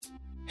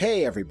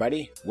Hey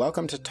everybody,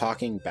 welcome to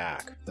Talking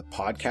Back, the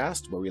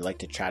podcast where we like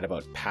to chat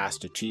about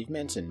past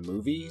achievements in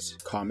movies,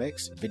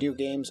 comics, video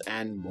games,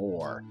 and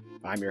more.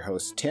 I'm your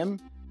host Tim,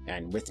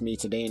 and with me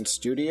today in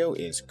studio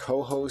is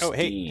co-host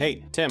Dean.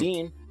 Hey, Tim.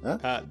 Dean?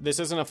 Huh?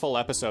 This isn't a full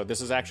episode, this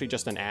is actually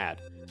just an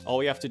ad. All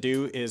we have to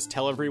do is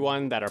tell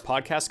everyone that our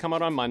podcasts come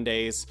out on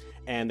Mondays,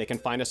 and they can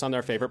find us on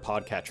their favorite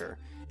podcatcher.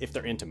 If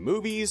they're into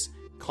movies,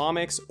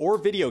 comics, or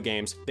video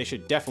games, they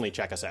should definitely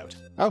check us out.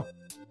 Oh,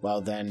 well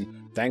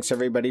then, thanks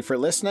everybody for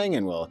listening,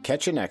 and we'll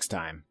catch you next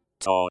time.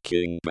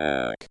 Talking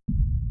Back.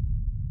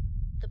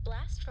 The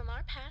Blast from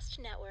Our Past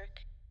Network.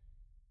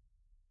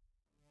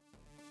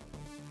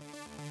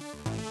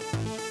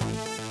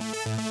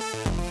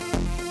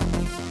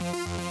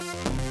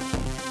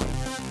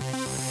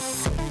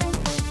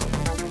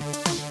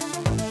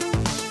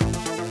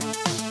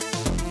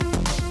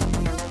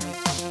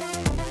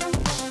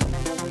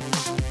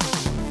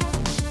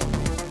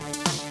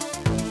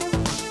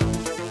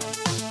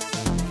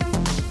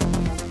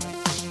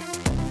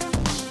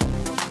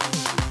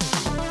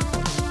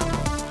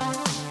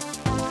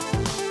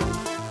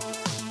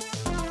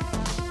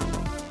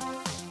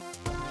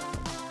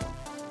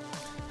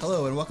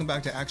 Hello and welcome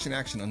back to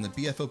Action on the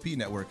BFOP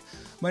network.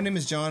 My name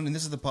is John and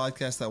this is the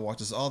podcast that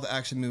watches all the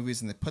action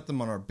movies and they put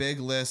them on our big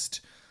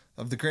list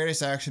of the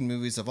greatest action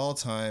movies of all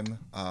time.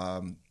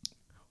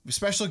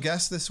 Special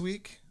guest this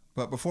week,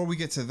 but before we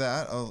get to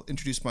that, I'll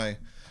introduce my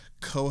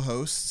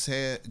co-hosts.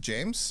 Hey,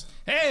 James.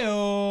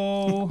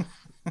 Heyo!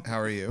 How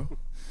are you?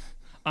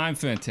 I'm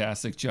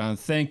fantastic, John.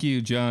 Thank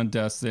you, John,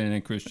 Dustin,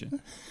 and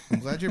Christian. I'm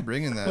glad you're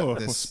bringing that.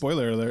 This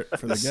spoiler alert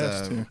for the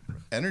guest.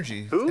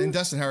 Energy. And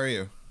Dustin, how are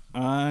you?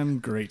 I'm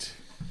great.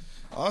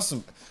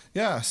 Awesome.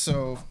 Yeah,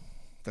 so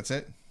that's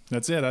it.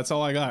 That's it. That's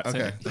all I got.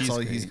 Okay, that's all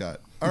he's got.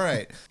 All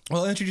right.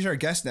 Well, I'll introduce our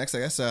guest next,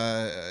 I guess.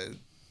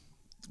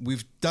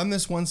 We've done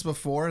this once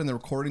before and the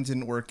recording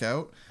didn't work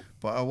out,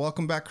 but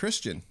welcome back,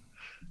 Christian.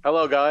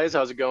 Hello, guys.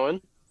 How's it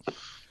going?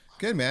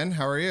 Good, man.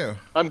 How are you?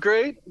 I'm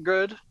great.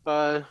 Good.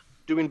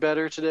 Doing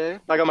better today.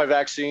 I got my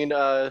vaccine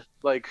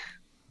like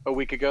a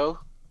week ago.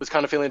 Was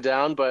kind of feeling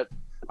down, but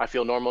I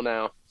feel normal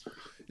now.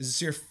 Is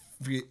this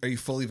are you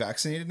fully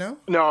vaccinated now?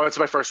 No, it's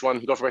my first one.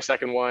 Go for my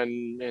second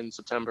one in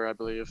September, I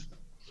believe.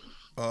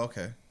 Oh,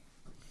 okay.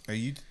 Are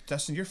you,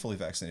 Dustin? You're fully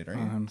vaccinated, aren't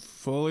you? I'm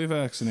fully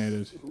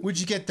vaccinated. Would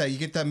you get that? You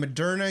get that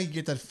Moderna? You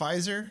get that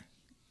Pfizer?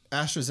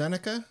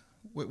 AstraZeneca?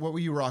 What were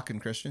you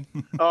rocking, Christian?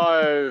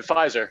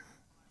 Pfizer.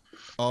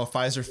 Oh,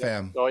 Pfizer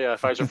fam. Oh yeah,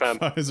 Pfizer fam.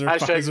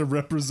 Pfizer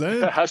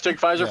represent. Hashtag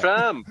Pfizer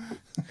fam.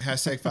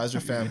 Hashtag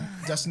Pfizer fam.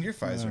 Dustin, you're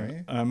Pfizer, aren't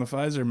you? I'm a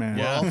Pfizer man.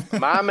 Yeah,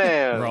 My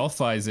man. we're all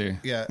Pfizer.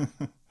 Yeah.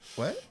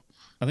 What?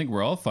 I think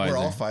we're all Pfizer. We're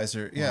all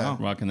Pfizer. Yeah. Wow.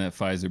 Rocking that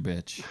Pfizer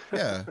bitch.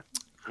 Yeah.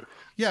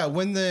 Yeah.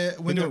 When the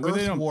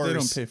Earth Wars, they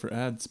don't pay for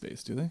ad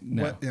space, do they?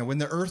 No. When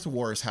the Earth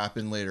Wars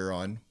happen later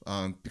on,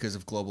 because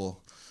of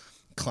global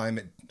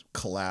climate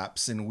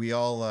collapse, and we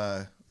all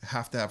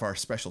have to have our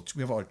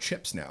we have our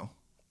chips now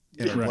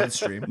in our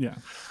bloodstream. Yeah.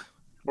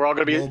 We're all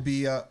gonna be. We'll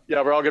be.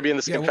 We're all gonna be in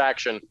the same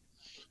faction.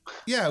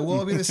 Yeah, we'll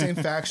all be in the same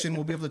faction.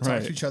 We'll be able to talk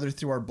Right. to each other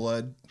through our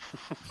blood.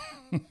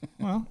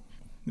 Well,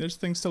 there's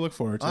things to look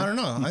forward to. I don't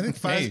know. I think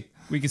Hey,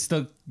 we can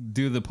still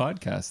do the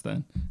podcast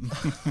then.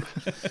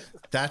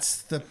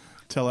 that's the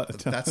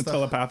That's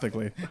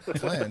telepathically.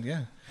 plan.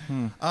 Yeah.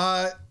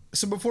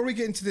 So before we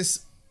get into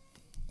this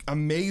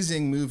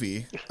amazing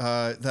movie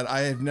that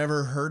I have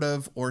never heard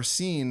of or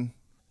seen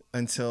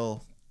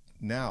until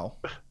now.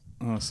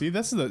 Oh,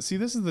 this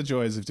is the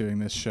joys of doing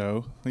this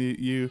show.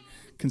 You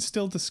can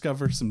still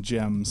discover some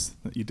gems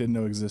that you didn't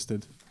know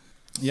existed.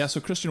 Yeah,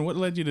 so Christian, what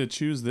led you to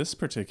choose this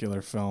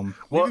particular film?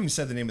 We haven't even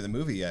said the name of the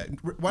movie yet.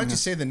 Why don't you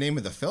say the name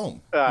of the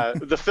film?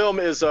 The film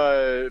is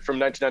from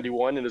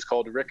 1991 and is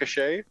called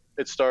Ricochet.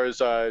 It stars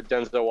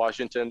Denzel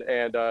Washington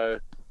and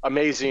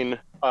amazing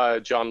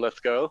John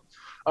Lithgow.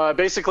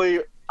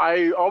 Basically,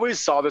 I always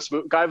saw this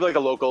movie. I have like a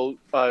local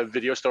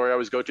video store I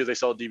always go to. They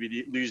sell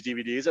used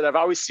DVDs, and I've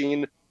always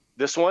seen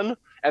this one.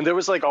 And there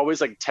was like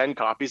always like 10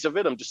 copies of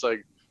it. I'm just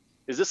like,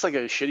 is this like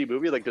a shitty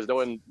movie? Like, does no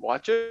one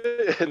watch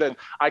it? And then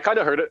I kind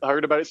of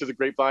heard about it through the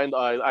grapevine.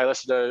 I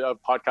listened to a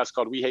podcast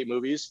called We Hate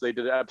Movies. They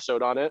did an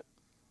episode on it.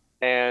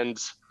 And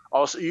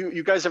also,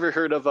 you guys ever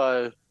heard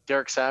of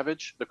Derek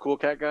Savage, the Cool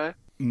Cat guy?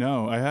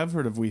 No, I have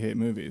heard of We Hate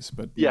Movies,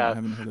 but yeah, I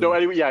haven't heard of no. it.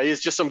 Anyway, yeah, he's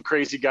just some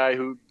crazy guy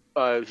who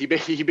he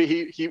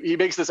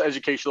makes this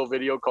educational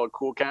video called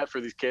Cool Cat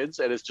for these kids,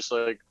 and it's just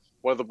like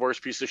one of the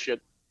worst pieces of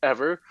shit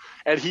ever.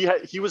 And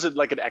he was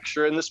like an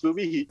extra in this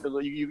movie.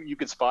 You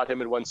could spot him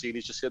in one scene.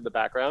 He's just in the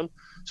background.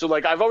 So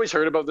like I've always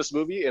heard about this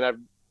movie, and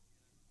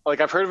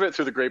I've heard of it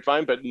through the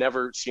grapevine, but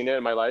never seen it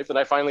in my life. And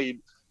I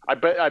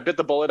bit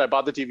the bullet. I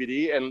bought the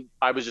DVD, and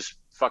I was just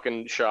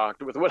fucking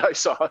shocked with what I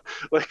saw.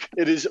 Like,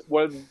 it is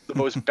one of the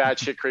most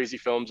batshit crazy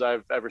films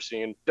I've ever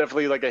seen.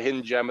 Definitely like a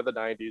hidden gem of the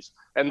 90s.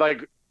 And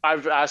like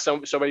I've asked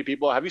so many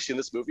people, have you seen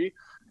this movie?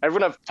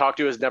 Everyone I've talked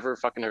to has never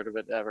fucking heard of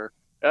it ever.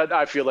 And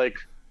I feel like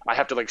I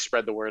have to like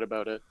spread the word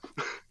about it.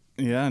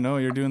 Yeah, no,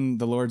 you're doing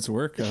the Lord's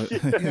work,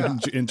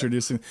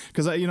 introducing.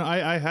 Because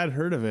I had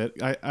heard of it.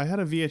 I had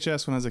a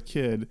VHS when I was a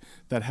kid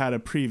that had a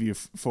preview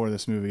for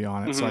this movie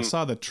on it. So I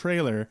saw the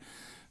trailer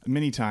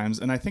many times,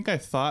 and I think I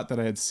thought that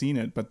I had seen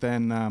it, but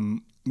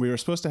then we were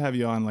supposed to have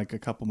you on like a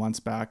couple months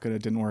back, and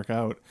it didn't work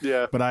out.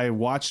 Yeah. But I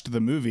watched the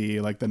movie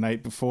like the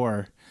night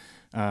before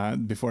I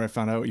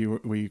found out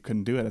we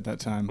couldn't do it at that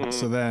time.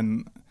 So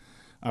then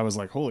I was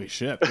like, holy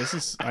shit,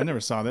 I never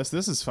saw this.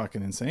 This is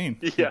fucking insane.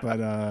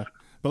 Yeah.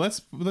 But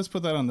let's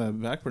put that on the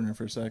back burner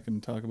for a second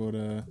and talk about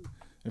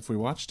if we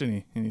watched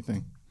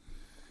anything.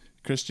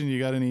 Christian, you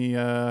got any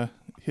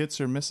hits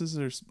or misses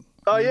or?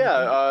 I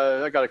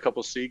got a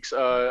couple seeks.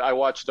 I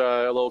watched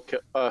a little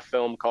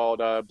film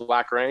called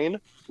Black Rain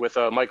with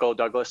Michael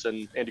Douglas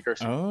and Andy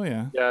Garcia. Oh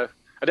yeah. Yeah,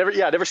 I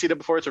never seen it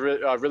before. It's a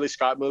Ridley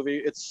Scott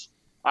movie.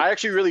 I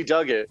actually really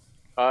dug it.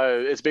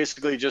 It's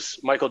basically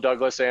just Michael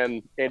Douglas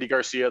and Andy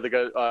Garcia. They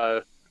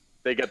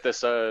get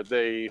this.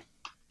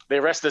 They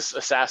arrest this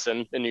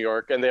assassin in New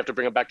York, and they have to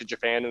bring him back to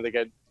Japan, and they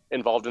get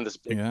involved in this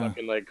big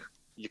fucking like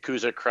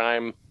Yakuza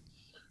crime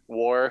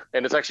war,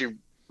 and it's actually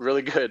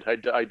really good.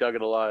 I dug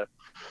it a lot.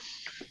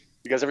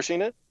 You guys ever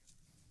seen it?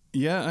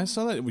 Yeah, I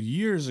saw that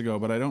years ago,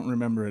 but I don't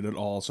remember it at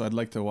all. So I'd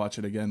like to watch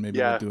it again. Maybe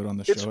we'll do it on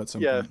the show at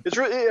some point.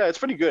 It's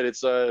pretty good.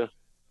 It's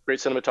great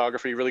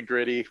cinematography, really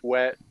gritty,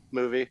 wet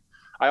movie.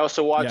 I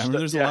also watched. Yeah,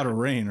 there's a lot of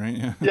rain, right?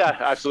 Yeah. Yeah,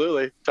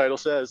 absolutely. Title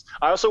says.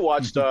 I also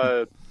watched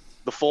The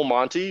Full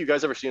Monty. You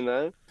guys ever seen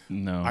that?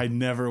 No, I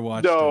never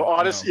watched. No,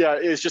 honestly, yeah,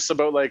 it's just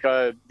about like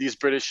these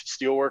British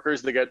steel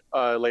workers. They get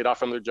laid off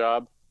from their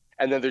job,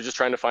 and then they're just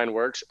trying to find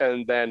works.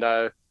 And then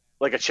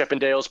like a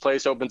Chippendales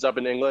place opens up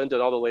in England,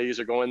 and all the ladies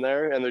are going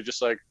there, and they're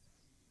just like,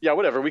 yeah,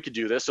 whatever, we could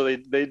do this. So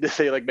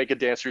they like make a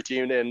dance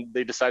routine, and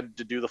they decided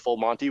to do the Full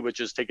Monty, which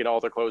is taking all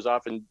their clothes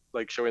off and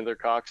like showing their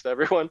cocks to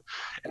everyone.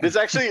 And it's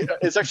actually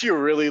a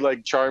really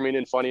like charming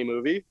and funny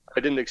movie.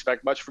 I didn't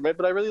expect much from it,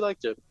 but I really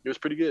liked it. It was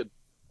pretty good.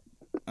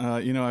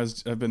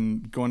 I've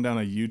been going down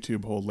a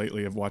YouTube hole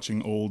lately of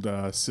watching old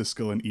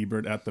Siskel and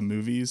Ebert at the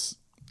movies.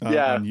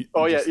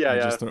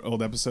 Just their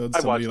old episodes.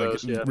 Somebody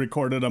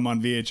recorded them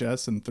on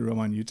VHS and threw them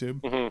on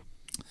YouTube. Mm-hmm.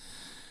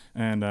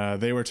 And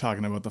they were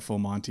talking about the Full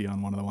Monty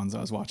on one of the ones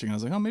I was watching. I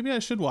was like, oh, maybe I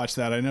should watch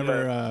that. I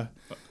never.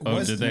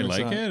 Did they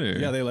like it? Or?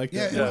 Yeah, they liked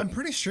it. Yeah, I'm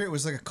pretty sure it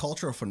was like a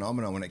cultural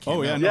phenomenon when it came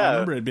out. I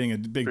remember it being a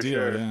big deal.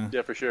 Sure.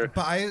 Yeah, for sure.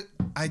 But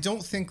I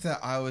don't think that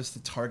I was the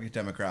target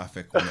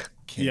demographic when it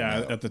came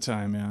out. Yeah, at the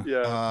time, yeah.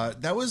 Yeah.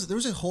 There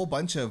was a whole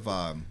bunch of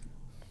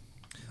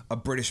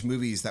British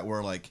movies that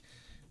were like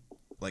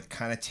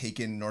kind of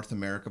taken North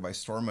America by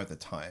storm at the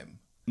time.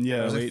 Yeah,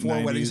 there was like late Four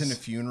 90s. Weddings and a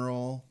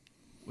Funeral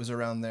was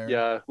around there.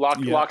 Yeah,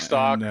 Lock,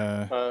 Stock.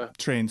 And,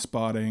 Train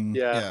Spotting.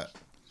 Yeah.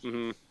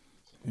 Mm-hmm.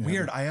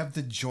 Weird. I have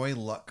the Joy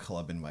Luck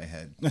Club in my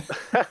head. If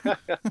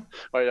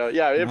you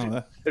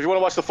want to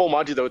watch the Full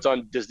Monty, though, it's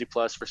on Disney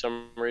Plus for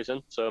some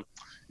reason, so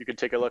you can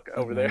take a look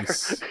over there.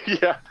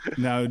 Yeah.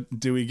 Now,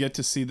 do we get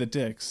to see the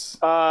dicks?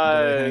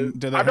 I'm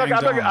not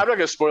going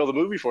to spoil the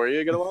movie for you.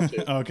 You got to watch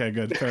it. Okay,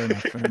 good. Fair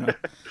enough.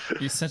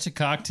 You're such a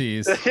cock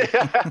tease.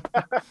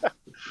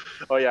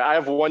 Oh yeah, I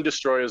have one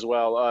Destroy as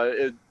well.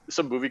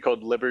 Some movie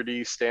called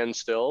Liberty Stand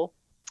Still.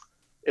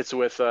 It's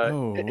with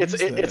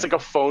it's like a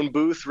phone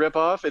booth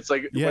ripoff. It's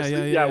like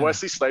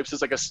Wesley Snipes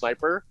is like a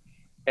sniper,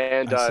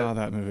 and I saw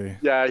that movie.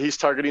 Yeah, he's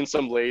targeting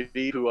some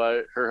lady who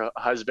her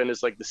husband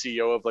is like the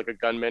CEO of like a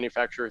gun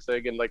manufacturer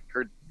thing, and like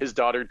his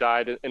daughter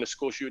died in a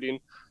school shooting,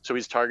 so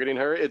he's targeting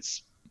her.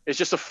 It's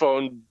just a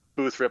phone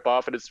booth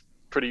ripoff, and it's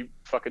pretty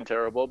fucking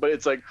terrible. But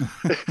it's like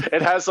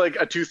it has like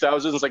a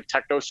 2000s like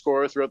techno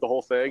score throughout the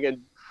whole thing,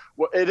 and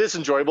it is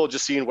enjoyable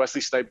just seeing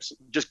Wesley Snipes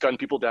just gun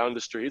people down in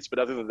the streets. But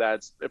other than that,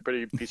 it's a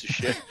pretty piece of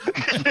shit.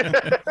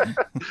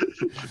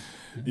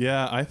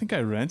 Yeah, I think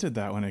I rented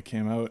that when it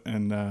came out,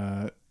 and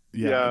I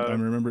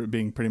remember it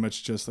being pretty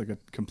much just like a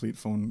complete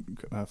phone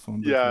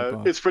booth.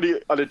 Yeah, it's pretty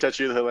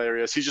unintentionally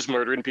hilarious. He's just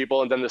murdering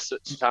people, and then the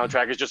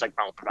soundtrack is just like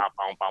boom,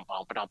 boom,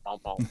 boom, boom,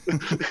 boom.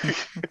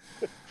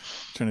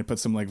 Trying to put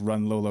some like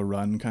Run Lola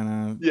Run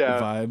kind of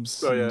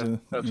vibes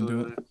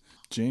into it.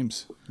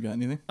 James, you got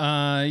anything?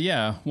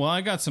 Well,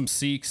 I got some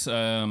seeks.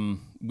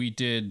 We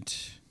did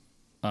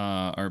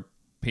our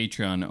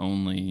Patreon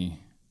only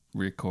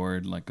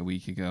record like a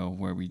week ago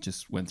where we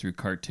just went through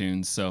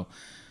cartoons. So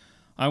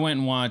I went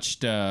and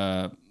watched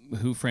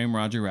Who Framed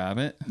Roger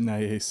Rabbit.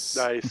 Nice.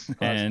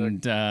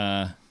 And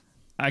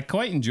I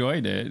quite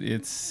enjoyed it.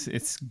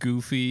 It's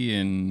goofy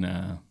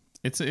and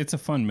it's a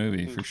fun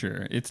movie for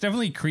sure. It's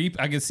definitely creepy.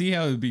 I can see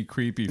how it would be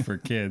creepy for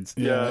kids.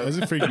 Yeah,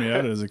 it freaked me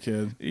out as a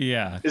kid.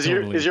 Yeah. Is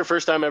your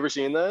first time ever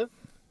seeing that?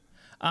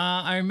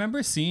 I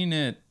remember seeing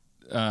it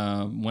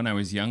when I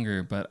was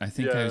younger, but I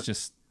think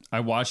I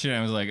watched it and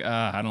I was like,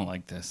 I don't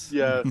like this.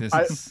 Yeah.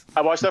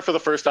 I watched that for the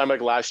first time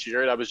like last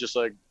year, and I was just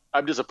like,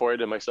 I'm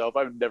disappointed in myself.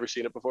 I've never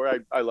seen it before.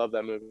 I love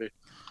that movie.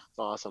 It's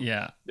awesome.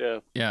 Yeah.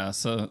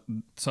 So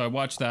I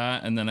watched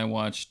that, and then I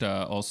watched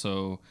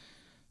also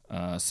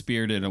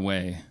Spirited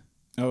Away.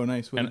 Oh,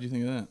 nice. What did you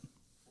think of that?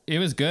 It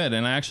was good,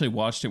 and I actually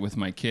watched it with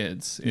my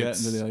kids. Did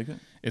they like it?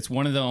 It's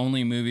one of the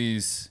only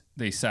movies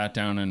they sat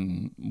down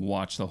and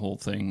watched the whole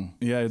thing.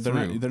 Yeah,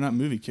 they're not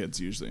movie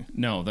kids usually.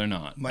 No, they're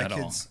not. My at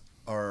kids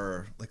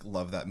are like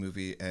love that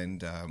movie,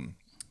 and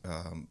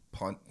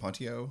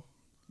Ponyo.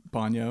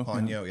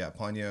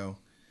 Ponyo.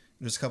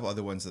 There's a couple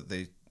other ones that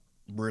they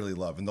really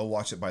love, and they'll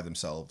watch it by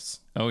themselves.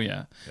 Oh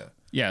yeah.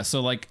 Yeah.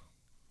 So like,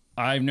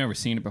 I've never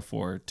seen it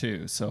before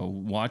too. So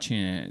watching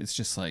it, it's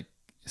just like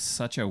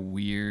such a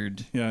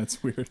weird. Yeah,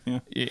 it's weird. Yeah,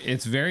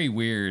 it's very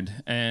weird,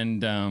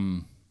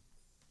 and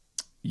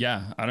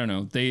yeah, I don't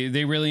know.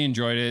 They really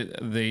enjoyed it.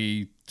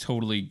 They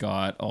totally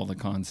got all the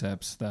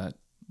concepts that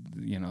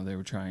they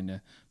were trying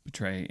to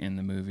portray in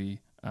the movie.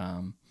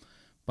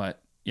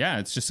 But yeah,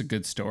 it's just a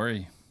good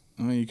story.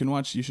 I mean,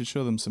 you should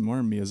show them some more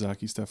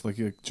Miyazaki stuff. Like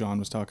John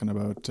was talking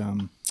about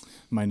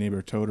My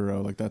Neighbor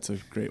Totoro. Like that's a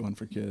great one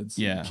for kids.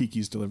 Yeah.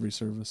 Kiki's Delivery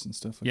Service and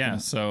stuff like that. Yeah.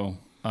 So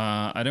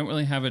I don't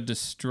really have a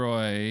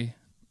destroy.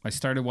 I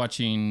started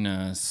watching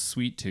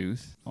Sweet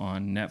Tooth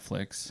on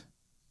Netflix.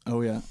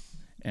 Oh, yeah.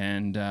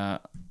 And I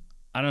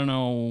don't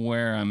know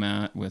where I'm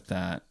at with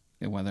that,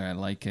 whether I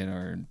like it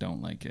or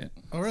don't like it.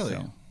 Oh, really?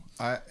 So,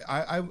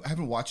 I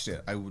haven't watched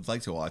it. I would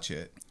like to watch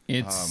it.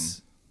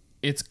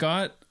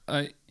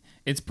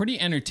 It's pretty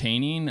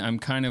entertaining. I'm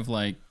kind of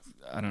like,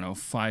 I don't know,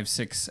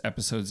 5-6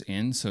 episodes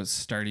in, so it's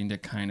starting to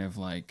kind of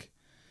like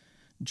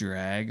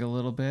drag a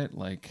little bit.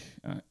 Like,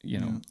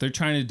 they're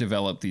trying to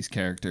develop these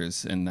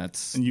characters, and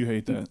you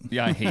hate that.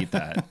 Yeah, I hate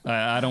that.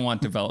 I don't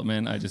want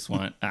development. I just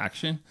want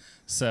action.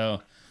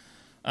 So,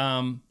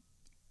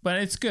 but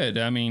it's good.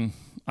 I mean,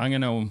 I'm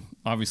going to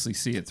obviously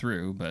see it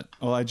through, but.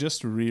 Well, I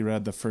just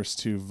reread the first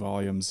 2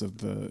 volumes of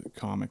the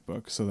comic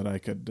book so that I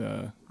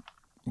could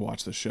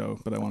watch the show,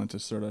 but I wanted to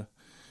sort of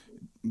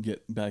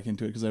get back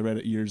into it because I read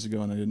it years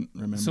ago and I didn't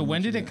remember. So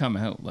when did it come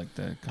out, like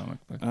the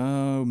comic book?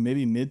 Oh,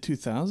 maybe mid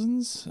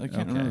 2000s. I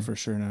can't remember for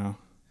sure now.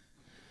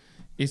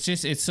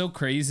 It's so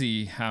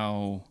crazy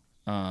how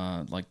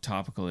like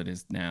topical it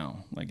is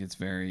now. Like it's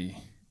very.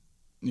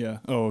 Yeah.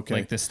 Oh, okay.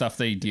 Like the stuff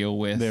they deal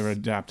with. They were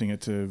adapting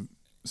it to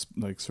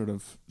like sort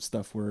of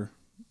stuff we're.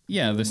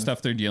 Yeah, the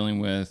stuff they're dealing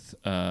with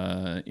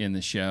in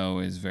the show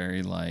is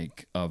very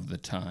like of the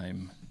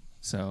time.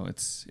 So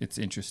it's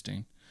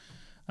interesting.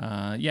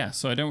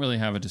 So I don't really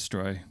have a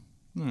destroy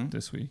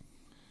this week.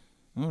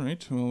 All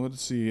right. Well,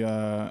 let's see.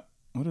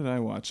 What did I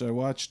watch? I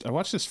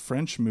watched this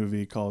French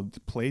movie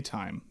called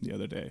Playtime the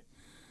other day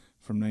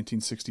from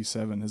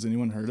 1967. Has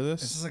anyone heard of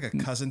this? This is like a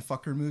cousin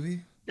fucker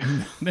movie.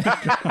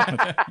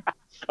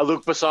 A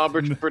Luc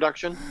Besson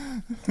production.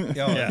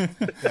 Yeah.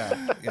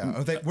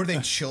 Were they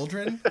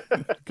children?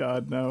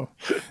 God, no.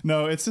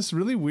 It's this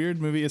really weird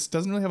movie. It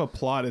doesn't really have a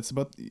plot. It's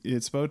about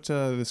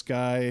this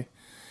guy.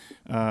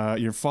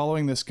 You're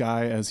following this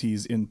guy as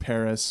he's in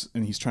Paris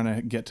and he's trying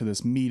to get to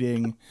this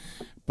meeting,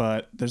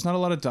 but there's not a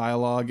lot of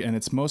dialogue, and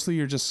it's mostly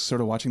you're just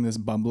sort of watching this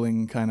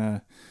bumbling kind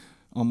of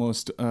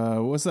almost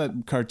what's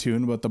that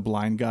cartoon about the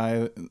blind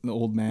guy, the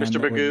old man,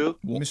 Mr. Magoo?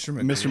 Mr.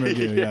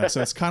 Magoo, yeah.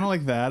 So it's kind of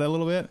like that a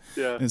little bit.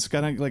 Yeah. It's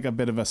kind of like a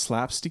bit of a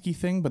slapsticky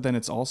thing, but then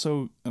it's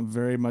also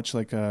very much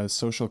like a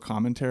social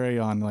commentary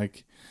on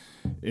like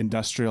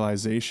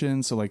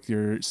industrialization. So like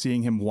you're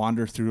seeing him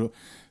wander through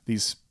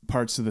these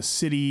parts of the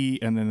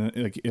city, and then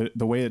like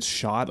the way it's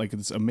shot, like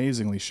it's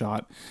amazingly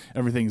shot.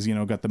 Everything's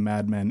got the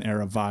Mad Men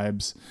era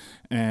vibes,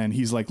 and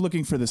he's like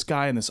looking for this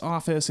guy in this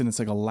office, and it's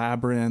like a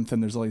labyrinth,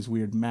 and there's all these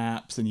weird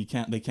maps, and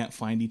they can't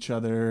find each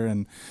other,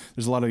 and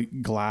there's a lot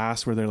of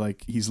glass where they're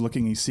like he's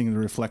seeing the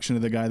reflection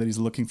of the guy that he's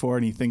looking for,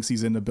 and he thinks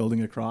he's in the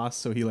building across,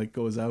 so he like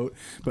goes out,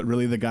 but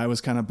really the guy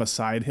was kind of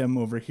beside him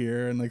over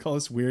here, and like all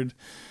this weird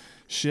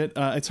shit.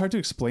 It's hard to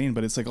explain,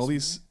 but it's like all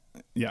these.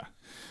 Yeah.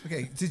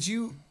 Okay.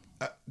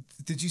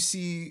 Did you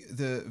see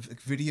the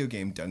video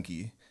game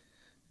Donkey?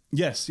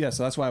 Yes. So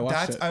that's why I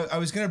watched it. I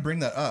was going to bring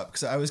that up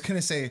because I was going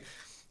to say,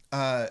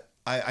 I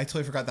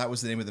totally forgot that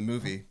was the name of the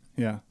movie.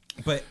 Yeah.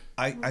 But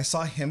I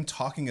saw him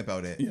talking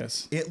about it.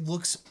 Yes. It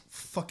looks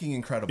fucking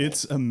incredible.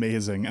 It's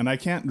amazing. And I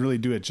can't really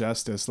do it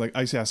justice. Like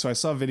so I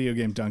saw Video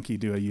Game Donkey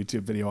do a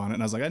YouTube video on it,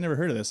 and I was like, I never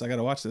heard of this. I got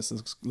to watch this.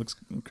 This looks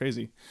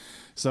crazy.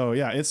 So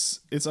yeah, it's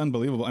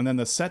unbelievable. And then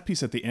the set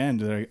piece at the end,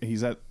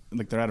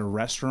 they're at a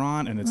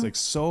restaurant, and it's like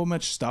so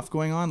much stuff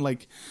going on.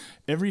 Like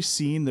every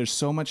scene, there's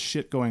so much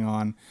shit going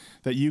on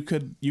that you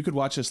could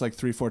watch this like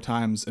 3-4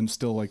 times and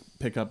still like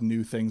pick up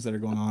new things that are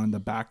going on in the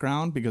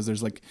background, because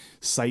there's like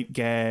sight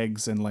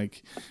gags and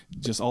like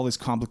just all these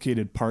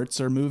complicated parts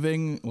are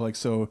moving. Like,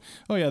 so,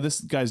 oh yeah,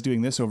 this guy's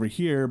doing this over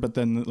here, but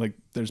then like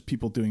there's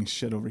people doing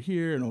shit over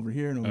here and over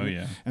here and over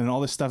here. And all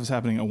this stuff is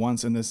happening at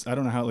once. And this, I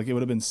don't know how, like it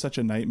would have been such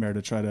a nightmare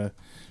to try to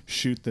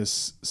shoot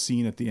this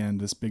scene at the end,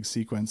 this big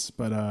sequence.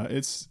 But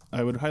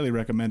I would highly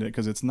recommend it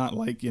because it's not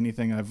like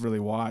anything I've really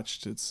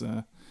watched. It's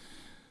a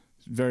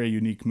very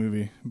unique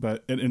movie,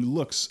 but it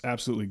looks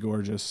absolutely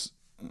gorgeous,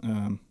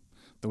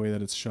 the way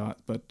that it's shot.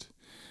 But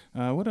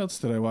what else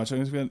did I watch?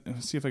 I'm going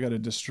to see if I got a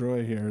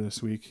destroy here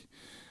this week.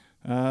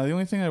 The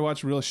only thing I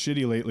watched real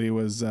shitty lately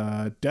was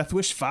Death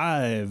Wish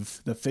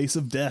 5, The Face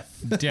of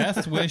Death.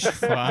 Death Wish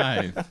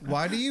 5.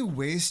 Why do you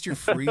waste your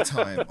free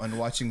time on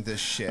watching this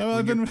shit?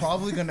 When you're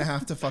probably going to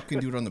have to fucking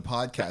do it on the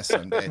podcast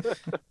someday.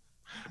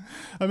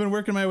 I've been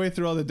working my way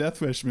through all the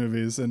Death Wish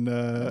movies. And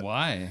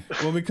why?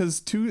 Well, because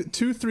 2,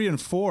 3, and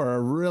 4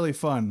 are really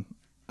fun.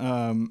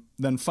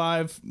 Then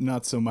 5,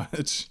 not so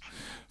much.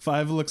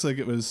 5 looks like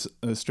it was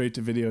a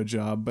straight-to-video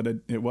job, but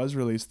it was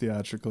released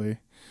theatrically.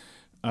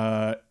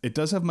 It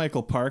does have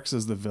Michael Parks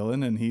as the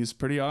villain, and he's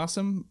pretty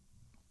awesome,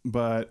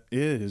 but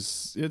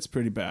it's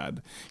pretty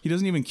bad. He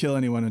doesn't even kill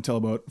anyone until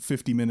about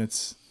 50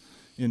 minutes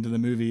into the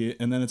movie,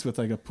 and then it's with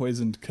like a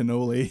poisoned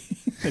cannoli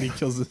that he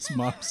kills this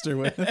mobster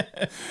with.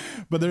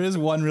 But there is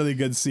one really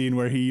good scene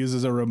where he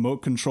uses a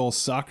remote control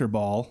soccer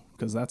ball,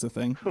 because that's a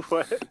thing.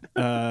 What?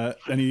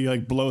 And he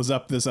like blows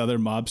up this other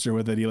mobster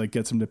with it. He like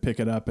gets him to pick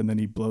it up, and then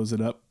he blows it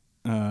up.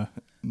 And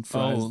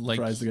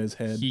fries the guy's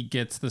head. He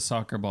gets the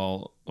soccer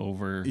ball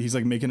over. He's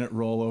like making it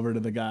roll over to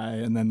the guy,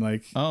 and then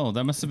like. Oh,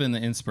 that must have been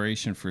the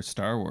inspiration for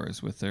Star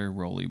Wars with their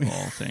rolly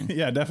ball thing.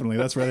 Yeah, definitely.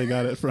 That's where they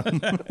got it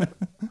from.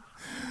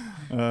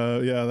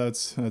 Yeah,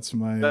 that's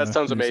my. That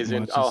sounds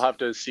amazing. I'll have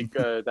to seek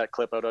that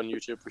clip out on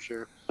YouTube for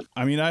sure.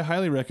 I mean, I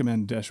highly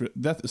recommend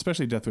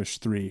especially Death Wish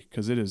 3,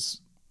 because it is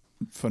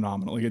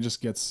phenomenal. Like, it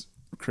just gets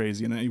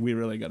crazy, and we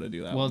really got to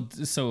do that. Well,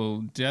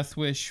 so Death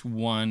Wish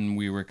 1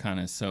 we were kind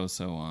of so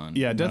on.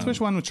 Yeah, Death Wish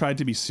 1 tried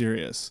to be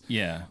serious.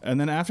 Yeah. And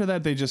then after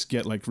that they just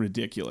get like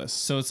ridiculous.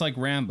 So it's like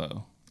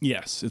Rambo.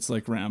 Yes, it's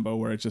like Rambo,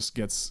 where it just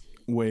gets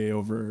way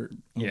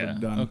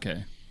overdone.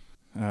 Okay.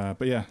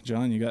 But yeah,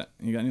 John, you got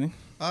anything?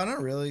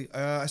 Not really.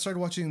 I started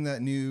watching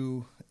that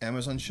new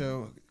Amazon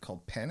show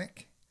called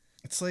Panic.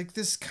 It's like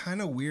this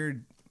kind of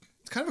weird,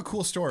 it's kind of a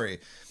cool story.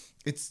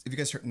 It's, have you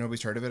guys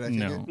nobody's heard of it?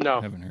 No,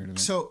 I haven't heard of it.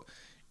 So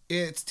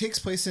it takes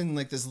place in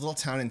like this little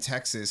town in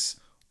Texas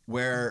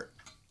where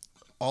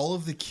all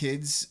of the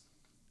kids,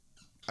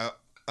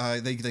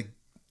 they like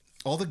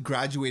all the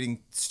graduating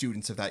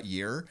students of that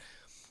year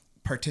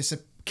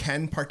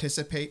can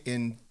participate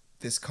in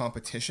this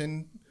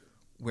competition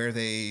where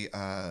they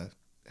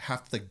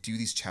have to like do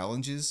these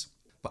challenges.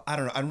 But I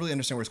don't know. I don't really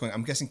understand where it's going.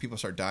 I'm guessing people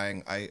start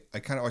dying. I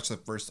kind of watched the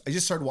first. I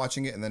just started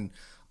watching it and then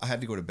I had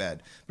to go to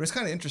bed. But it's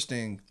kind of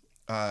interesting.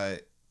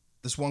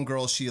 This one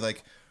girl, she has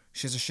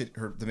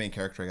the main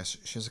character, I guess,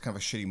 she has a kind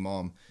of a shitty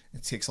mom.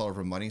 It takes all of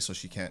her money, so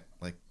she can't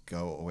like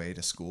go away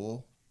to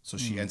school. So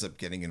she ends up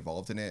getting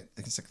involved in it.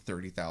 I think it's like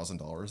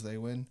 $30,000 they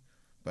win.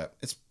 But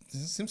it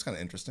seems kind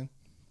of interesting.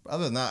 But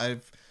other than that, I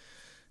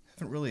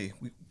haven't really.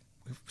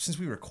 Since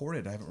we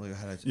recorded, I haven't really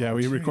had a. Yeah,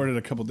 we recorded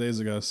a couple days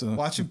ago. So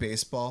watching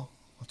baseball,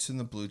 watching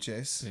the Blue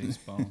Jays.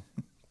 Baseball.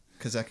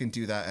 Because I can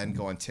do that and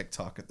go on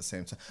TikTok at the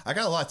same time. I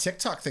got a lot of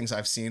TikTok things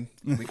I've seen.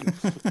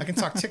 I can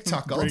talk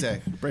TikTok all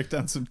day. Break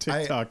down some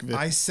TikTok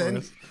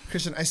videos.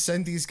 Christian, I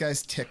send these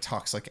guys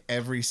TikToks like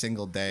every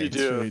single day. You do.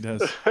 Sure he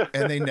does.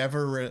 And they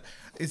never.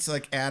 It's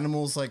like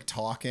animals like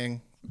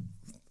talking.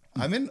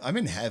 I'm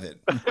in heaven.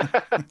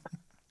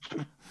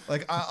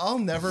 Like I'll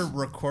never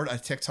record a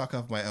TikTok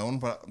of my own,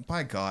 but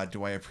by God,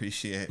 do I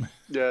appreciate?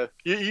 Yeah,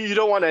 you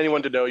don't want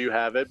anyone to know you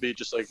have it, but you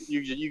just like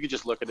you could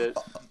just look at it.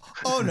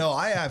 Oh no,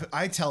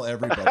 I tell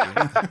everybody.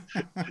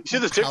 See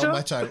this TikTok? How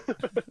much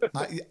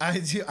I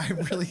do. I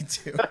really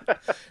do.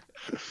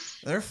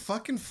 They're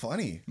fucking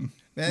funny,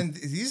 man.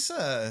 These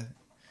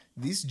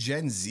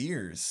Gen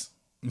Zers,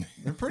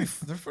 they're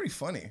pretty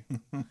funny.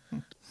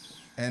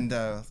 And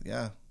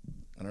yeah,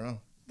 I don't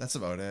know. That's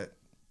about it.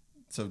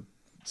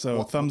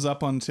 So thumbs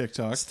up on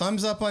TikTok.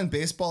 Thumbs up on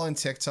baseball and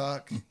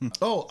TikTok.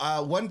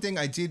 One thing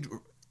I did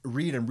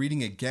read, I'm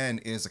reading again,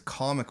 is a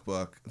comic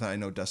book that I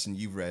know, Dustin,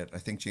 you've read. I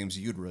think, James,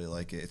 you'd really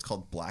like it. It's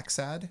called Black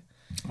Sad.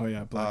 Oh,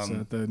 yeah, Black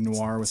Sad, the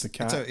noir with the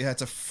cat.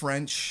 It's a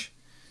French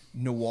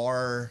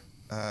noir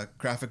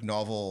graphic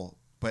novel,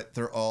 but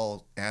they're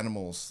all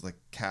animals, like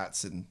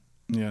cats and...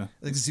 Yeah.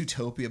 Like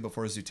Zootopia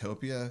before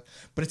Zootopia.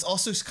 But it's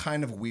also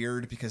kind of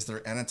weird because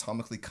they're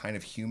anatomically kind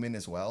of human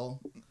as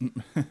well.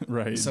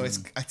 Right. So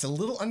it's a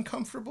little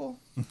uncomfortable.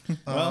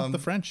 Well, the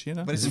French, you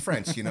know. But it's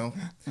French, you know.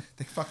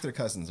 They fuck their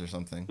cousins or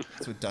something.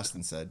 That's what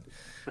Dustin said.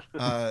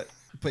 But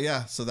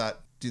yeah, so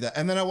do that.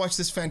 And then I watched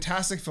this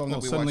fantastic film that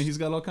we suddenly watched. he's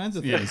got all kinds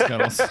of things. Yeah, he's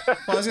got all... Well,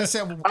 I was going to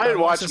say... I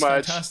didn't watch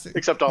much,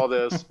 except all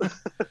this.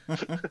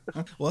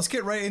 Well, let's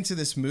get right into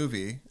this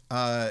movie.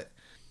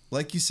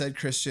 Like you said,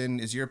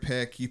 Christian, is your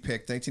pick. You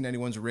picked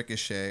 1991's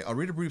Ricochet. I'll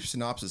read a brief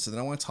synopsis, and then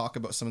I want to talk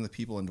about some of the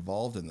people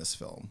involved in this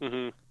film.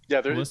 Mm-hmm.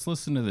 Yeah, let's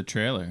listen to the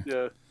trailer.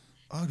 Yeah.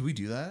 Oh, do we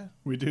do that?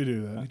 We do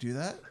that. We do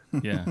that?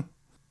 Yeah.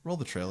 Roll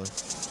the trailer.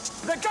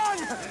 The gun!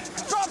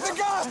 Drop the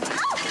gun!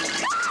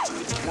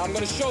 Now I'm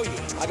going to show you.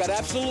 I got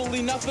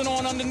absolutely nothing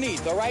on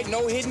underneath, all right?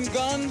 No hidden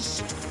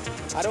guns.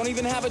 I don't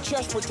even have a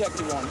chest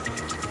protector on.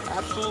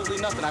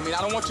 Absolutely nothing. I mean,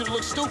 I don't want you to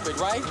look stupid,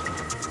 right?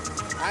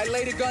 I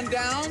lay the gun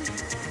down.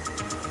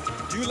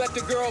 You let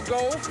the girl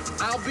go,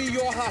 I'll be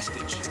your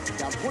hostage.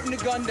 Now I'm putting the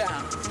gun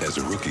down. As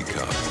a rookie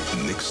cop,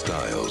 Nick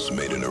Stiles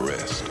made an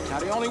arrest. Now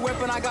the only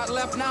weapon I got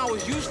left now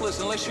is useless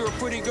unless you're a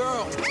pretty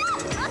girl.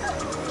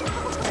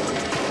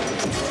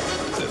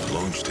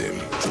 forced him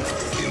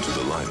into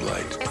the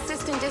limelight.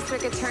 Assistant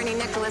District Attorney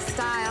Nicholas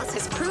Stiles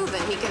has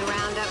proven he can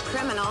round up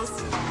criminals.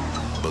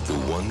 But the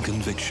one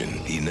conviction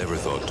he never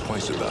thought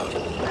twice about.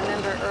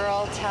 Remember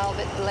Earl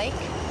Talbot Blake?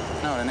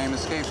 No, the name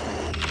escapes me.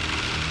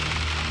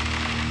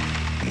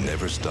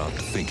 Never stopped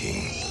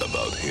thinking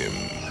about him.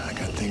 I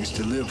got things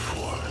to live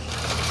for.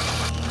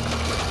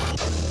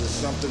 There's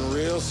something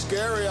real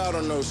scary out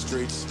on those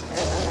streets.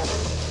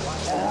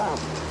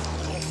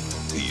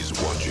 He's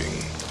watching.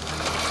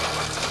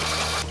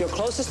 Your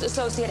closest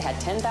associate had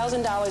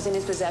 $10,000 in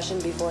his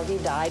possession before he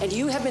died, and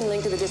you have been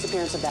linked to the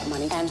disappearance of that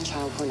money and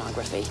child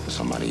pornography.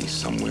 Somebody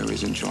somewhere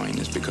is enjoying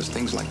this because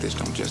things like this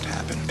don't just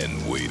happen.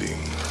 And waiting.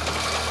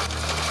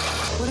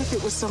 What if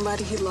it was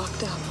somebody he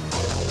locked up?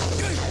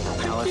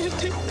 Alice?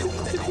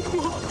 Come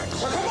on!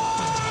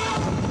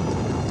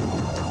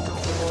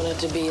 You wanted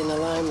to be in the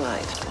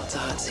limelight. What's a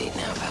hot seat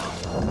now, pal?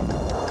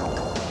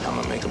 I'm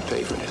gonna make them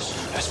pay for this.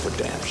 That's for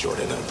damn sure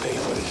they're gonna pay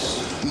for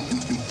this.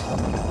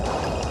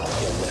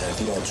 Yeah, man, if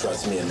you don't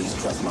trust me, at least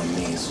trust my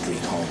mean street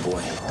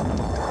homeboy.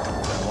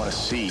 I want to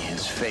see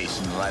his face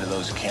in the light of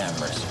those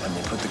cameras when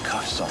they put the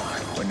cuffs on.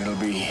 When it'll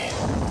be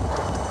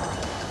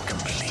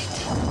complete.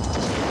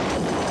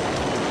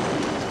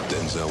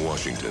 Denzel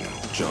Washington,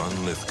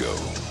 John Lithgow,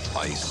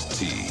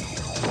 Ice-T.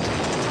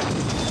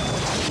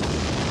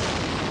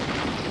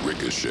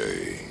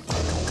 Ricochet.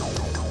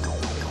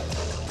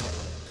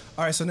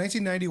 All right, so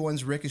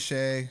 1991's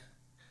Ricochet.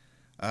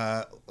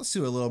 Let's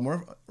do a little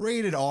more.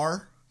 Rated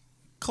R.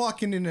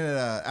 Clocking in at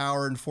an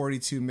hour and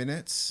 42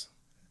 minutes.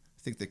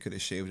 I think they could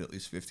have shaved at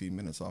least 15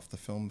 minutes off the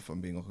film, if I'm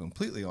being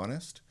completely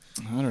honest.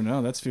 I don't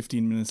know. That's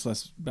 15 minutes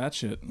less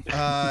batshit.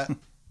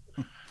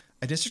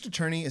 A district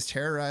attorney is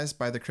terrorized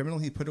by the criminal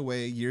he put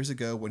away years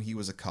ago when he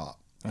was a cop.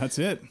 That's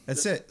it.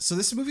 That's it. So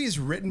this movie is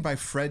written by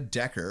Fred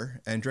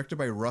Decker and directed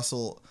by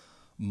Russell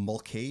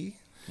Mulcahy.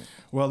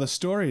 Well, the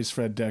story is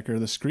Fred Decker.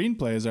 The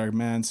screenplay is our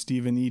man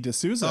Stephen E.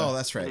 D'Souza. Oh,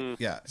 that's right.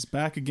 Yeah, he's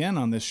back again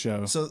on this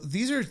show. So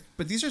these are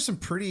some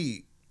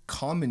pretty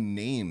common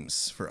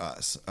names for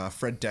us.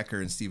 Fred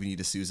Decker and Stephen E.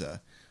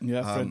 D'Souza.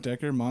 Yeah, Fred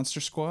Decker,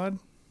 Monster Squad.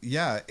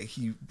 Yeah,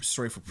 he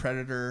story for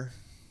Predator.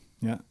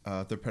 Yeah,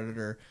 The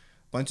Predator,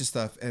 bunch of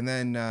stuff, and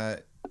then I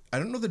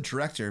don't know the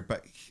director,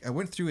 but I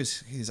went through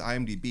his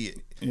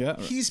IMDb. Yeah,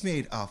 he's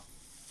made a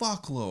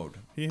fuckload.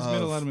 He's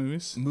made a lot of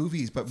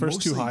movies. But first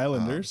mostly, two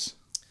Highlanders.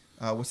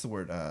 What's the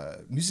word?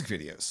 Music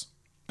videos.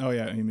 Oh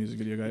yeah, he's a music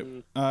video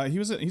guy.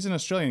 He's an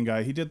Australian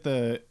guy. He did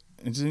the.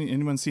 Has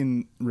anyone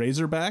seen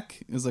Razorback?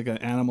 It's like an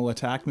animal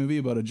attack movie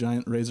about a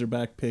giant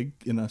razorback pig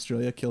in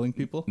Australia killing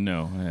people.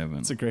 No, I haven't.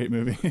 It's a great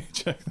movie.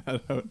 Check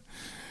that out.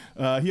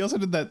 He also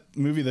did that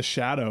movie The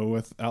Shadow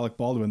with Alec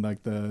Baldwin,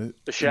 like the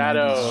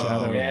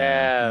Shadow.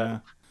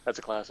 Yeah, that's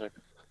a classic.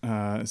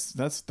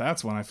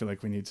 That's one I feel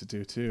like we need to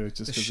do too.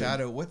 Just The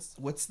Shadow. What's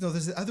no?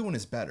 There's the other one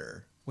is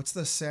better. What's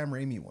the Sam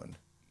Raimi one?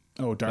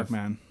 Oh,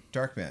 Darkman.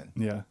 Darkman.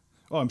 Yeah.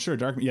 Oh, I'm sure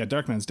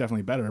Darkman's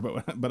definitely better,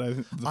 but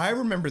I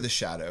remember The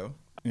Shadow.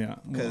 Yeah,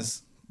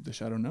 because The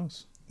Shadow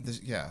knows.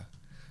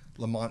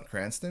 Lamont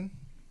Cranston.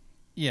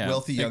 Yeah,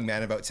 wealthy young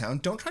man about town.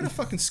 Don't try to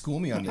fucking school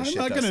me on this shit.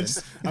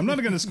 I'm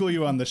not gonna school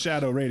you on the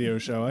Shadow radio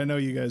show. I know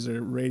you guys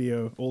are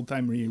old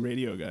time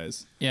radio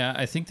guys. Yeah,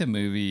 I think the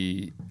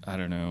movie. I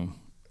don't know.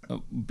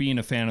 Being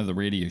a fan of the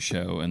radio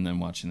show and then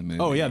watching the movie.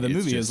 Oh yeah, the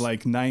movie is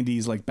like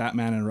 90s, like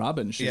Batman and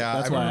Robin shit. Yeah,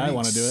 that's why I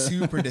want to do it.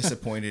 Super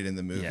disappointed in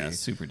the movie. Yeah,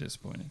 super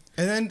disappointed.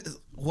 And then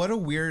what a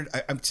weird.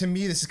 To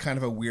me, this is kind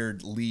of a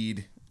weird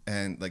lead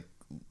and like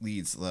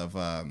leads of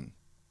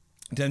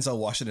Denzel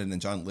Washington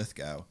and John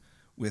Lithgow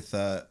with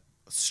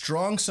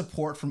strong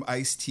support from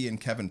Ice-T and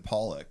Kevin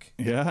Pollak.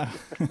 Yeah.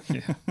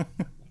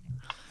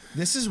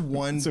 This is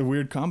one. It's a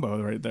weird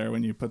combo right there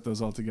when you put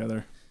those all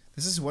together.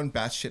 This is one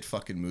batshit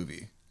fucking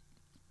movie.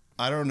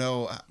 I don't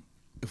know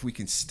if we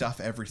can stuff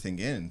everything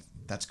in.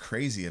 That's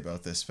crazy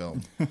about this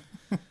film.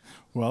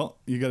 Well,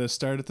 you got to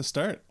start at the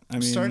start.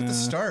 Start at the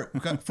start.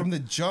 We've got from the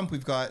jump.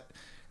 We've got.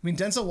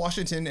 Denzel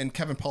Washington and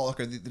Kevin Pollak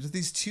are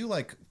these two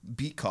like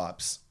beat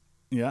cops.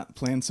 Yeah,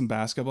 playing some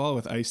basketball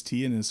with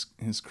Ice-T and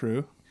his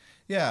crew.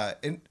 Yeah,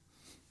 and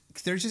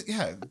they're just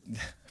I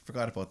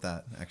forgot about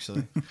that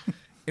actually.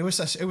 It was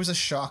a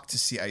shock to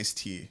see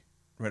Ice-T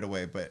right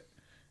away, but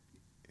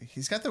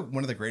he's got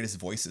one of the greatest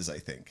voices, I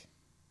think.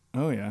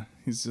 Oh yeah,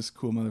 he's just a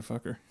cool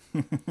motherfucker.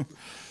 Yeah,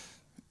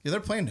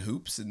 they're playing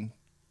hoops, and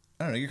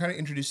I don't know. You're kind of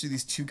introduced to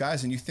these two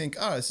guys, and you think,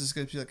 oh, this is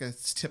gonna be like a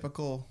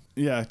typical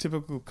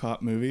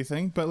cop movie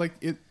thing. But like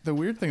the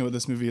weird thing about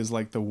this movie is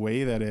like the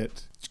way that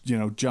it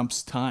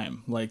jumps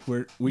time. Like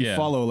we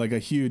follow like a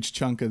huge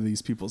chunk of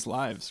these people's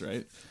lives,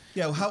 right?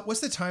 Yeah. What's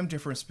the time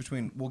difference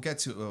between? We'll get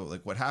to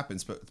like what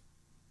happens, but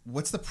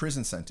what's the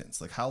prison sentence?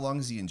 Like, how long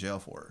is he in jail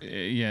for?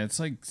 Yeah, it's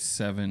like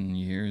 7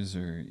 years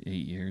or 8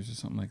 years or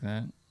something like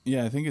that.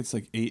 Yeah, I think it's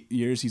like 8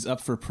 years. He's up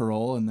for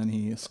parole, and then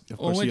he is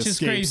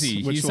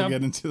crazy. We'll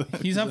get into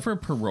that. He's up for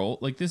parole.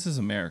 Like, this is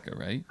America,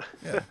 right?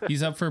 Yeah.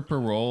 He's up for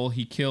parole.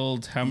 He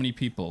killed how many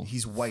people?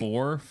 He's white.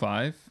 4,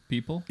 5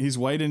 people. He's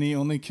white, and he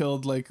only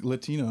killed like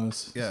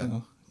Latinos. Yeah,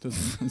 so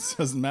it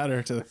doesn't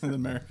matter to the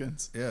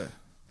Americans. Yeah.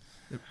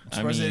 I'm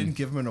surprised they didn't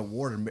give him an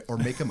award or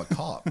make him a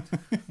cop.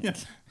 Yeah.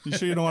 You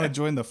sure you don't want to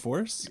join the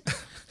force?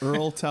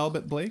 Earl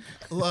Talbot Blake?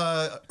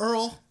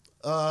 Earl,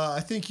 I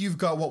think you've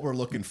got what we're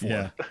looking for.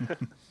 Yeah.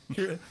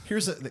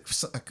 Here's the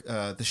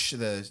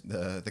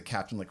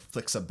captain like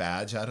flicks a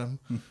badge at him.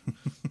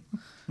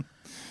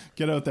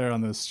 Get out there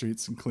on those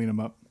streets and clean them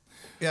up.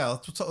 Yeah,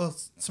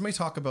 somebody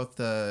talk about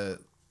the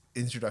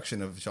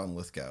introduction of John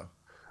Lithgow.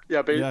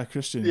 Yeah,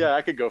 Christian. Yeah,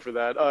 I could go for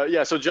that.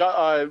 So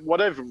John,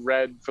 what I've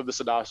read from the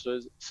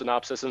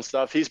synopsis and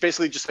stuff, he's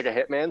basically just like a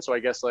hitman. So I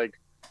guess like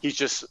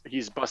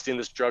he's busting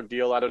this drug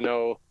deal. I don't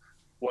know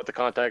what the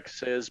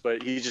context is,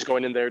 but he's just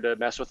going in there to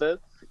mess with it.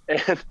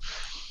 And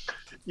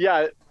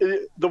yeah,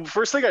 the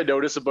first thing I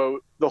noticed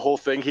about the whole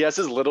thing, he has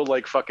his little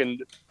like fucking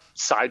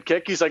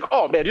sidekick. He's like,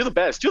 "Oh man, you're the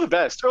best,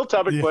 Earl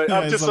Talbot." Yeah,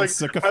 I'm just like,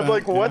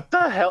 what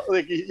the hell?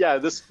 Like, yeah,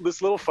 this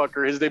little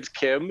fucker. His name's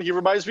Kim. He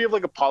reminds me of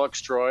like a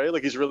Pollux Troy.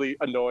 Like he's really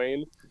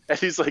annoying, and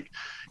he's like,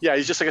 yeah,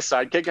 he's just like a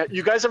sidekick.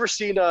 You guys ever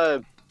seen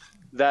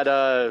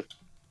that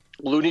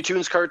Looney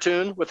Tunes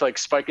cartoon with like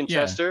Spike and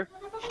Chester?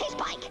 Hey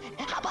Spike,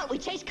 how about we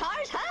chase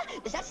cars, huh?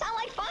 Does that sound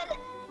like fun?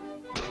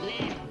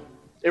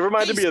 It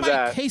reminded me of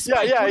that. Hey,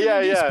 Spike.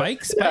 Yeah.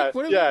 Spike,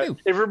 what do we do?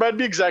 It reminded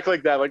me exactly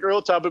like that. Like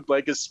Earl Talbot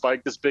Blake is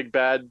Spike, this big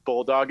bad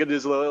bulldog, and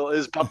his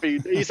puppy.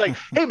 He's like,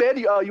 "Hey man,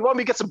 you want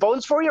me to get some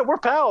bones for you? We're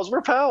pals.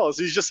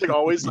 He's just like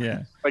always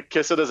like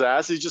kissing his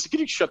ass. He's just,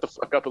 can you shut the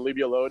fuck up and leave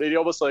me alone? And he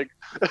almost like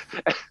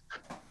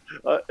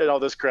and all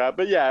this crap.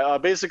 But yeah,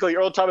 basically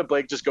Earl Talbot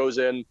Blake just goes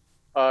in.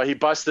 He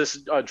busts this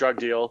drug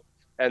deal.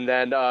 And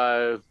then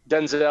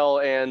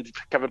Denzel and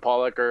Kevin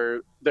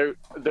Pollak they're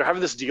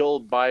having this deal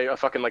by a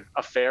fucking like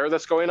a fair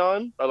that's going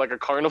on, or like a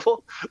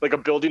carnival, like a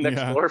building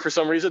next door for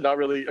some reason. Not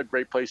really a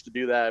great place to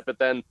do that. But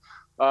then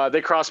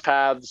they cross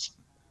paths,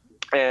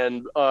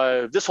 and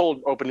this whole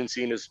opening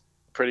scene is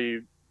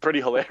pretty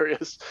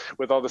hilarious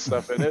with all the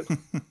stuff in it.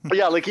 But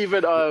yeah, like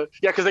even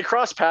because they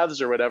cross paths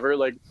or whatever.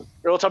 Like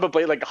Earl Talbot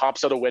Blake like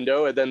hops out a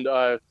window, and then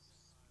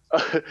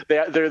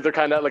they're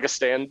kind of like a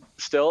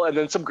standstill, and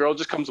then some girl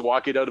just comes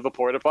walking out of a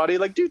porta potty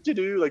like do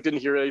like didn't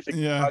hear anything.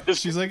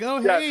 She's like,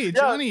 "Oh hey,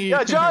 Johnny."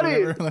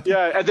 Johnny.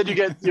 And then you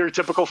get your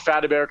typical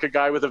fat American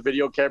guy with a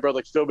video camera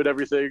like filming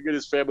everything in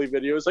his family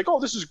videos. Like, "Oh,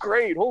 this is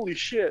great! Holy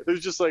shit!"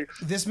 There's just like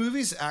this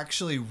movie's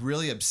actually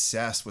really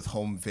obsessed with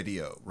home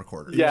video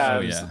recorders. In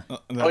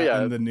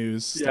the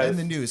news. Yeah, in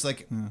the news,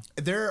 like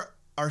there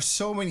are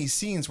so many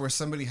scenes where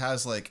somebody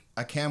has like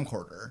a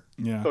camcorder.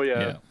 Yeah. Oh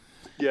yeah.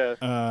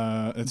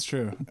 Yeah, it's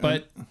true.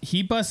 But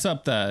he busts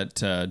up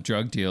that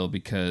drug deal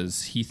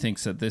because he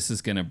thinks that this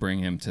is going to bring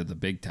him to the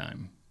big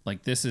time.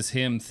 Like, this is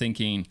him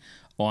thinking,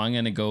 "Oh, I'm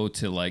going to go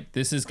to like,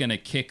 this is going to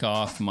kick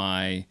off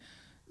my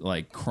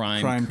like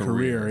crime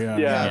career."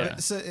 Yeah.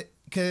 So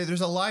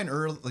there's a line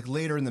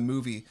later in the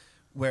movie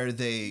where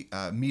they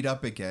meet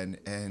up again,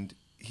 and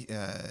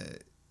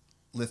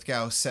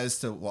Lithgow says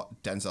to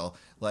Denzel,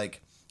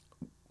 like,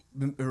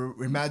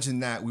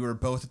 "Imagine that we were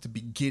both at the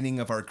beginning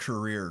of our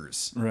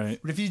careers." Right.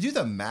 But if you do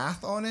the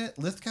math on it,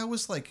 Lithgow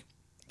was like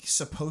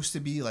supposed to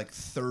be like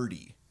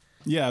 30.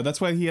 Yeah,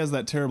 that's why he has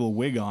that terrible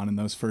wig on in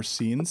those first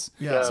scenes.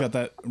 Yeah. He's got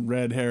that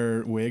red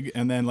hair wig,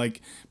 and then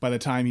like by the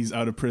time he's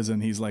out of prison,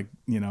 he's like,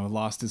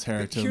 lost his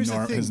hair to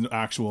his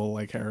actual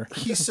like hair.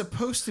 He's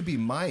supposed to be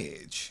my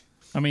age.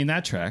 I mean,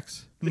 that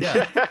tracks.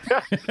 Yeah.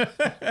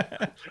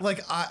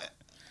 Like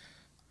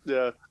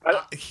Yeah,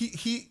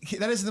 he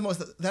that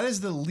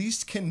is the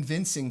least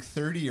convincing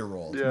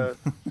 30-year-old. Yeah,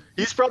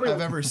 he's probably I've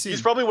ever seen.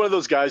 He's probably one of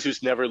those guys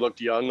who's never looked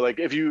young. Like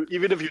if you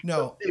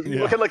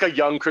look at like a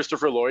young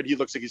Christopher Lloyd, he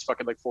looks like he's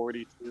fucking like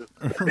 42.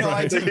 No,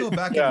 I did go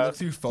back and look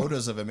through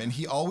photos of him, and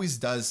he always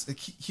does. Like,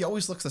 he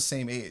always looks the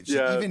same age.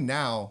 Yeah. Even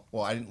now,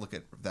 well, I didn't look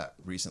at that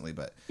recently,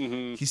 but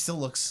he still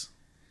looks.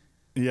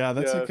 Yeah,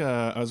 that's like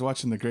I was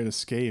watching The Great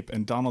Escape,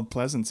 and Donald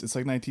Pleasance. It's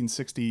like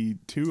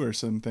 1962 or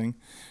something,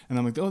 and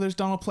I'm like, "Oh, there's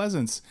Donald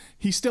Pleasance.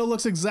 He still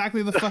looks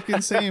exactly the fucking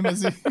same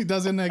as he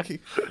does in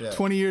like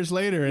 20 years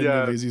later in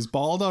movies. He's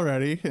bald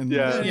already." And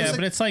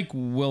but it's like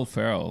Will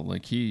Ferrell.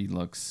 Like he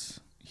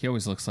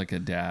always looks like a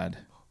dad.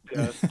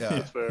 Yeah,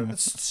 that's fair.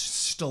 It's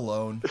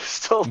Stallone.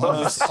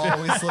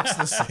 Always looks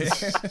the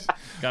same.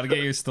 Gotta get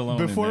your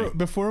Stallone.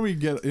 Before we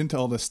get into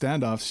all the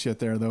standoff shit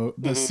there, though,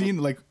 the scene,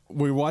 like,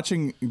 we're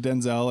watching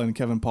Denzel and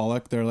Kevin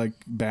Pollak. They're like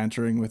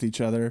bantering with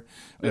each other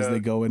as they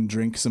go and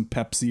drink some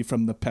Pepsi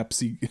from the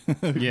Pepsi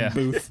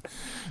booth.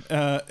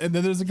 And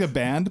then there's like a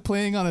band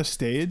playing on a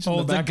stage.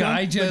 Oh, the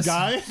guy just...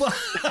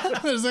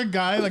 There's a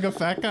guy, like a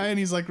fat guy, and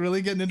he's like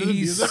really getting into the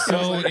music. He's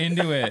so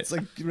into it. It's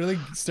like really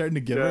starting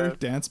to give her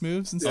dance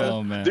moves and stuff.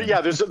 Oh, man. Yeah,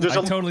 there's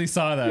I totally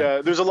saw that.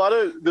 Yeah, there's a lot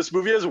of... This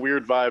movie has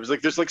weird vibes.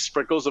 Like, there's like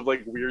sprinkles of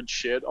like weird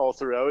shit all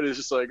throughout. It's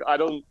just like,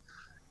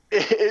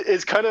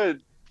 it's kind of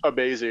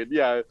amazing.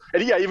 Yeah.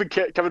 And even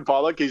Kevin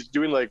Pollak, he's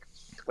doing like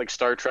like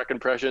Star Trek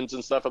impressions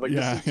and stuff. I'm like,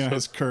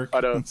 his Kirk.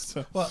 I know.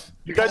 Well,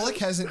 you guys, Pollock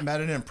hasn't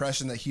met an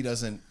impression that he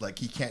doesn't like.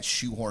 He can't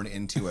shoehorn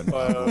into a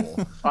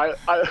role. I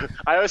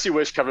honestly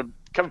wish Kevin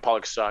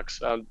Pollock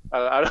sucks. I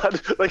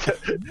like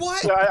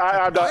what?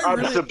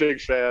 I'm not a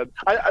big fan.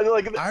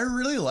 I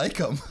really like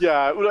him.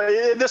 Yeah,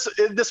 in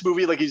this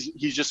movie, like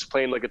he's just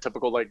playing like a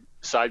typical like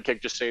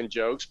sidekick, just saying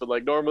jokes. But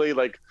like normally,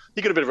 like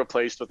he could have been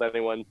replaced with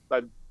anyone.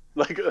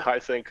 I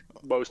think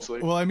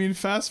mostly. Well, I mean,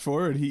 fast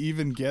forward, he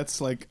even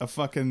gets like a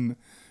fucking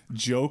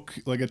joke,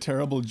 like a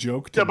terrible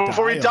joke. To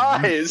before he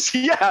dies,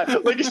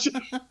 like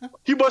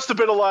he must have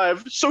been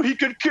alive so he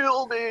could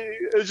kill me.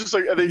 It's just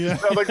like, I'm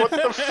like, what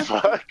the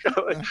fuck? I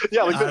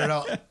don't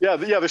know.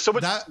 There's so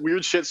much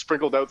weird shit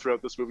sprinkled out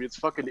throughout this movie. It's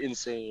fucking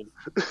insane.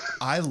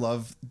 I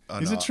love.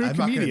 He's a true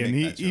comedian.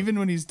 He even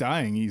when he's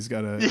dying, he's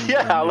got a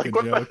like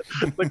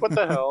what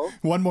the hell?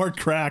 One more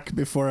crack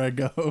before I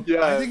go.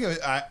 Yeah, I think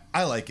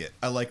I like it.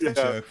 I like the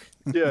joke.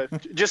 Yeah,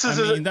 just as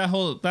I mean, that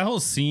whole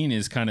scene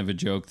is kind of a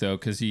joke though,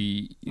 because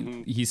he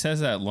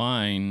says that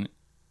line,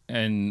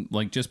 and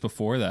like just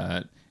before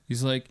that,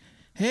 he's like,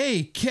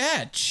 "Hey,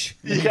 catch!"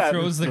 And he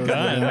throws the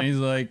gun, and he's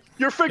like,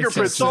 "Your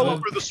fingerprints all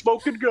over the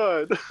smoking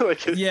gun."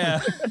 Like,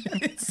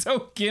 it's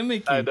so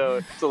gimmicky. I know,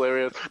 it's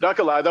hilarious. Not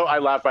gonna lie though, I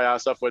laughed my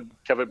ass off when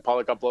Kevin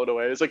Pollock got blown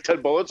away. It's like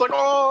 10 bullets, like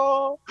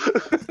oh.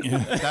 But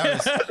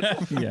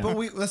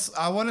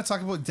I want to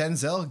talk about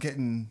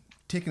Denzel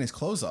taking his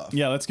clothes off.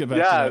 Yeah, let's get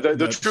back to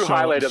the true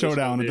highlight of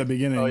showdown at the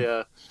beginning. Oh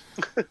yeah.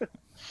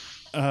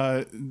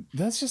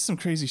 That's just some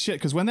crazy shit.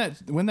 Because when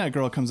that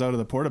girl comes out of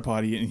the porta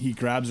potty and he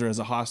grabs her as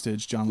a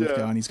hostage, John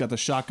Lithgow, and he's got the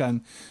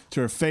shotgun to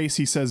her face,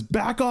 he says,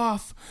 "Back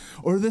off,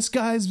 or this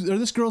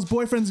girl's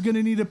boyfriend's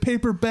gonna need a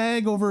paper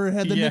bag over her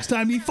head the next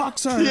time he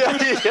fucks her."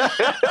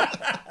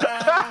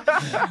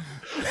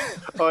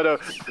 Oh no!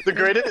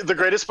 The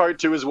greatest part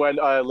too is when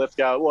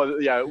Lithgow.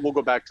 Well, yeah, we'll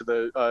go back to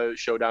the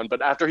showdown.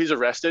 But after he's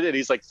arrested and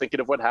he's like thinking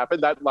of what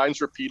happened, that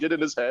line's repeated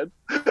in his head.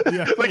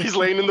 Yeah. Like he's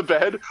laying in the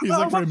bed. He's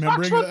like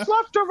remembering what's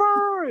left of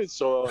her. It's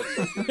so.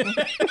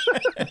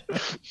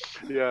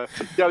 Yeah.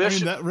 I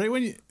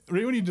mean,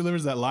 right when he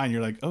delivers that line,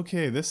 you're like,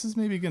 okay, this is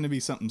maybe going to be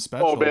something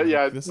special. Oh man,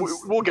 yeah.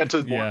 We'll get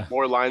to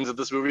more lines of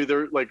this movie.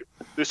 There's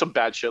some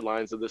bad shit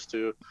lines in this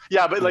too.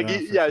 Yeah, but like,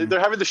 sure. They're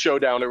having the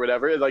showdown or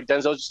whatever. And like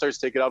Denzel just starts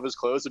taking off his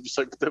clothes. I'm just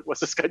like,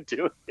 what's this guy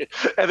doing?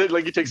 And then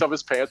like he takes off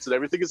his pants and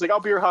everything. He's like, I'll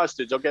be your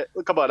hostage.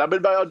 Come on, I'm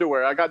in my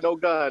underwear. I got no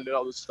gun and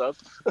all this stuff.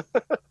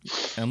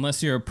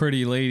 Unless you're a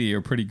pretty lady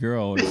or pretty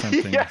girl or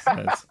something.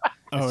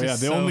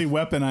 The only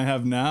weapon I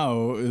have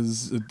now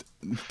is a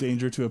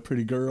danger to a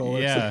pretty girl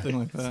or something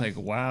like that. It's like,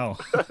 wow.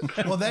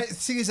 Well,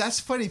 that's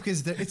funny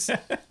because it's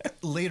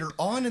later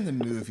on in the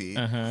movie.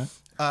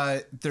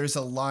 There's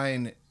a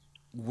line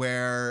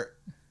where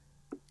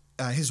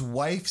his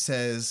wife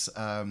says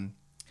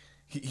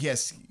he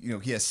has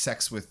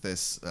sex with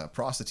this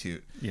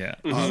prostitute. Yeah,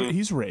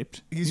 he's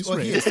raped. He's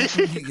raped.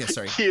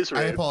 Sorry, he is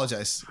raped. I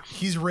apologize.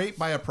 He's raped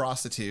by a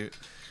prostitute,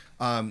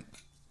 and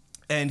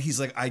he's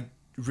like, I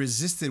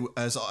resisted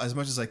as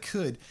much as I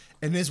could,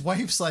 and his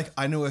wife's like,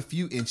 I know a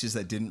few inches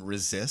that didn't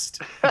resist.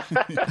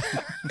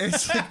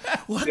 It's like,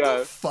 what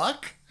the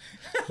fuck?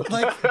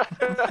 Like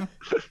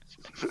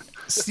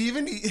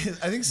Steven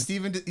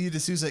E.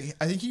 D'Souza,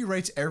 I think he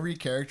writes every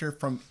character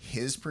from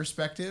his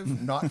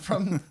perspective, not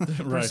from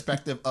the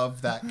perspective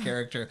of that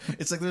character.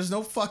 It's like there's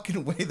no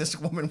fucking way this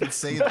woman would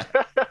say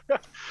that.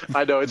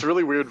 I know, it's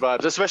really weird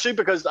vibes, especially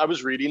because I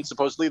was reading,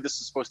 supposedly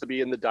this is supposed to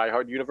be in the Die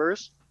Hard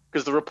universe.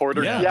 Because the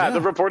reporter,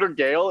 the reporter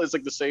Gail is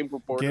like the same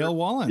reporter. Gail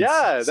Wallens.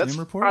 Yeah, same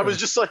reporter. I was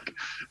just like,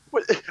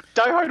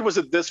 Die Hard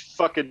wasn't this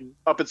fucking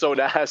up its own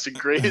ass and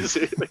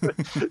crazy.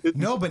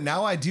 No, but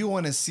now I do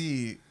want to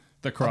see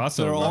the crossover.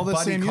 They're all the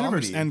same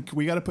comedy. universe, and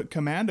we got to put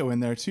Commando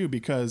in there too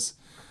because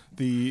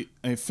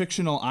a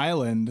fictional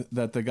island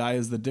that the guy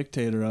is the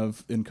dictator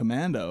of in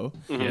Commando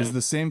is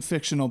the same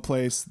fictional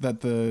place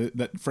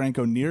that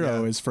Franco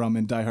Nero is from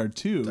in Die Hard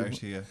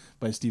 2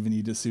 by Steven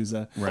E.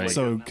 D'Souza. Right.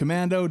 So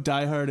Commando,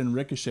 Die Hard, and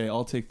Ricochet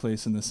all take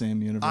place in the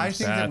same universe. I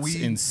think that's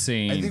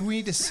insane. I think we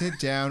need to sit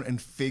down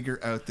and figure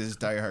out this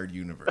Die Hard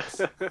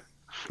universe.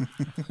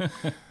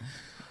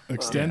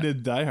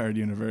 Extended Die Hard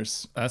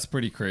universe. That's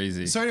pretty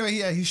crazy. So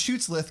anyway, he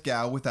shoots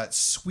Lithgow with that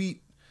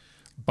sweet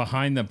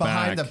behind the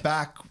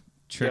back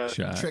trick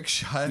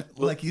shot,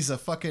 like he's a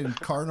fucking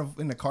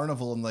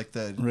carnival and like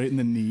the right in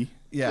the knee.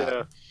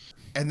 Yeah.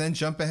 And then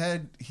jump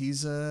ahead,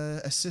 he's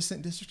a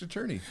assistant district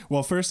attorney.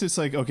 Well, first it's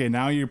like, okay,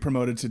 now you're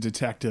promoted to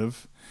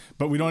detective,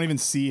 but we don't even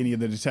see any of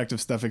the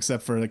detective stuff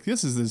except for like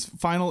this is this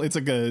final. It's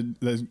like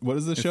what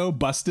is the show?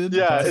 Busted.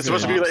 Yeah, Busted. it's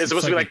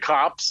supposed to be like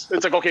cops.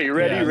 It's like, okay, you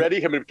ready?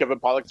 Him and Kevin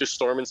Pollock just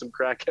storming some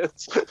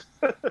crackheads.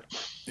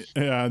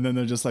 Yeah, and then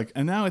they're just like,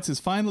 and now it's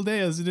his final day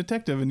as a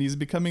detective, and he's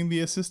becoming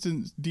the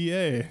assistant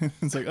DA.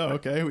 It's like, oh,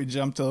 okay, we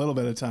jumped a little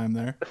bit of time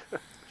there.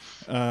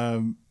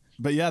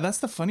 But yeah, that's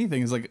the funny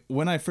thing is like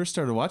when I first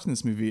started watching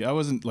this movie, I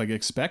wasn't like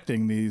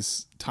expecting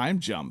these time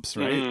jumps,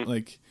 right?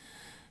 Like,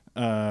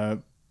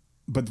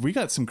 But we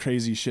got some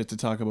crazy shit to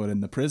talk about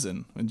in the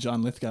prison when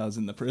John Lithgow's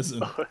in the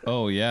prison.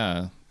 Oh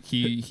yeah,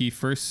 he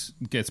first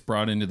gets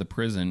brought into the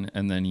prison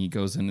and then he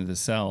goes into the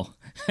cell,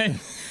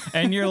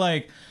 and you're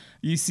like,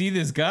 you see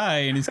this guy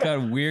and he's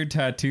got weird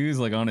tattoos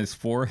like on his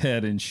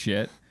forehead and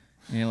shit,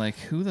 and you're like,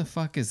 who the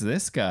fuck is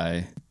this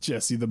guy?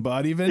 Jesse the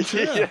Body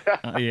Ventura.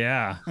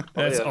 Yeah,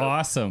 that's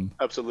awesome.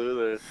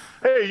 Absolutely.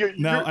 Hey,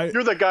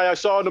 you're the guy I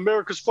saw in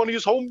America's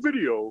Funniest Home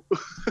Video.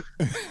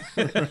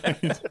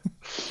 Right.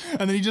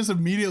 And then he just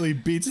immediately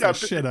beats the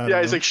shit out of him.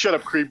 Yeah, he's like, shut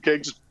up, cream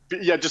cake.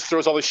 Just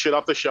throws all his shit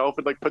off the shelf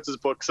and like puts his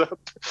books up.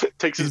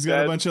 He's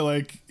got a bunch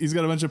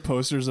of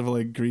posters of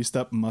like greased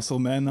up muscle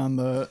men on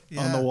the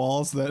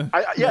walls that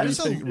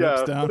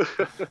rips down.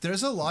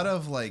 There's a lot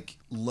of like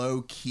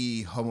low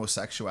key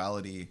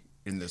homosexuality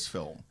in this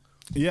film.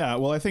 Yeah,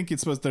 well, I think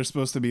they're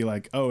supposed to be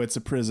like, oh, it's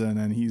a prison,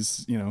 and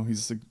he's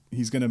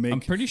gonna make. I'm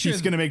pretty sure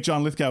he's gonna make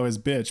John Lithgow his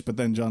bitch, but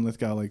then John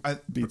Lithgow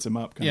beats him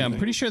up. Yeah, I'm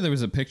pretty sure there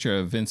was a picture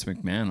of Vince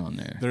McMahon on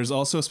there. There's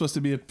also supposed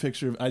to be a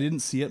picture of. I didn't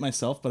see it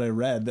myself, but I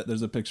read that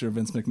there's a picture of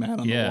Vince McMahon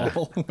on the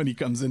wall when he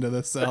comes into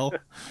the cell.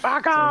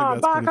 Back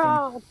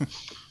off!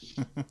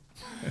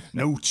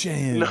 No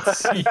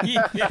chance. That's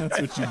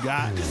what you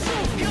got.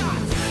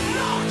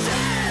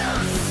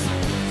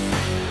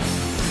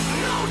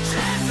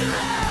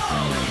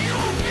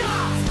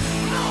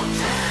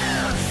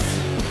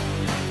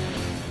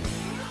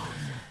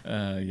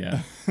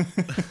 Yeah.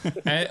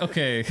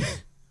 Okay.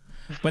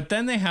 But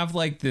then they have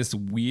like this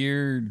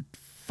weird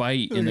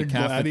fight in the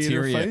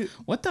cafeteria.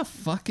 What the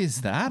fuck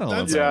is that all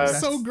about? That's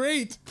so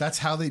great. That's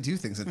how they do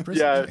things in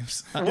prison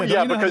games. Don't you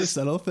know how they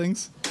settle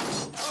things?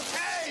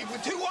 Okay,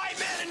 with two white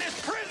men in this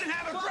prison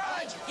have a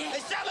grudge. They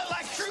settle it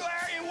like true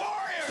Aryan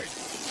warriors.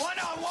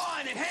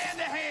 One-on-one and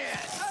hand-to-hand.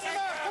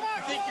 Come on.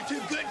 I think you're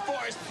too good for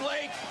us,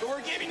 Blake, but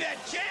we're giving you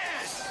that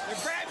chance. Now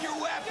grab your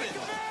weapon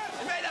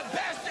and may the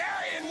best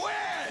Aryan win.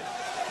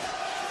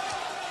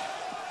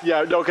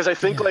 Yeah, no, because I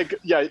think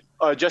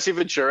Jesse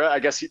Ventura, I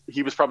guess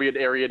he was probably an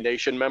Aryan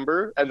Nation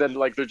member, and then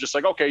like they're just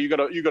like, okay, you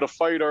gotta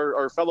fight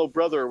our fellow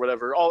brother or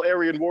whatever. All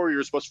Aryan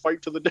warriors must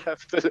fight to the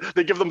death.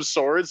 They give them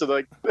swords and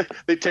like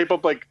they tape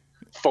up like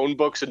phone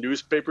books and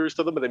newspapers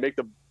to them, and they make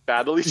them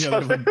battle each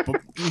other.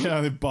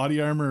 The body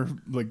armor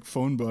like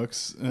phone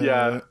books.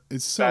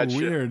 It's so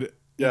weird. Shit.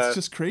 Yeah. It's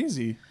just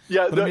crazy.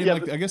 Yeah, but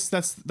I guess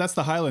that's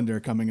the Highlander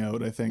coming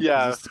out, I think.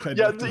 Yeah,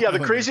 the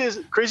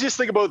craziest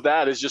thing about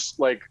that is just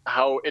like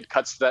how it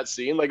cuts to that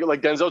scene. Like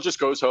Denzel just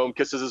goes home,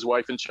 kisses his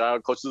wife and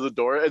child, closes the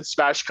door, and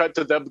smash cut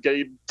to them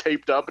getting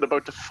taped up and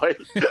about to fight.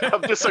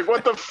 I'm just like,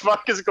 what the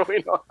fuck is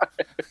going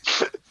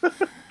on?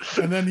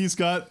 And then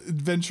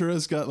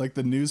Ventura's got like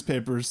the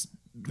newspapers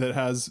that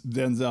has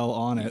Denzel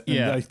on it.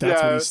 And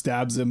that's when he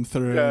stabs him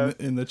through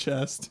in the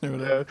chest or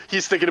whatever. Yeah.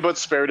 He's thinking about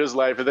sparing his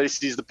life, and then he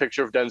sees the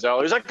picture of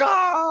Denzel. He's like,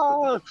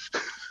 ah!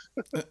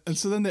 And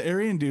so then the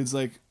Aryan dude's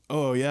like,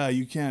 oh yeah,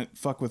 you can't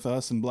fuck with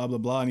us and blah, blah,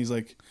 blah. And he's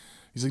like,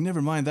 never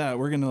mind that.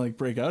 We're going to like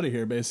break out of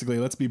here, basically.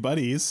 Let's be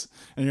buddies.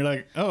 And you're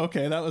like, oh,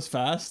 okay, that was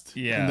fast.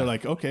 Yeah. And they're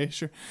like, okay,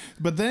 sure.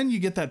 But then you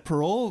get that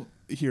parole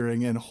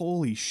hearing, and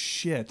holy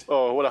shit.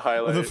 Oh, what a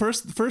highlight.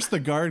 First the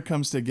guard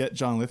comes to get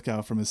John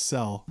Lithgow from his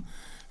cell.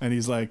 And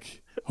he's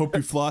like, hope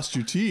you flossed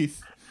your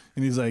teeth.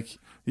 And he's like,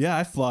 yeah,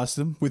 I flossed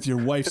them with your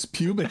wife's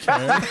pubic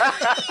hair.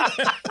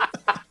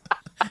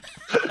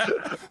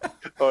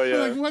 Oh, yeah.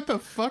 Like, what the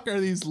fuck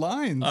are these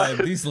lines?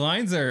 These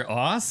lines are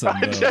awesome,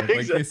 though.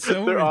 Like, it's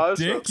so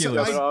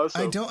ridiculous.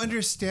 Awesome. I don't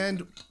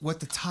understand what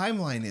the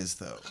timeline is,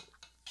 though.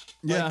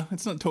 Yeah,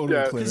 it's not totally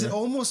clear. Because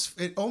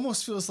it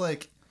almost feels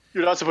like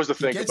you're not supposed to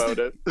think about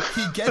it.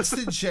 He gets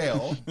to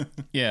jail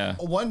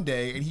one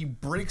day and he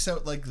breaks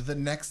out like the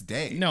next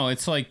day. No,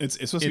 it's like it's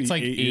supposed to be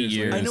like 8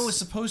 years. I know it's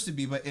supposed to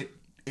be, but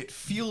it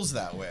feels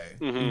that way.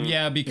 Mm-hmm.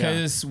 Yeah,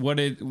 because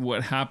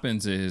what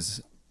happens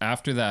is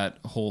after that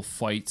whole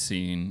fight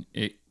scene,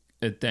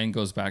 it then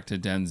goes back to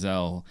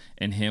Denzel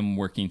and him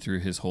working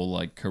through his whole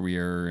like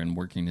career and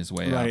working his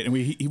way up. Right, and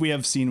we have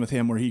a scene with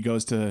him where he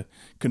goes to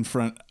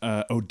confront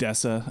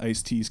Odessa,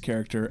 Ice-T's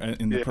character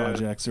in the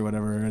projects or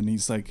whatever, and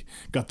he's like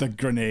got the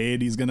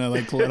grenade. He's gonna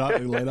like let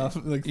off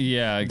like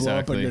blow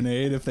up a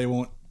grenade if they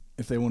won't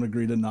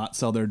agree to not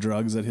sell their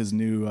drugs at his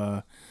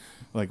new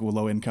like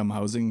low income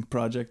housing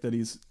project that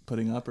he's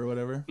putting up or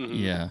whatever.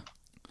 Mm-hmm.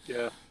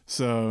 Yeah.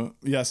 So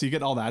you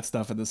get all that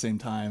stuff at the same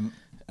time.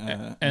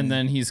 And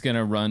then he's going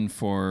to run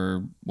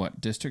for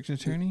what, district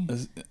attorney?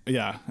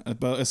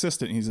 But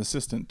assistant. He's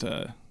assistant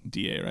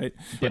DA, right?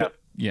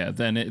 But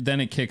then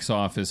it kicks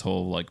off his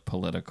whole like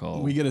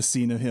political. We get a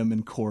scene of him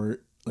in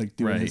court, like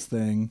doing his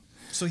thing.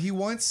 So he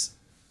wants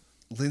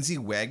Lindsay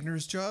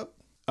Wagner's job?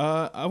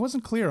 I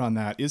wasn't clear on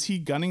that. Is he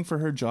gunning for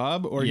her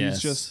job, or he's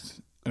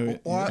just,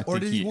 or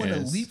did he want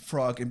to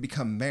leapfrog and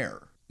become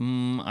mayor?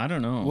 I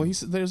don't know. Well,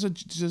 there's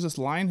this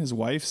line his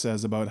wife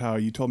says about how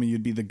you told me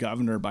you'd be the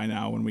governor by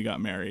now when we got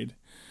married,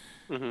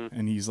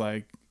 and he's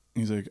like,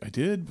 I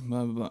did.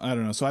 Blah, blah, blah. I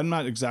don't know. So I'm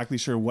not exactly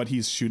sure what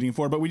he's shooting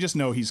for, but we just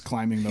know he's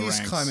climbing the ranks.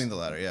 He's climbing the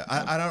ladder. Yeah,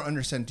 I don't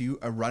understand. Do you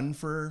run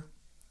for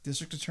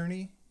district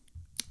attorney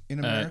in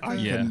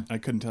America? I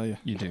couldn't tell you.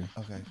 You do.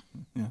 Okay.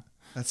 Yeah.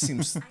 That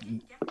seems.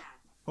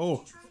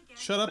 Oh,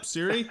 shut up,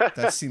 Siri.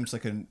 That seems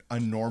like a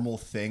normal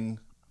thing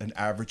an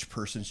average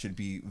person should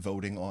be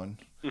voting on.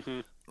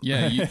 Mm-hmm.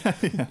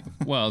 Yeah.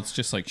 Well, it's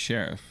just like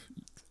sheriff.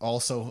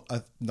 Also,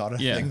 not a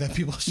thing that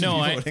people should be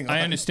voting on.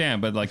 I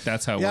understand, but like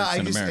that's how it works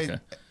in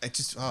America.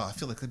 I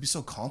feel like that'd be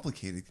so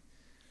complicated.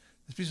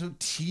 It'd be so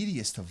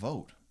tedious to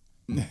vote.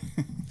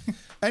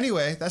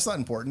 Anyway, that's not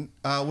important.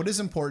 What is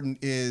important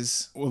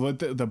is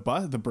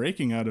the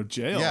breaking out of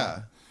jail.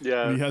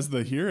 Yeah. When he has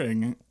the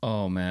hearing.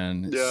 Oh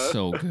man, it's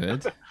so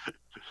good.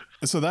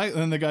 So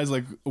then the guy's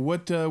like,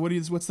 what's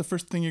the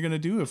first thing you're gonna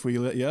do if we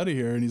let you out of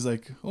here? And he's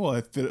like,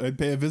 I'd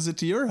pay a visit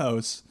to your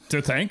house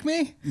to thank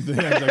me.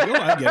 Yeah, he's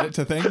like, I get it.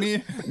 To thank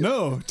me?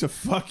 No, to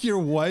fuck your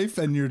wife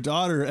and your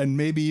daughter and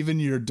maybe even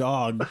your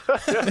dog.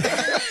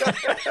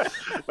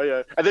 Oh,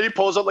 yeah. And then he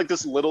pulls out like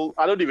this little,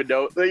 I don't even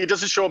know. He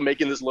doesn't show him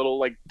making this little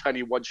like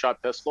tiny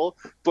one-shot pistol,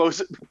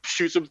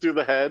 shoots him through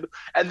the head,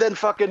 and then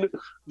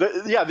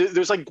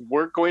there's like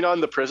work going on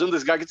in the prison.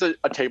 This guy gets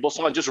a table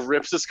saw and just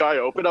rips this guy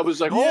open. I was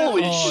like,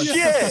 holy shit!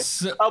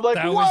 I'm like,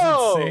 that whoa!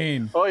 Was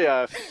insane. Oh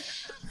yeah.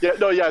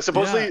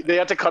 Supposedly they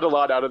had to cut a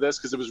lot out of this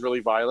because it was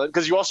really violent.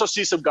 Because you also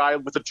see some guy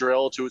with a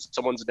drill to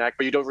someone's neck,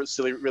 but you don't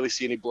really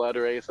see any blood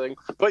or anything.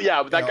 But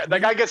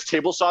that guy gets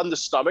table sawed in the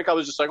stomach. I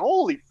was just like,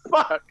 holy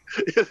fuck!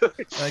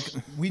 Like,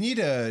 we need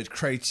a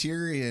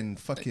Criterion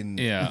fucking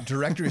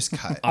director's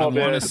cut. I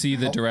want to see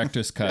the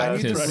director's cut. I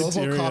need the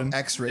RoboCop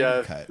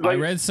X-rated cut. I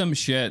read some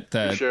shit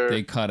that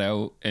they cut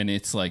out, and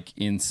it's like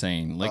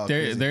insane. Like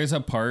there's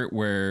a part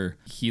where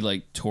he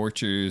like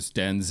tortures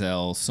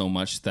Denzel so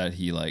much that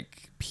he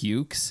like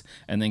pukes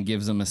and then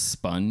gives him a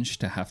sponge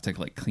to have to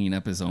like clean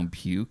up his own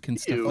puke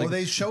and stuff. Well,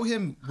 they show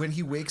him when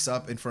he wakes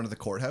up in front of the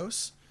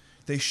courthouse.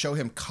 They show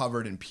him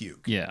covered in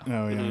puke. Yeah.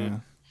 Oh yeah. Mm-hmm.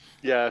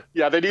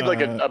 Yeah, they need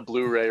like a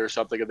Blu-ray or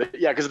something.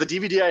 Yeah, because the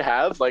DVD I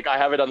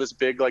have it on this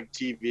big like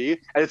TV,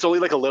 and it's only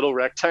like a little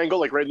rectangle,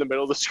 like right in the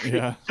middle of the screen.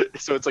 Yeah.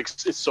 So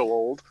it's so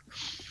old.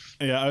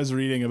 Yeah, I was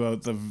reading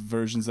about the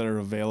versions that are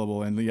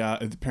available, and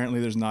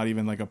apparently there's not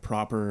even like a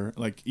proper,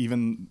 like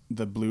even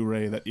the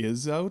Blu-ray that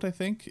is out, I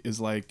think, is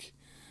like,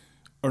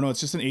 or no,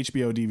 it's just an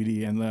HBO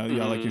DVD, and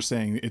like you're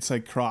saying, it's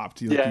like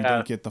cropped. You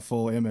don't get the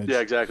full image. Yeah,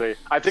 exactly.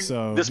 I think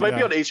this might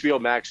be on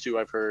HBO Max too,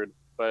 I've heard,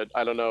 but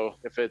I don't know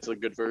if it's a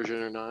good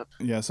version or not.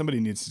 Yeah, somebody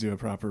needs to do a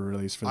proper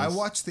release for this. I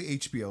watched the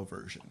HBO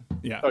version.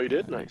 Yeah. Oh, you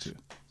did? Nice.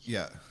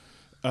 Yeah.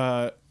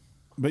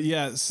 But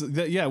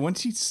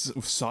once he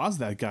saws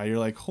that guy, you're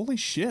like, holy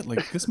shit,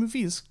 like this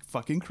movie is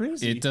fucking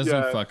crazy. It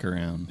doesn't fuck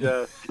around.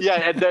 Yeah,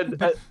 and then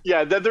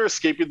then they're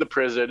escaping the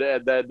prison,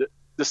 and then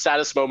the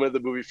saddest moment of the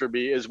movie for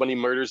me is when he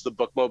murders the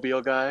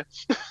bookmobile guy.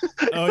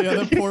 Oh yeah,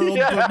 the poor old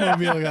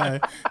bookmobile guy.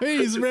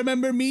 Hey,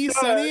 remember me,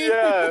 Sonny?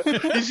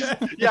 He's just,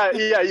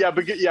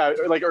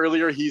 but like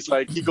earlier, he's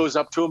like, he goes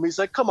up to him, he's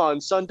like, "Come on,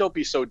 son, don't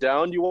be so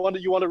down. You want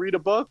to read a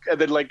book?" And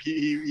then like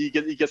he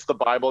gets the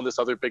Bible and this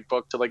other big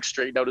book to like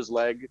straighten out his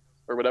leg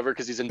or whatever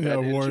because he's in bed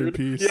War and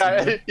Peace.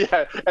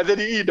 Yeah. And then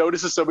he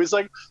notices somebody's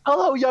like,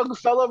 "Hello, young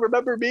fella,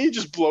 remember me?" He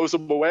just blows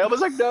him away. I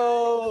was like,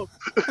 no.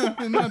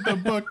 Not the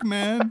book,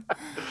 man.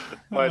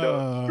 I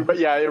know. But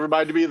yeah, it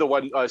reminded me of the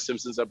one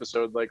Simpsons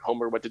episode, like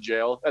Homer went to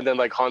jail, and then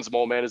like Hans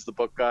Moleman is the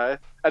book guy,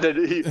 and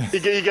then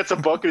he gets a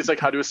book and he's like,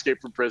 how to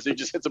escape from prison. He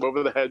just hits him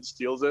over the head,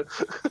 steals it.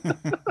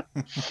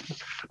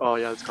 Oh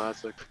yeah, it's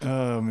classic.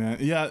 Oh man,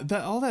 yeah,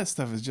 all that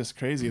stuff is just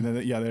crazy. And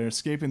then they're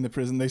escaping the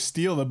prison. They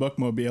steal the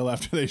bookmobile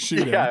after they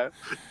shoot him.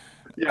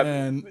 Yeah,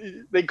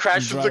 and they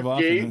crash through the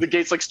gate. The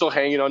gate's like still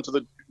hanging onto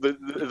the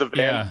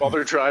van while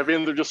they're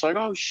driving. They're just like,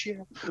 oh shit,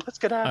 let's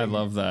get out of here. I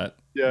love that.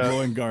 Yeah,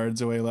 blowing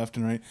guards away left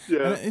and right.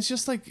 Yeah, and it's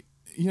just like,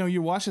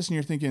 you watch this and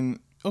you're thinking,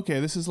 okay,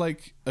 this is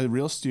like a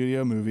real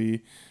studio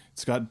movie.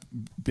 It's got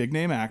big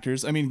name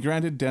actors. I mean,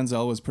 granted,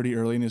 Denzel was pretty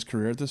early in his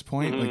career at this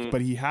point,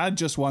 but he had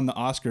just won the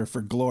Oscar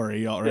for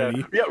Glory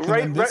already. Yeah,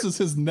 right. This is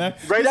his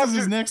next.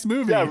 His next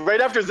movie. Yeah,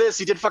 right after this,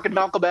 he did fucking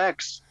Malcolm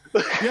X.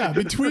 Yeah,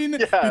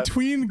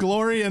 between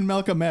Glory and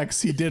Malcolm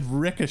X, he did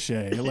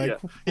Ricochet. Like,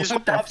 he's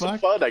just to have some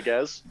fun, I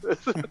guess.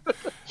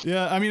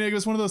 Yeah, I mean, it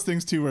was one of those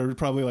things too, where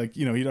probably like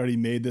he'd already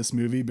made this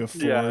movie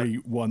before he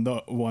won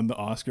the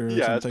Oscar. Or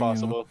something, it's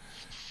possible.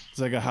 It's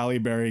like a Halle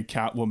Berry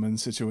Catwoman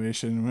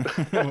situation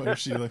where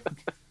she like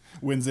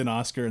wins an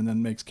Oscar and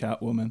then makes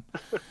Catwoman.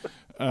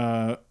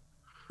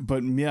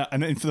 But yeah,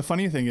 and the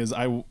funny thing is,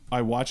 I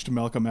watched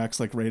Malcolm X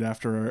like right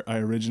after I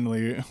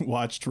originally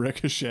watched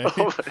Ricochet.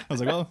 I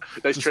was like, oh,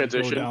 nice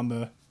transition.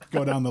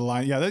 Go down the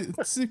line. Yeah,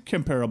 it's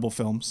comparable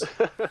films.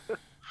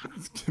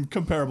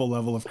 Comparable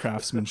level of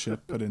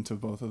craftsmanship put into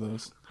both of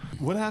those.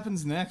 What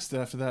happens next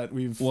after that?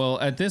 Well,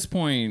 at this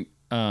point,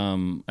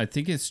 I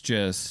think it's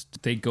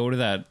just they go to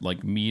that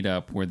like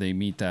meetup where they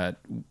meet that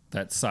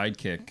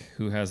sidekick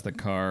who has the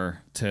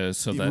car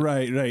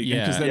right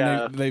because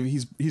then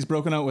he's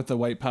broken out with the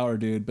white power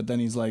dude, but then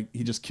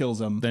he just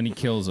kills him. Then he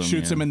kills him,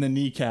 shoots him in the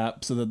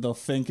kneecap so that they'll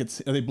think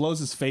he blows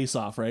his face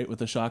off right with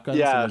the shotgun.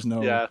 Yeah, so there's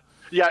no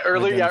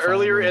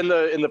earlier in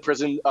the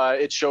prison,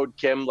 it showed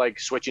Kim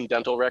like switching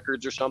dental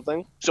records or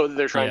something. So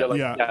they're trying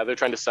to they're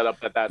trying to set up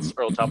that's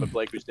Earl Talbot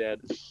Blake who's dead.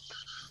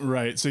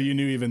 Right. So you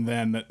knew even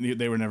then that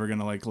they were never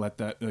gonna like let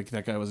that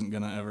that guy wasn't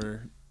gonna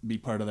ever be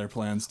part of their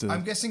plans to.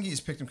 I'm guessing he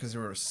just picked him because they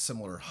were a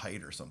similar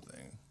height or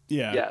something.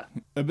 Yeah.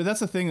 But that's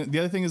the thing. The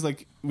other thing is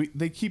like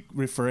they keep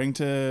referring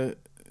to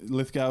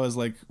Lithgow as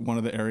like one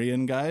of the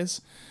Aryan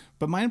guys,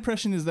 but my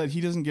impression is that he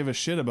doesn't give a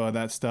shit about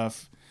that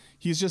stuff.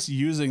 He's just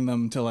using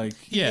them to like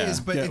get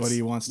what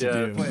he wants to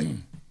do. But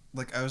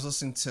like I was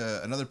listening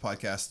to another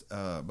podcast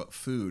about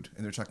food,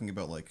 and they're talking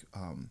about like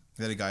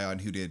they had a guy on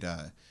who did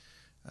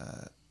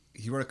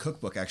he wrote a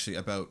cookbook actually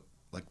about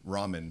like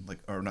ramen, like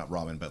or not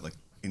ramen, but like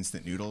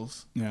instant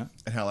noodles. Yeah.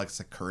 And how like it's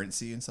a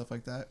currency and stuff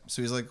like that.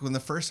 So he's like, when the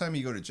first time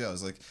you go to jail,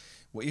 it's like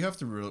what you have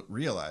to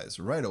realize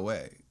right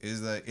away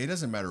is that it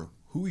doesn't matter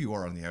who you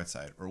are on the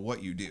outside or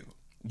what you do.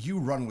 You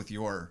run with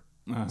your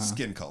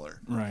skin color.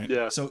 Right.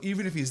 Yeah. So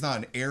even if he's not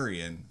an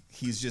Aryan,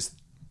 he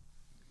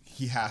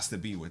has to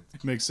be with.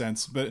 Makes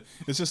sense, but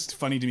it's just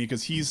funny to me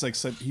because he's like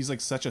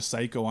such a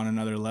psycho on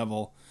another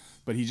level,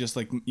 but he just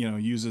like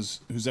uses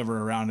who's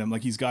ever around him.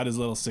 Like he's got his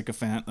little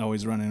sycophant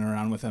always running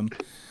around with him.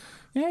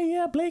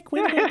 Yeah, Blake.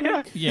 Way to go,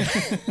 Blake. Yeah,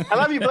 I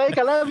love you, Blake.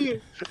 I love you.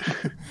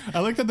 I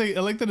like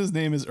that his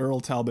name is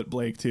Earl Talbot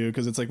Blake too,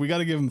 because it's like we got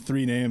to give him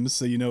 3 names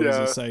so he's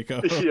a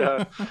psycho.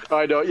 Yeah,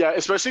 I know. Yeah,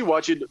 especially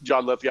watching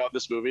John Lithgow in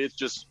this movie,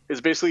 it's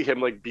basically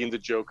him like being the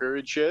Joker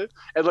and shit.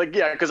 And like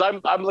because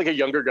I'm like a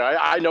younger guy.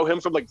 I know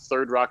him from like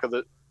Third Rock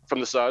from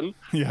the Sun.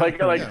 Yeah.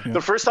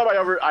 The first time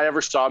I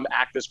ever saw him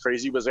act this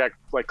crazy was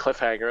like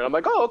Cliffhanger, and I'm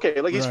like, oh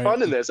okay, like he's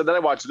fun in this. And then I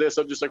watched this,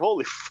 I'm just like,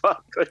 holy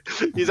fuck, like,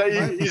 he's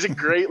a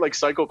great like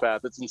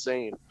psychopath. It's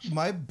insane.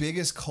 My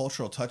biggest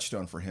cultural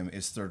touchdown for him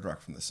is Third Rock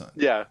from the Sun.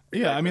 Yeah,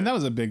 I mean that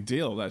was a big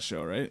deal, that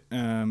show, right?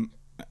 And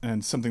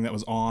something that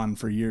was on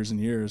for years and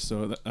years.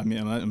 So I'm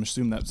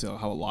assuming that's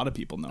how a lot of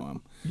people know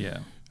him. Yeah.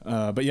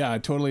 But yeah,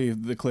 totally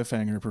the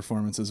Cliffhanger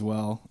performance as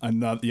well.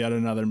 Yet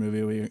another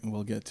movie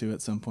we'll get to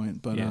at some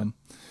point. But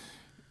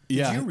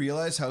Did you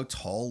realize how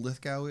tall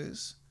Lithgow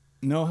is?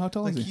 No, how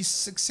tall is he? He's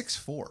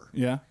 6'4".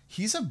 Yeah.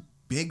 He's a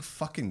big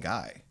fucking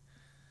guy.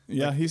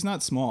 Yeah, he's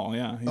not small.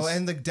 Yeah.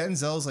 And like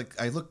Denzel's like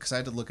because I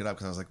had to look it up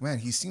because I was like, man,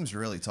 he seems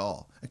really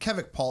tall. And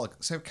Kevin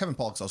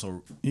Pollak's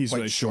also he's quite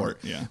really short.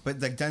 Yeah. But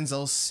like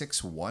Denzel's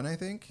 6'1", I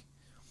think.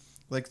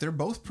 Like they're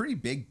both pretty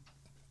big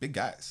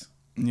guys.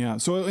 Yeah.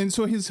 So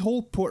his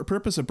whole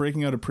purpose of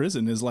breaking out of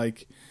prison is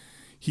like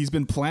he's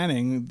been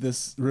planning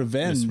this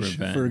revenge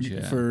for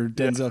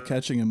Denzel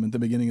catching him at the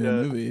beginning of the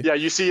movie. Yeah,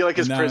 you see like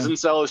his prison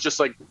cell is just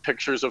like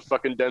pictures of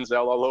fucking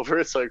Denzel all over.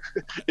 It's like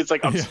it's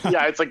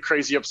like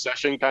crazy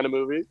obsession kind of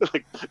movie.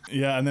 Like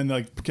and then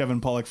like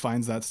Kevin Pollak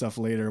finds that stuff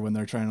later when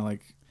they're trying to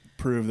like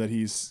prove that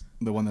he's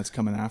the one that's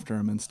coming after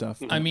him and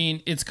stuff. I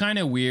mean, it's kind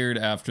of weird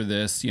after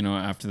this,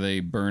 after they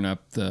burn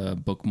up the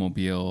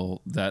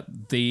bookmobile, that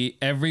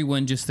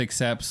everyone just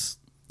accepts.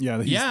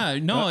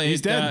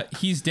 He's dead.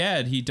 He's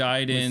dead. He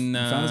died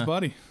found his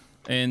body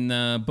in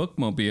the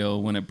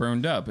bookmobile when it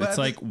burned up. It's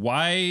like,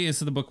 why is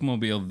the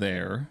bookmobile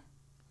there?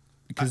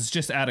 Because it's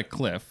just at a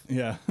cliff.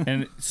 Yeah,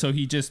 and so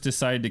he just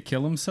decided to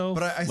kill himself.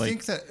 But I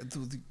think that,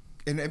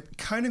 and it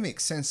kind of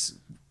makes sense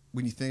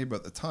when you think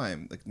about the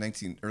time, like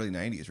early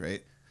 90s,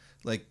 right?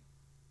 Like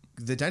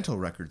the dental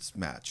records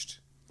matched.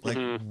 Like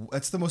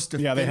that's the most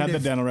definitive. Yeah, they had the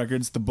dental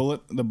records. The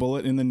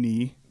bullet in the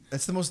knee.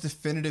 That's the most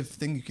definitive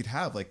thing you could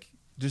have. Like.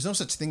 There's no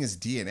such thing as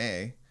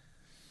DNA,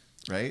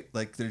 right?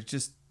 Like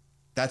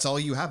that's all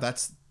you have.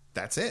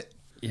 That's it.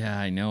 Yeah,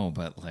 I know,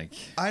 but like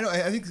I know.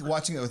 I think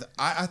watching it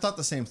I thought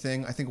the same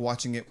thing. I think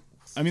watching it.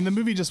 I mean, the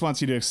movie just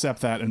wants you to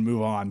accept that and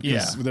move on.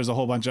 Yeah. There's a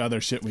whole bunch of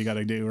other shit we got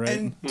to do, right?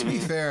 And to be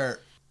fair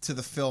to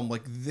the film,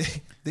 like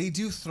they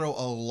do throw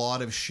a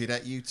lot of shit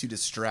at you to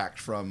distract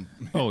from.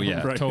 Oh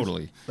yeah,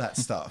 totally. That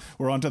stuff.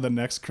 We're on to the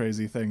next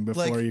crazy thing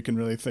before you can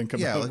really think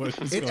about what is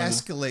going on. It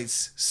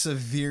escalates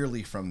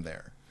severely from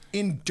there.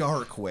 In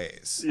dark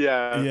ways.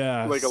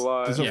 Yeah. Like a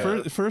lot.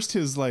 So first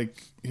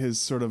his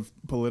sort of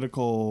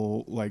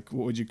political, like,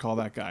 what would you call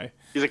that guy?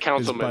 He's a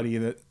councilman.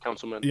 His buddy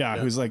councilman. Yeah,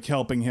 who's like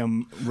helping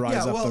him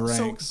rise up the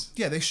ranks.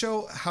 So, they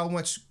show how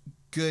much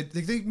good,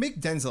 they make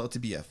Denzel out to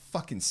be a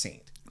fucking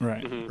saint.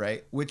 Right. Mm-hmm.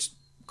 Right? Which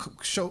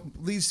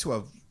leads to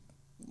a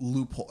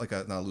loophole,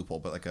 not a loophole,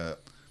 but like a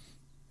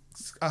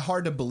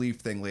hard to believe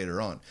thing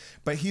later on.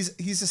 But he's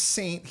a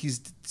saint.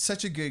 He's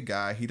such a good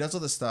guy. He does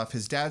all this stuff.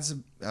 His dad's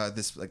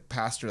this like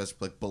pastor that's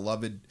like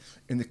beloved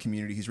in the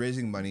community. He's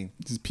raising money.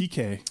 This is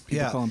PK.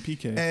 People call him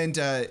PK.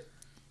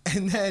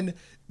 And then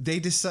they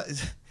decide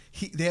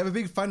they have a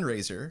big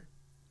fundraiser,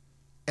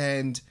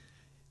 and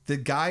the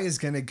guy is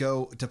going to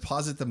go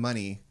deposit the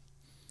money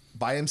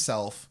by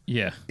himself.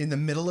 Yeah. In the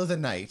middle of the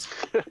night,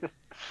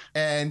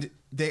 and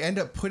they end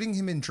up putting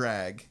him in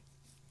drag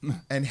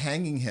and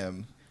hanging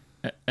him.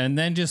 And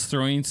then just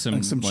throwing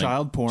some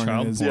child porn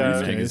in his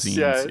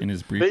magazines in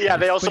his briefcase.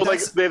 They also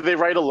they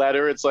write a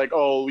letter. It's like,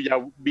 oh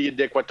yeah, me and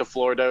Nick went to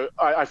Florida.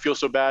 I feel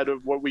so bad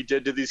of what we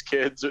did to these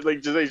kids.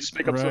 Like they just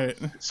make up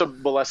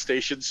some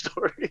molestation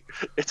story.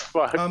 It's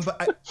fun.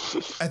 But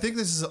I think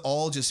this is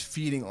all just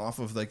feeding off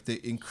of like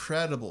the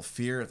incredible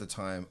fear at the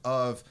time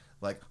of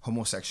like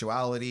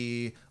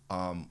homosexuality,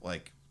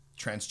 like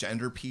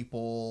transgender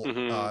people.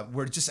 Mm-hmm.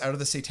 We're just out of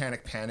the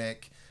satanic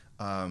panic.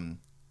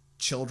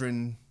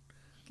 Children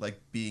like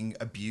being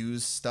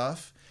abused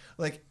stuff.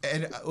 Like,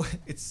 and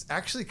it's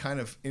actually kind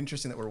of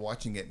interesting that we're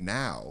watching it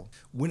now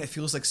when it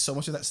feels like so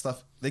much of that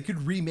stuff, they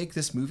could remake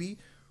this movie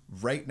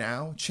right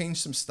now, change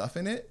some stuff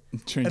in it.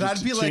 Change it to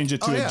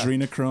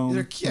adrenochrome.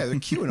 They're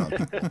QAnon people.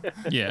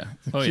 Yeah.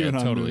 Oh, yeah,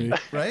 totally.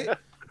 Movie. Right?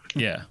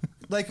 Yeah.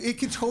 Like, it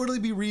could totally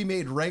be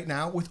remade right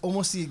now with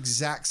almost the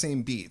exact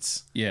same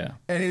beats. Yeah.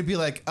 And it'd be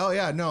like, oh,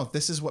 yeah, no,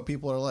 this is what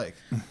people are like.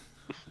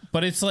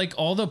 But it's like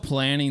all the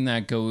planning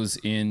that goes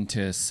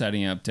into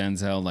setting up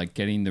Denzel, like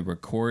getting the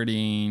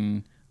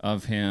recording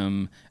of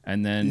him,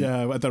 and then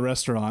at the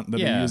restaurant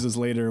that he uses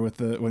later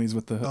when he's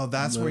with the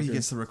that's where he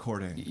gets the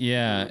recording.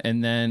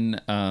 And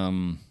then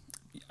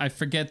I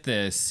forget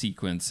the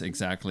sequence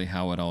exactly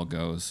how it all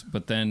goes,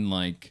 but then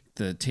like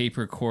the tape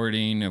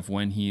recording of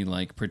when he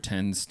like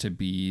pretends to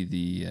be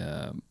the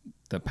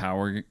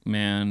power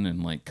man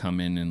and like come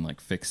in and like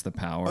fix the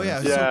power.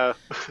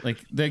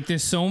 Like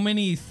there's so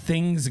many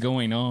things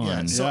going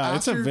on. It's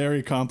a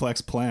very complex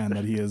plan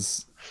that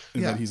he's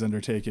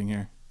undertaking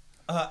here.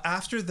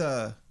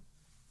 After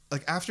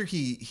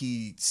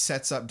he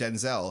sets up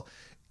Denzel,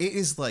 it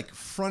is like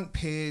front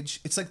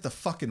page. It's like the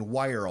fucking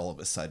Wire all of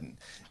a sudden.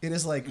 It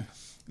is like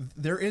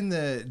they're in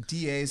the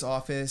DA's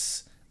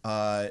office.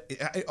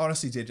 It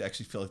honestly did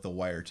actually feel like the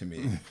Wire to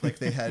me. Like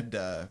they had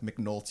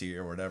McNulty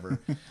or whatever.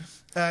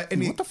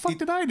 And what the fuck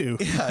did I do?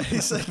 Yeah,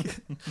 it's like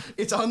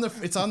it's on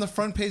the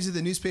front page of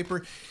the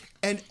newspaper,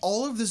 and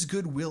all of this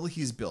goodwill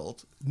he's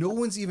built. No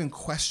one's even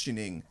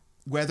questioning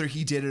whether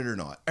he did it or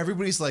not.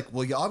 Everybody's like,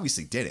 well, you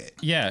obviously did it.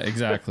 Yeah,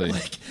 exactly.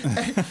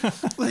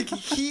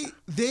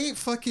 They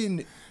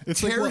fucking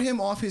tear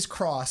him off his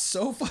cross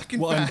so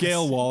fucking fast. And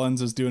Gail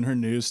Wallens is doing her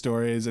news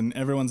stories, and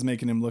everyone's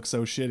making him look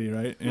so shitty,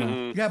 right? Yeah.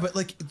 Mm-hmm. Yeah, but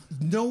like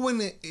no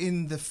one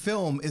in the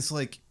film is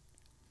like,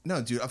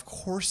 no, dude, of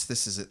course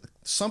this is it.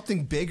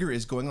 Something bigger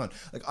is going on.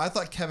 Like I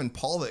thought Kevin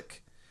Pollak.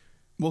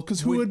 Well,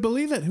 because who would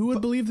believe it? Who would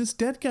believe this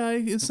dead guy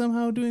is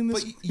somehow doing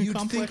this? But you'd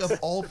think of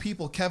all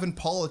people, Kevin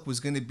Pollak was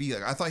going to be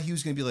like, I thought he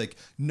was going to be like,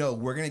 no,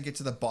 we're going to get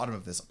to the bottom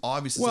of this.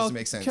 Obviously, this doesn't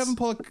make sense. Kevin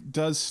Pollak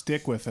does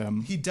stick with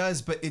him. He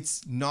does, but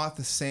it's not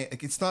the same.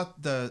 Like, it's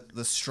not the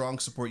strong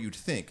support you'd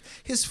think.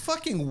 His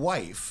fucking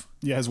wife.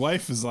 Yeah, his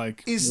wife is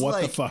like,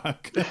 what the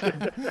fuck?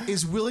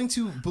 Is willing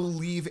to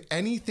believe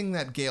anything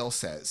that Gail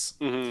says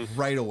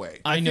right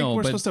away. I think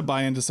we're supposed to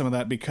buy into some of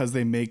that because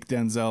they make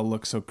Denzel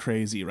look so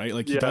crazy, right?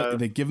 Like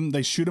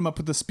they shoot him up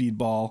with the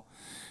speedball,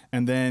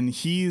 and then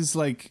he's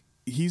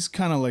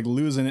kind of like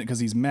losing it because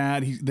he's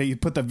mad. They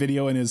put the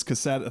video in his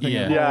cassette thing.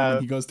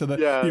 And he goes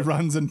to he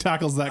runs and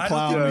tackles that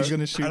clown. And he's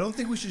gonna shoot. I don't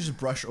think we should just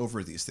brush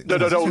over these things. No.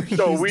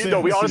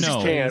 We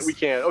honestly can't. We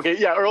can't. Okay,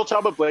 yeah. Earl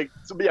Talbot Blake.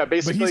 So, yeah,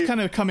 basically. But he's kind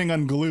of coming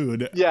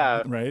unglued.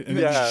 Yeah. Right. And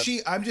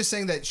I'm just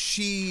saying that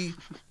she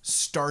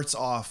starts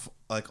off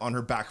like on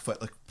her back foot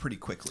like pretty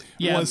quickly.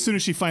 Yeah. Well, as soon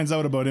as she finds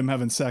out about him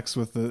having sex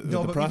with the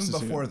prostitute.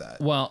 Even before that.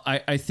 Well,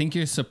 I think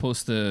you're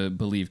supposed to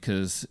believe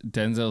because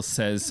Denzel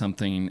says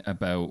something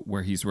about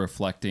where he's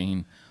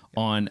reflecting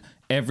on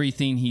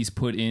everything he's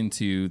put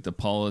into the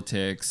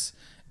politics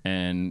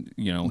and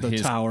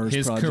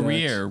his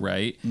career,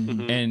 right?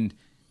 Mm-hmm. And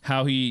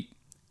how he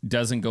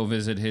doesn't go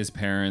visit his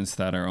parents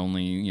that are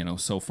only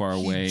so far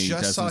away. He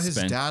just saw his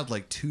dad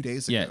like 2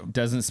 days ago. Yeah,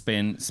 doesn't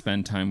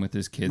spend time with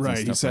his kids. Right,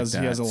 and he stuff says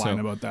like that. He has a line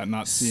about that,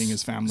 not seeing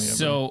his family ever.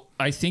 So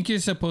I think you're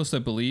supposed to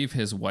believe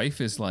his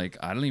wife is like,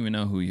 I don't even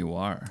know who you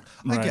are.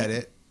 I get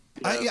it.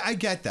 I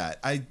get that.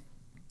 I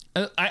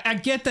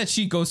get that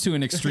she goes to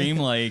an extreme,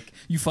 like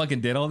you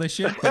fucking did all this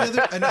shit.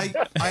 And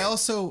I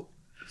also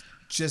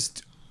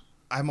just.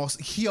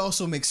 He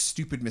also makes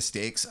stupid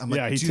mistakes. I'm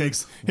like, he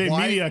takes, hey,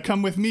 media,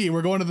 come with me.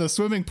 We're going to the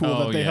swimming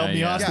pool that they held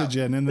me hostage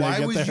in. And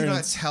why would you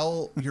not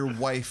tell your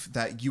wife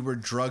that you were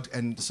drugged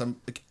and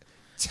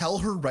tell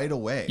her right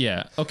away?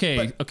 Yeah.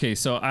 Okay.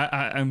 So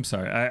I'm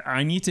sorry.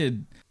 I need to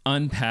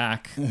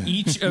unpack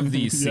each of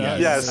these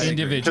scenes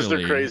individually because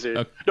they're crazy.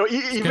 Okay. No,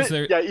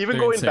 even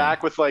going insane.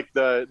 Back with like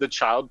the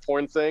child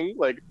porn thing,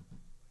 like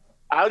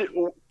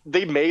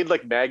they made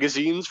like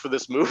magazines for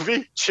this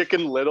movie,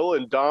 Chicken Little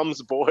and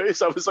Dom's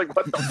Boys. I was like,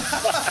 what the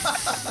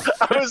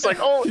fuck? I was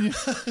like,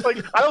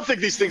 I don't think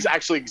these things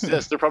actually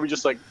exist. They're probably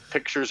just like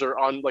pictures or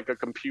on like a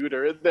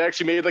computer. They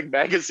actually made like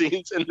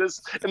magazines in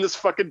this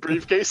fucking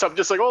briefcase. I'm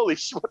just like, holy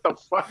shit, what the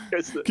fuck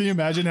is this? Can you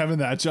imagine having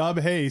that job?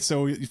 Hey,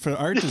 so for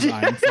art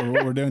design for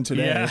what we're doing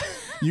today,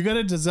 you got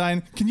to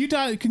design. Can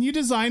you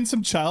design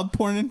some child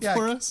porn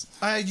for us?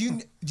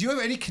 Do you have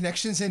any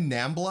connections in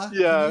NAMBLA?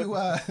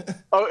 Yeah.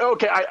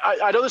 Okay.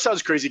 I know this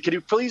sounds crazy. Can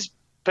you please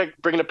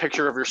bring in a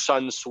picture of your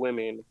son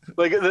swimming?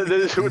 Like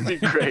this would be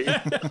great.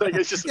 Like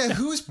it's just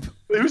whose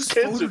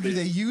photo do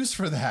they use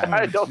for that?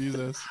 I don't.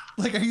 Jesus.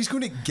 Like, are you just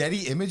going to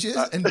Getty Images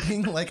and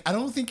being like, I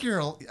don't think you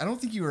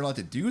were allowed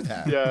to do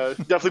that. Yeah,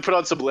 definitely put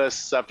on some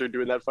lists after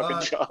doing that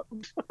fucking job.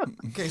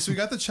 Okay, so we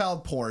got the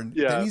child porn.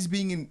 Yeah. Then he's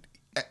being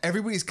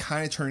everybody's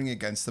kind of turning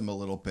against them a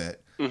little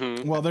bit.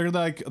 Mm-hmm. Well, they're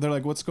like,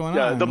 what's going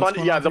on? The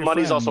money, the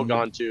money's also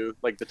gone too.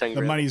 Like the 10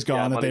 grand. The money's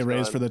gone that they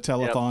raised for the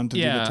telethon to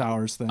do the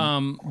towers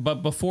thing.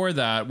 But before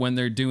that, when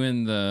they're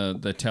doing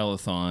the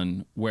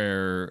telethon,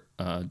 where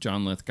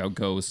John Lithgow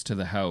goes to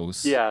the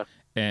house,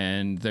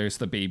 and there's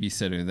the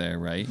babysitter there,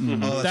 right?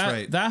 Mm-hmm. Oh, that's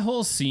right. That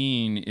whole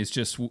scene is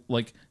just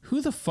like,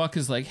 who the fuck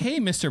is like, hey,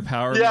 Mr.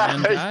 Power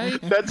Man guy,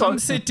 come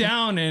sit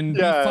down and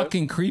be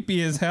fucking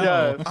creepy as hell.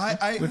 Yeah.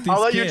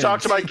 I'll let you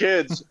talk to my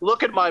kids.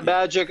 Look at my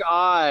magic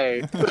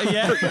eye.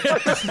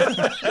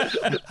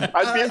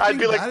 I'd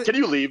be like, can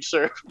you leave,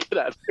 sir? Get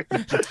out of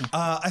here.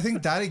 I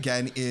think that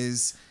again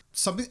is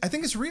something. I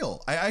think it's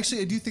real. I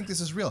do think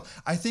this is real.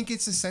 I think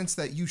it's a sense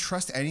that you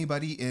trust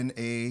anybody in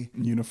a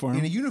uniform.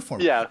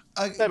 Yeah,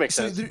 that makes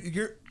sense.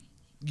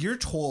 You're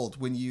told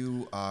when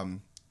you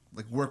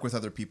like work with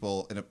other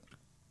people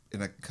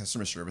in a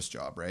customer service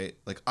job, right?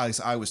 Like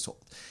I was told,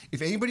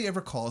 if anybody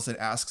ever calls and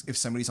asks if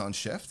somebody's on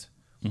shift,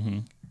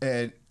 and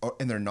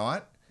they're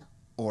not,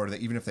 or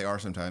that even if they are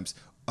sometimes,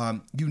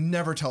 you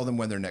never tell them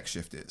when their next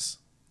shift is,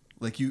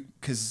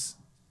 because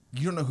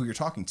you don't know who you're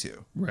talking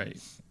to, right?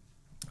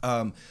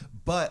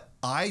 But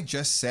I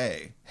just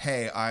say,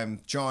 hey, I'm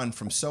John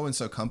from so and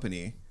so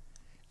company,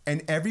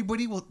 and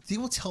everybody will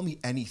tell me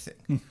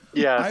anything.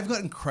 Yeah, I've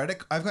gotten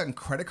credit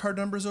card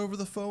numbers over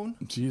the phone.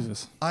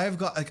 Jesus, I've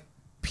got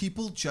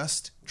people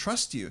just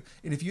trust you,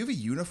 and if you have a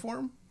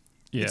uniform,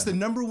 it's the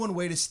number one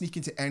way to sneak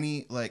into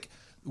any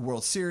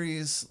World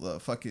Series, the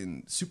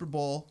fucking Super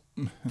Bowl.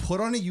 Put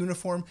on a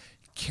uniform,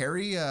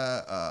 carry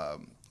a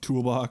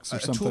toolbox or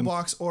something,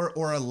 toolbox or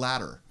a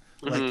ladder.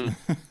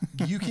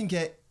 You can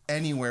get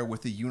anywhere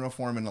with a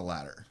uniform and a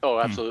ladder. Oh,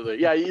 absolutely.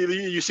 Yeah,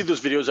 you see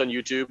those videos on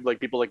YouTube,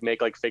 people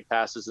make fake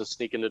passes and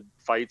sneak into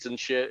fights and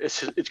shit.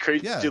 It's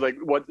crazy to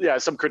see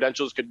some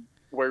credentials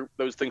where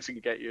those things can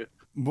get you.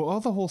 Well,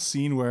 the whole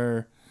scene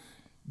where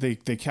they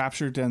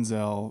capture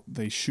Denzel,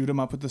 they shoot him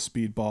up with the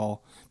speedball,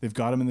 they've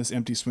got him in this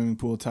empty swimming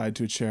pool tied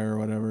to a chair or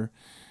whatever.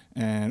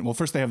 And well,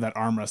 first they have that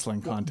arm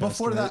wrestling contest.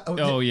 Before right?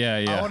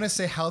 that, I want to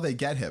say how they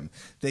get him.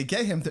 They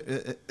get him.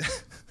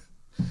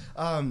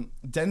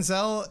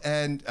 Denzel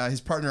and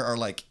his partner are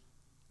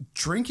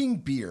drinking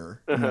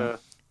beer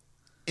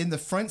in the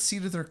front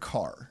seat of their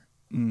car,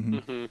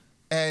 and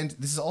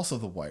this is also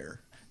The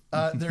Wire.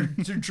 They're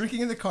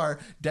drinking in the car.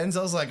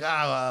 Denzel's like,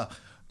 I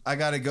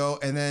gotta go,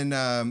 and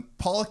then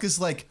Pollock is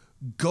like,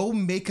 go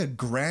make a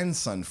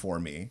grandson for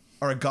me,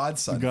 or a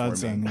godson for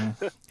me.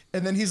 Yeah.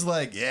 And then he's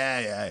like,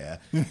 yeah.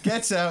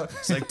 Gets out.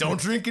 He's like, don't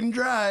drink and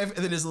drive. And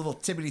then his little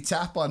tippity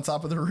tap on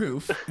top of the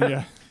roof.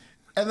 Yeah.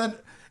 And then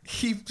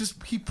he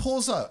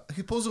pulls up.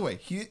 He pulls away.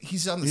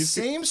 He's on the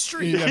same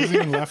street. He hasn't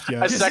even left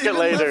yet. A second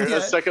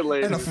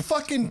later. And a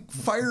fucking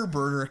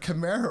Firebird or a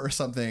Camaro or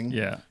something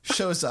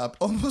shows up,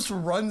 almost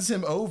runs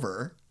him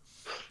over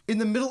in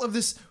the middle of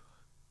this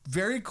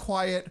very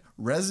quiet,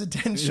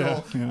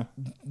 residential,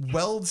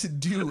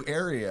 well-to-do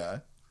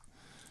area.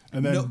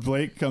 And then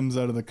Blake comes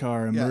out of the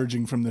car,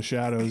 emerging from the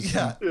shadows.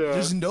 Yeah.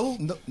 There's no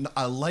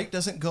a light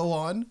doesn't go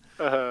on.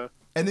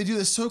 And they do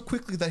this so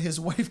quickly that his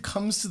wife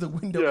comes to the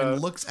window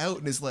and looks out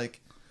and is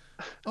like,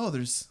 oh,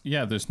 there's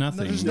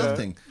nothing. There's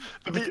nothing.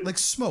 Like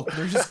smoke.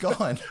 They're just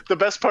gone. The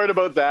best part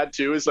about that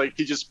too is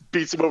he just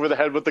beats him over the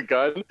head with the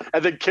gun,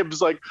 and then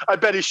Kim's like, I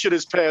bet he shit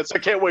his pants. I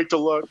can't wait to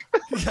look.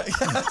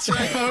 That's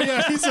right. Oh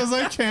yeah, he says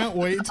I can't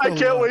wait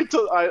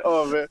to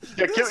oh man.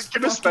 Yeah,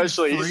 Kim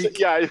especially.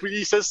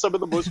 He says some of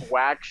the most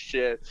whack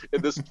shit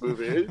in this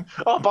movie.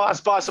 Oh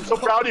boss, I'm so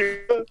proud of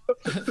you.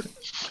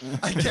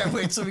 I can't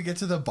wait till we get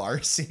to the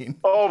bar scene.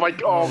 Oh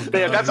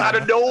man, that's out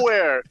of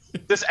nowhere.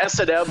 This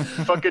S&M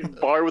fucking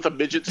bar with a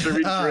midget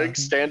serving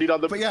drinks standing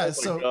on the. But yeah,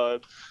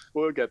 God.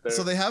 We'll get there.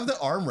 So they have the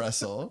arm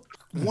wrestle.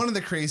 One of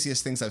the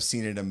craziest things I've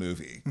seen in a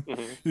movie.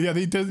 Yeah,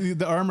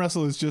 the arm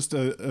wrestle is just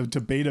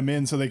to bait him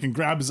in so they can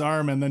grab his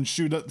arm and then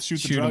shoot the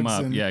drugs him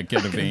up. And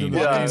get a vein.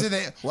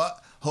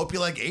 Hope you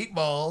like 8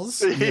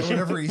 balls.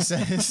 Whatever he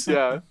says.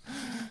 Yeah.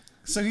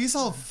 So he's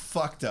all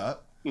fucked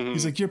up.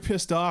 He's like, you're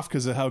pissed off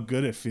because of how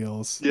good it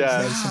feels.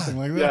 Yeah. Something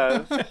like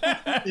that.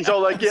 Yeah. He's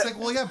all like,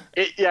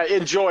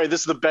 enjoy. This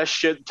is the best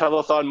shit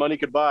telethon money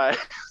could buy.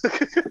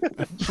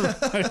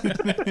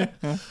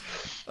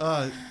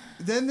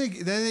 Then they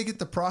get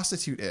the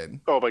prostitute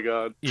in. Oh my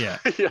God. Yeah.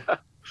 Yeah.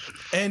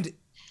 And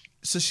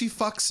so she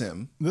fucks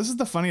him. This is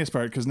the funniest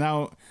part because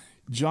now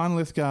John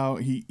Lithgow,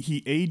 he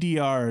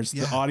ADRs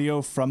the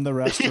audio from the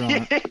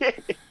restaurant.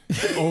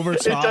 Over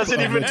top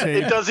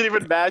it doesn't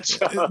even match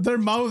up. Their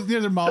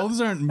mouths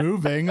aren't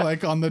moving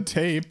on the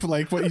tape.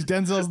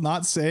 Denzel's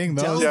not saying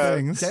those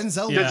things.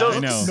 Denzel's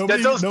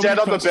dead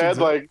on the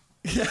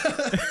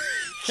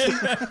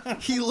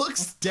bed. He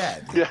looks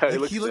dead.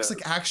 Yeah, he looks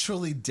like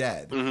actually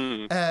dead.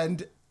 Mm-hmm.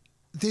 And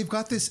they've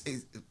got this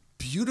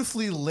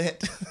beautifully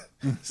lit,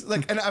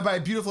 and by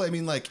beautiful I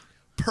mean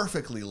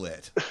perfectly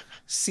lit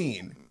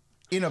scene.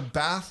 In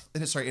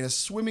in a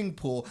swimming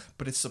pool,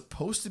 but it's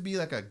supposed to be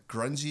a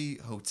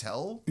grungy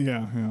hotel.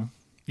 Yeah.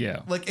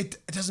 It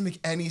doesn't make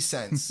any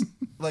sense.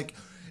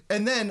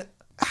 And then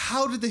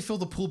how did they fill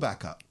the pool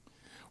back up?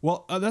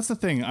 Well, that's the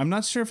thing. I'm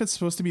not sure if it's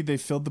supposed to be they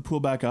filled the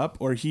pool back up,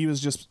 or he was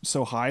just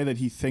so high that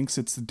he thinks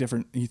it's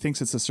different. He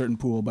thinks it's a certain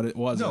pool, but it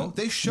wasn't. No,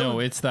 they showed. No,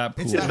 it's that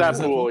pool. It's that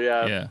pool,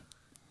 yeah. Yeah.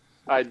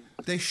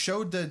 They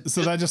showed the.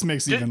 So that just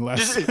makes even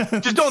less.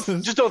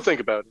 Just don't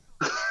think about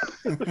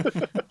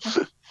it.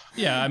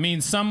 Yeah, I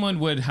mean,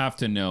 someone would have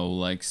to know,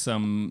 like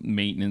some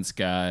maintenance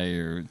guy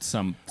or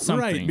something.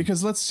 Right,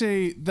 because let's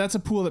say that's a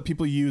pool that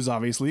people use,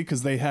 obviously,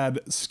 because they had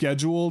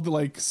scheduled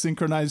like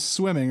synchronized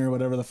swimming or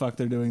whatever the fuck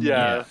they're doing.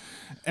 Yeah.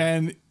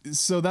 And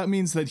so that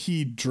means that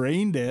he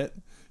drained it,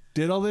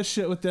 did all this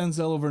shit with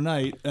Denzel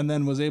overnight, and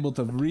then was able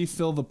to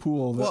refill the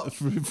pool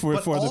before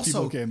the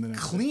people came the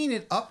next day. Clean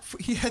it up.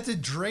 He had to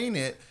drain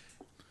it,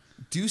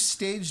 do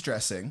stage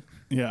dressing.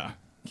 Yeah.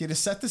 He had to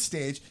set the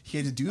stage. He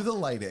had to do the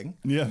lighting.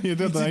 Yeah, he had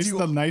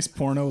the nice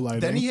porno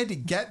lighting. Then he had to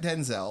get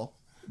Denzel,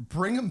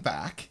 bring him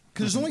back,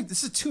 because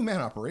this is a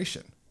 2-man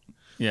operation.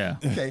 Yeah.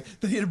 Okay.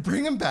 Then he had to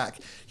bring him back.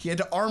 He had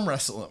to arm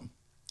wrestle him.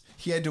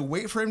 He had to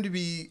wait for him to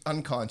be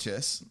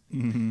unconscious.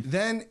 Mm-hmm.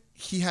 Then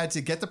he had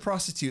to get the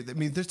prostitute. I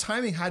mean, the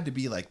timing had to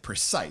be like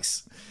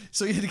precise.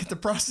 So he had to get the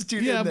prostitute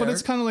in there. Yeah, but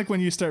it's kind of like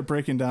when you start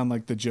breaking down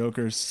like the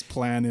Joker's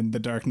plan in The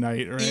Dark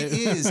Knight, right? It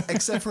is,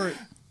 except for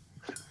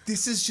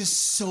this is just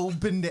so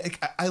bananas.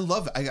 I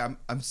love it. I'm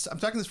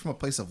talking this from a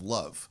place of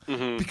love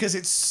because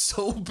it's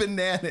so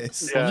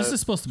bananas. Yeah. Well, this is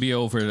supposed to be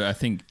over, I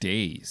think,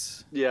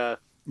 days. Yeah.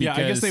 Yeah,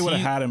 I guess they would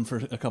have had him for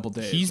a couple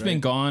days. He's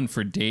been gone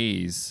for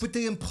days. But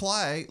they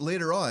imply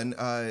later on,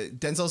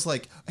 Denzel's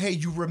like, hey,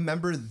 you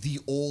remember the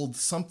old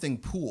something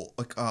pool,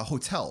 like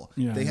hotel.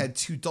 Yeah. They had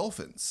 2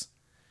 dolphins.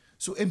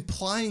 So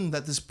implying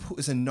that this pool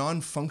is a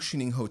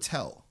non-functioning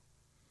hotel,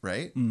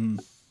 right? Mm-hmm.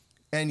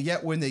 And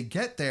yet when they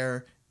get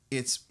there,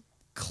 it's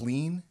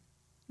clean.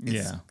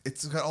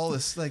 It's got all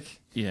this, like,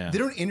 they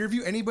don't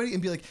interview anybody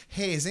and be like,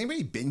 hey, has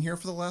anybody been here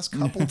for the last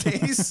couple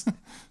days?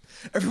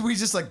 Everybody's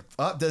just like,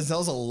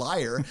 Denzel's a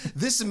liar.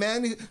 This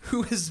man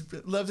who has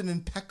lived an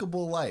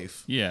impeccable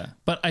life. Yeah,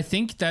 but I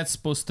think that's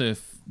supposed to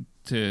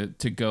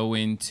go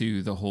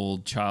into the whole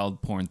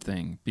child porn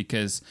thing,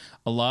 because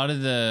a lot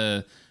of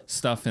the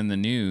stuff in the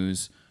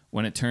news,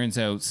 when it turns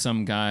out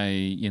some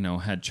guy,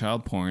 had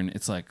child porn,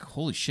 it's like,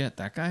 holy shit,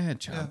 that guy had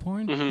child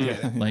porn? Mm-hmm.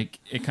 Yeah. Like,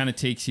 it kind of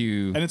takes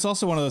you... And it's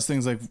also one of those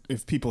things, like,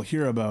 if people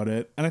hear about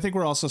it, and I think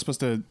we're also supposed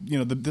to,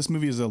 this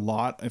movie is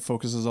it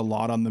focuses a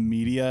lot on the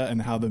media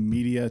and how the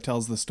media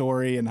tells the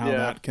story and how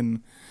that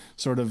can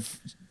sort of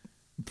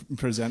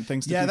present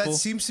things to people. Yeah, that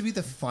seems to be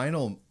the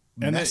final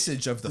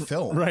message of the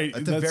film. Right.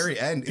 At the very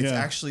end, it's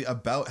actually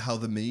about how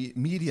the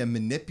media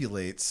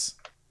manipulates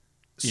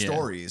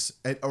stories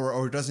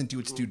or doesn't do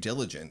its due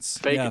diligence.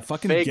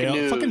 Fucking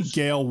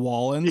Gail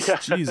Wallens. Yeah.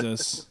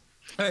 Jesus.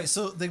 All right,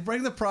 so they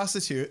bring the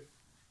prostitute.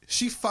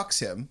 She fucks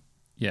him.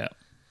 Yeah.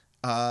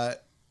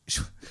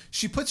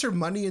 She puts her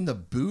money in the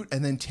boot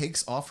and then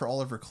takes off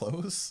all of her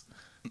clothes.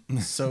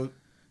 So,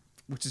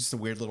 which is just a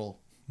weird little...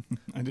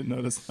 I didn't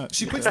notice that.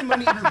 She puts the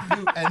money in her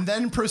boot and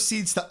then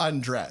proceeds to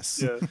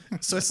undress. Yeah.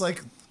 So it's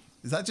like...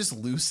 Is that just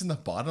loose in the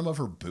bottom of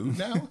her boot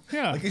now?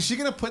 Yeah. Like, is she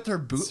going to put her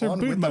boot on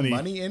with the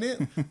money in it?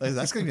 Like,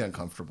 that's going to be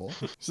uncomfortable.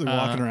 She's like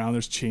walking around,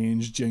 there's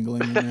change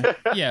jingling in there.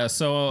 Yeah,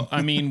 so,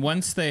 I mean,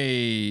 once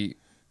they,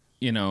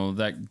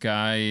 that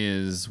guy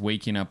is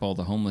waking up all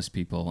the homeless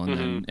people and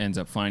then ends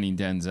up finding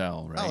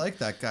Denzel, right? I like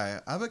that guy.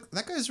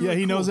 That guy's really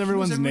he cool. knows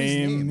everyone's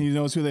name. He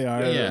knows who they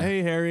are. Yeah.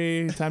 Hey,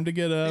 Harry, time to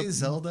get up. Hey,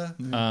 Zelda.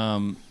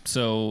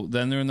 So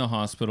then they're in the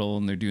hospital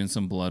and they're doing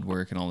some blood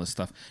work and all this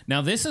stuff.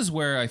 Now, this is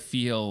where I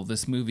feel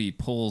this movie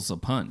pulls a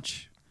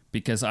punch,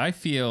 because I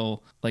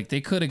feel like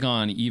they could have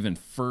gone even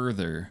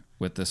further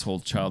with this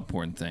whole child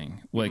porn thing,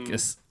 like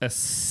a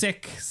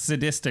sick,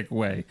 sadistic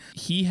way.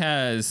 He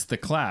has the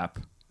clap.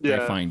 They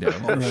find out.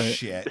 Oh,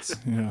 shit.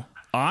 Yeah.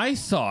 I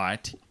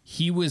thought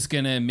he was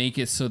gonna make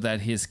it so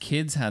that his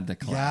kids had the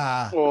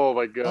clap. Yeah. Oh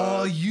my god.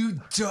 Oh, you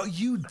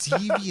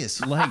devious.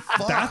 Like,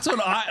 fuck.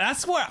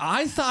 that's where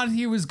I thought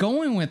he was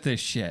going with this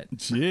shit.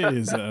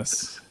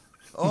 Jesus.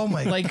 Oh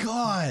my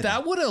god.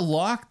 That would have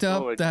locked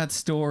up that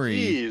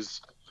story.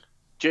 Jeez.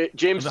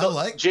 James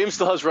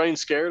still has Ryan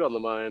Scared on the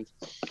mind.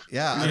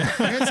 Yeah.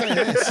 I gotta tell you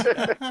this.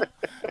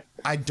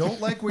 I don't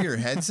like where your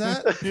head's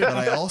at, but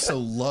I also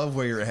love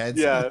where your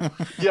head's at.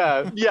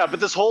 Yeah. But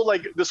this whole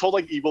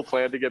evil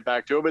plan to get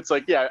back to him, it's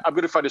like, I'm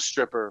gonna find a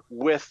stripper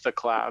with the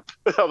clap.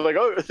 I'm like,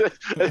 oh,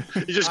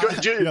 you just go.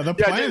 The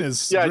plan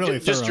is really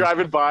just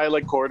driving by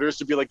like corners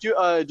to be like, do you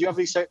have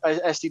any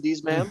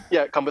STDs, ma'am?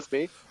 Yeah, come with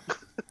me.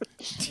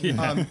 Okay.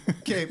 I'll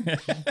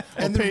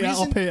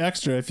pay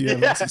extra if you have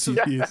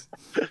STDs.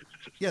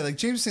 Yeah, like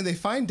James was saying, they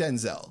find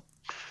Denzel,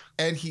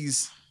 and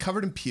he's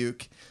covered in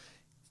puke.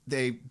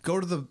 They go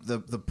to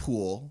the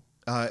pool,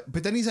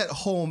 but then he's at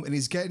home and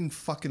he's getting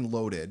fucking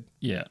loaded.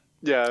 Yeah.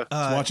 Yeah. He's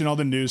watching all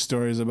the news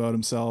stories about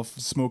himself,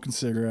 smoking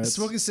cigarettes.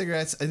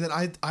 And then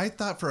I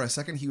thought for a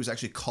second he was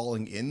actually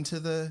calling into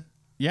the...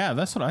 Yeah,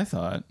 that's what I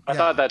thought. I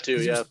thought that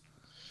too, yeah.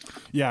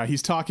 Yeah,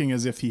 he's talking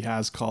as if he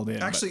has called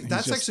in. Actually,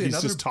 he's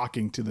another just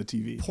talking to the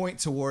TV. Point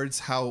towards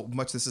how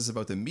much this is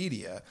about the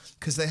media,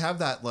 because they have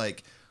that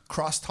like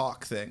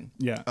crosstalk thing.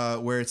 Yeah.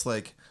 Where it's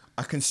like,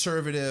 a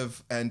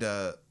conservative and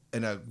a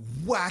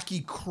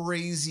wacky,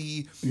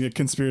 crazy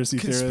conspiracy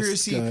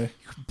theorist guy.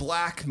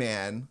 Black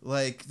man.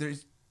 Like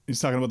he's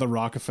talking about the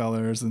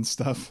Rockefellers and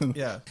stuff.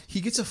 Yeah.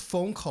 He gets a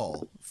phone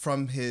call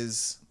from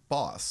his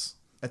boss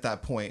at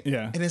that point.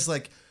 Yeah. And it's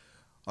like,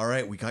 all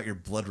right, we got your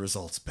blood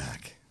results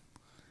back.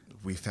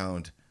 We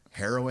found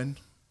heroin,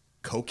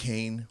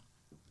 cocaine,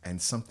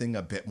 and something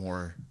a bit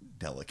more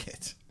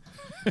delicate.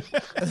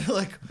 And they're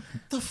like,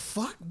 the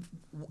fuck?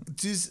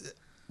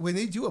 When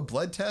they do a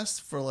blood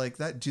test for like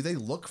that, do they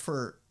look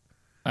for...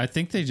 I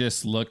think they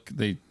just look...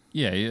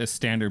 a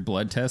standard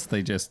blood test.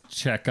 They just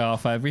check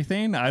off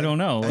everything. I don't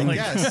know.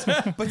 Yes.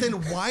 But then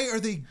why are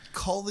they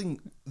calling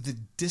the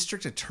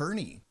district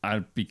attorney?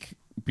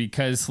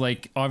 Because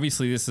like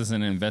obviously this is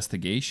an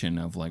investigation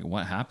of like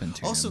what happened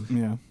to him.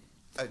 Yeah.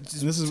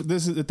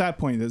 This is at that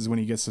point is when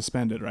he gets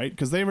suspended, right?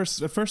 Because they were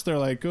at first they're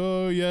like,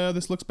 oh yeah,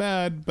 this looks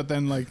bad, but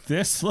then like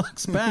this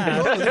looks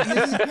bad.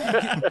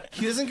 No,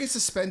 he doesn't get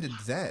suspended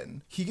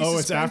then. He gets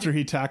it's after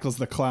he tackles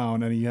the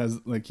clown and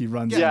he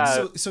runs.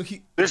 Yeah. So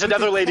he there's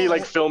another lady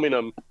like filming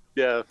him.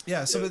 Yeah.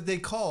 Yeah. So they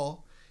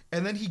call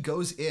and then he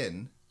goes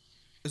in.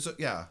 So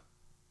yeah,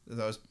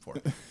 that was before.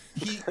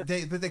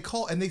 They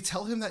call and they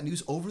tell him that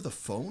news over the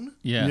phone.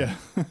 Yeah.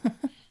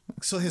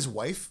 So his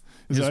wife's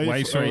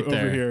right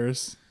there.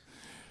 Overhears.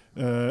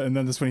 And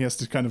then this one he has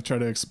to kind of try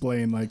to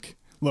explain, like,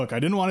 look, I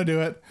didn't want to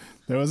do it.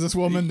 There was this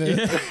woman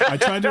that I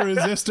tried to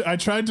resist.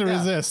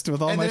 Resist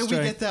with all my strength. And then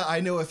we get that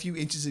I know a few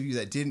inches of you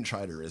that didn't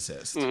try to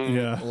resist.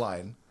 Yeah.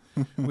 Line,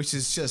 which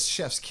is just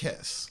chef's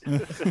kiss.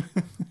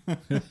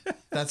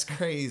 That's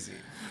crazy.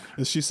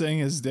 Is she saying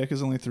his dick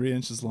is only 3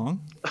 inches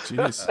long?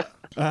 Jeez.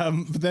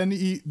 But then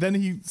he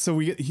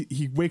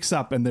wakes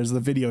up and there's the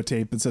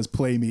videotape that says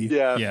 "Play me."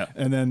 Yeah.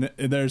 And then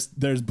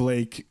there's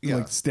Blake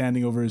like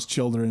standing over his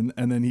children,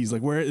 and then he's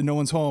like, "Where? No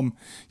one's home."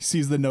 He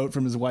sees the note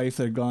from his wife;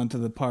 they're gone to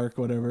the park,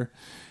 whatever.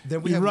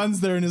 Then he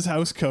runs there in his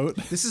house coat.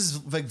 This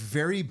is like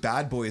very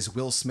Bad Boys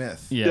Will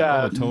Smith.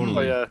 Yeah.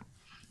 Totally. Oh, yeah.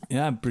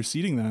 Yeah,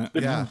 preceding that.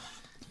 Yeah.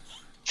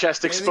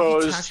 Chest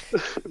exposed,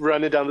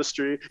 running down the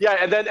street. Yeah,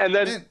 and then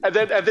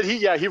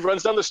he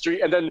runs down the street,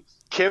 and then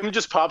Kim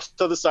just pops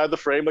to the side of the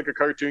frame like a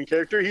cartoon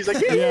character. He's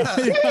like, yeah.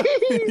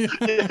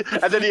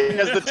 And then he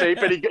has the tape,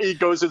 and he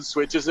goes and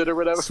switches it or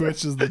whatever.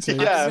 Switches the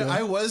tape. Yeah,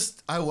 I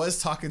was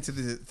talking to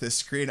the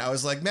screen. I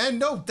was like, man,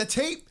 no, the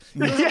tape.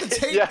 You don't have the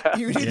tape.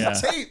 You need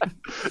the tape.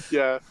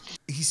 Yeah.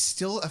 He's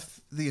still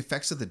the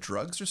effects of the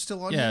drugs are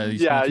still on him.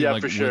 Yeah,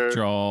 like for sure.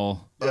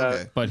 Withdrawal.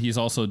 Okay. But he's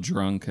also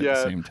drunk at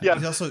the same time. Yeah.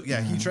 He's also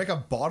he drank a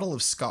bottle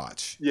of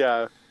scotch.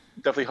 Yeah,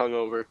 definitely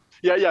hungover.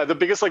 Yeah. The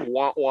biggest like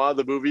wah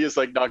the movie is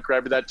like not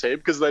grabbing that tape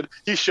because then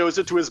he shows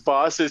it to his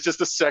boss. It's just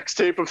a sex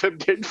tape of him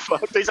getting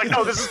fucked. He's like,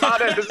 no, this is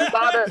not it. This is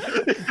not it.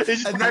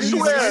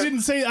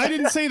 I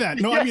didn't say that.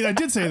 No, I mean I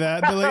did say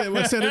that. But like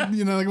I said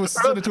it,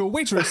 said it to a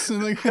waitress.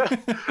 And like,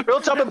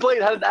 Earl Tubman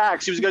Blade had an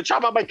axe. He was gonna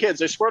chop out my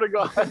kids. I swear to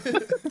God.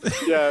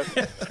 Yeah.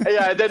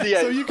 And then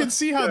So you can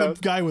see how the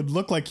guy would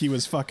look like he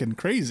was fucking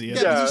crazy.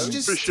 Yeah, you should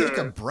just take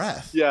a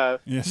breath. Yeah.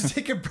 Just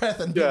take a breath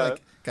and be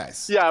like,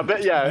 guys. Yeah,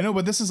 but yeah. I know,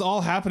 but this is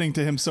all happening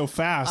to him so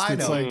fast. I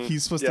It's know. like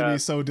he's supposed to be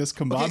so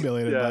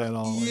discombobulated by it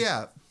all.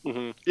 Yeah.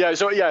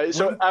 Mm-hmm.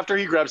 So after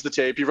he grabs the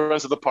tape, he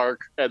runs to the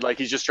park and like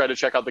he's just trying to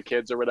check out the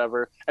kids or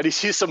whatever, and he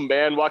sees some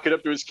man walking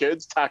up to his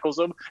kids, tackles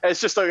them, and it's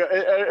just like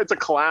it's a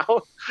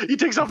clown. He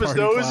takes off his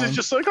nose. He's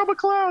just like, I'm a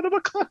clown.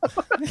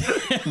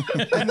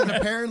 And then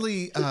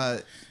apparently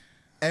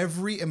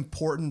every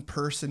important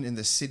person in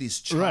the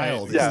city's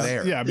child is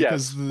there. Yeah,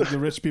 because the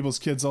rich people's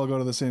kids all go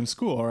to the same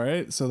school,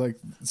 right? So like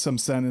some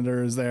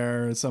senator is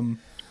there, some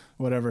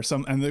whatever,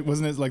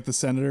 wasn't it like the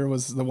senator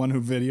was the one who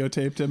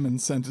videotaped him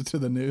and sent it to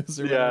the news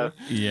or whatever?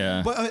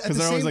 Yeah. But because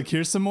they're always like,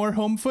 here's some more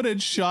home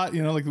footage shot,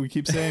 like we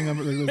keep saying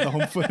the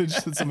home footage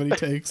that somebody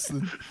takes.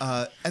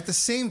 At the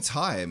same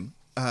time,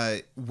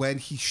 when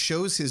he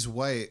shows his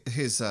wife,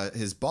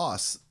 his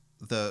boss,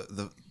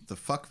 the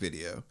fuck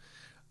video,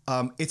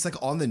 it's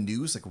like on the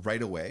news like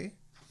right away.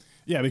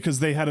 Yeah, because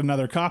they had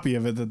another copy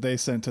of it that they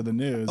sent to the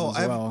news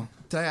as well.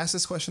 Did I ask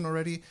this question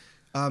already?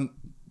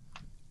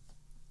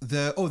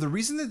 The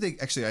reason that they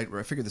actually I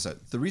figured this out.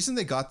 The reason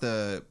they got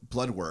the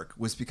blood work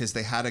was because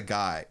they had a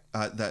guy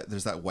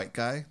there's that white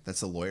guy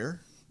that's a lawyer.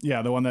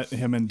 Yeah, the one that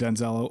him and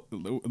Denzel,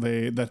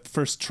 that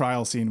first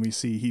trial scene we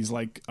see, he's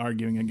like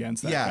arguing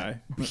against that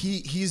guy.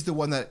 He's the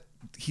one that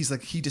he's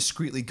like he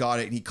discreetly got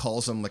it and he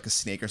calls him like a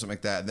snake or something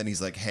like that. And then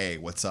he's like, hey,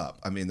 what's up?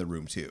 I'm in the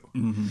room too.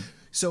 Mm-hmm.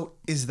 So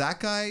is that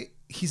guy?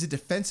 He's a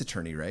defense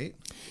attorney, right?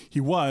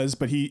 He was,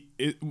 but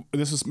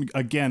this is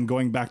again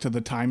going back to the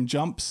time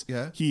jumps.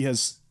 Yeah, he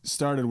has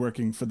started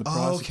working for the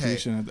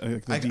prosecution.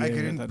 Okay. I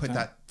couldn't put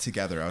that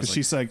together. I was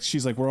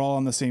she's like, we're all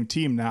on the same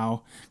team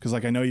now because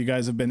like I know you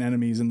guys have been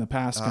enemies in the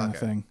past, kind of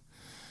thing.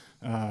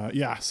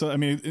 So I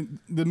mean,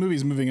 the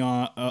movie's moving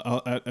on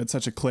at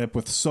such a clip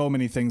with so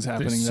many things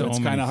happening that it's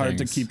kind of hard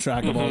to keep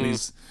track of all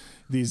these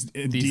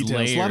details.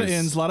 Layers. A lot of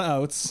ins, a lot of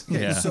outs.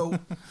 Yeah. So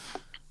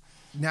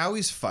now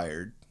he's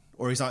fired,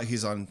 or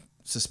he's on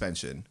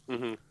suspension.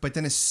 Mm-hmm. But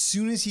then as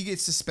soon as he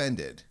gets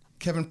suspended,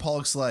 Kevin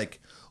Pollak's like,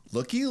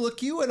 looky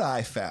what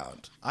I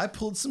found. I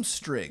pulled some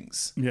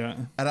strings. Yeah.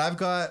 And I've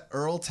got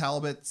Earl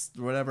Talbot's,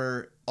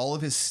 whatever, all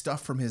of his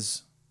stuff from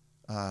his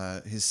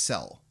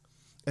cell.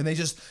 And they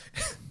just,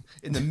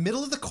 in the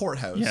middle of the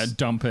courthouse. Yeah,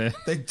 dump it.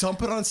 They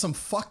dump it on some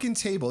fucking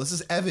table. This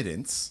is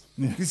evidence.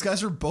 These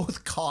guys are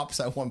both cops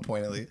at one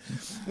point, at least.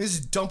 They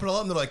just dump it all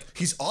up and they're like,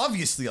 he's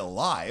obviously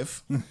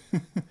alive.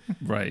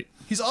 Right.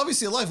 He's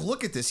obviously alive.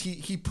 Look at this.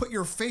 He put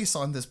your face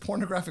on this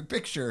pornographic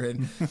picture,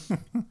 and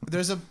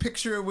there's a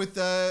picture with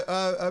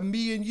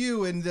me and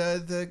you and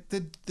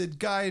the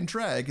guy in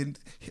drag, and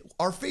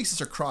our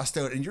faces are crossed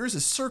out, and yours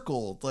is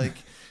circled. Like,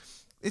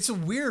 it's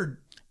weird.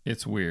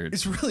 It's weird.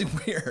 It's really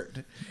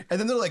weird. And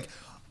then they're like,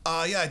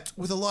 yeah,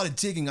 with a lot of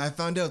digging, I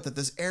found out that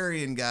this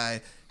Aryan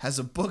guy has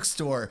a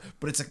bookstore,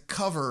 but it's a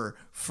cover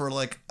for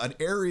like an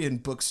Aryan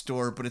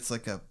bookstore, but it's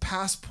like a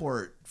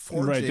passport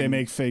forging. Right, they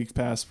make fake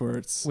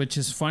passports. Which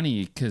is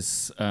funny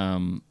because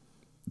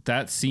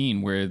that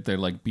scene where they're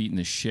like beating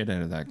the shit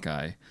out of that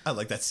guy. I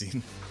like that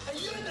scene. Hey,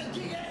 you're the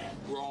DA!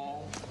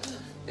 Wrong.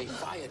 They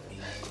fired me.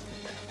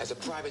 As a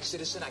private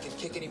citizen, I can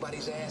kick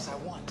anybody's ass I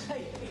want.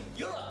 Hey,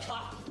 you're a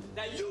cop.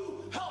 Now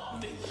you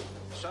help me.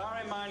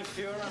 Sorry, mein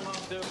Führer,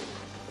 I'll do.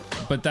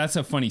 But that's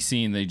a funny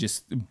scene. They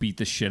just beat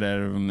the shit out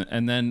of him.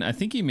 And then I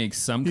think he makes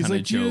some kind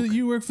of joke.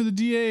 You work for the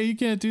DA. You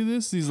can't do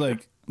this. He's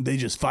like, they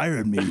just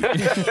fired me.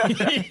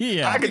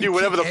 Yeah. I can do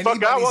whatever the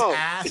fuck I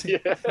want.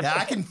 Yeah,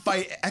 I can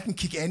fight. I can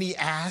kick any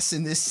ass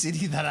in this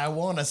city that I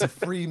want as a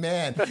free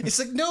man. It's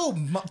like, no,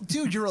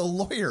 dude, you're a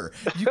lawyer.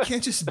 You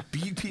can't just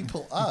beat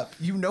people up.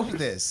 You know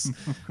this.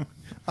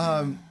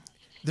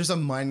 There's a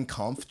Mein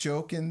Kampf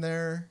joke in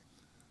there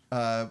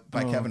by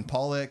Kevin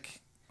Pollak.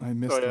 I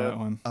missed that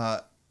one.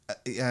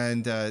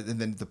 And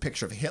then the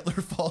picture of Hitler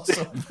falls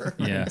over.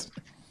 Yeah.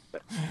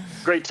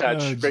 Great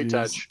touch. Great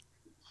touch.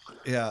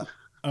 Yeah.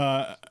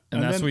 And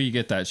that's then, where you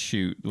get that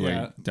shoot.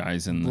 Blake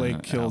dies in Blake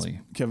the kills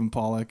alley. Kevin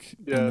Pollak.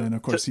 Yeah. And then,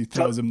 of course, he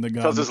throws him the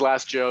gun. Tells his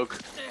last joke.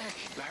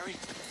 Barry,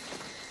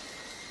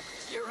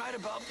 you're right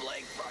about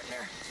Blake,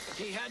 partner.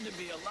 He had to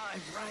be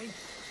alive, right?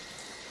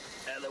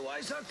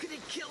 Otherwise, how could he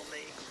kill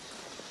me?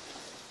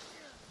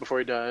 Before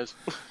he dies.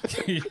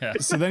 Yeah.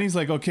 So then he's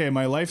like, okay,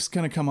 my life's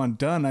going to come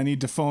undone. I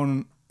need to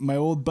phone my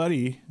old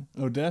buddy,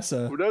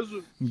 Odessa.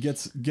 And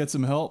get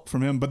some help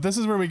from him. But this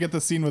is where we get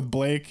the scene with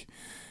Blake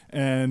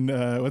and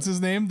what's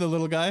his name? The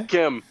little guy?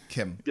 Kim.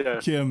 Yeah.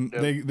 Kim.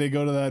 They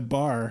go to that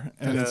bar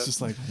and it's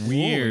just like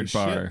weird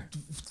bar.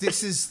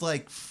 This is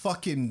like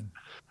fucking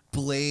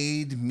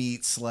Blade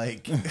meets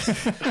like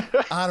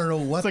I don't know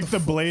what. It's like the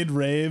Blade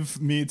rave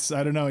meets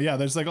I don't know. Yeah,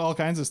 there's like all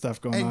kinds of stuff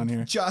going on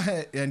here.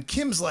 And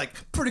Kim's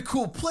like, pretty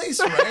cool place,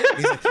 right?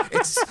 He's like,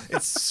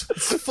 it's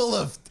full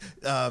of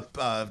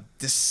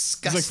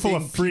disgusting. It's like full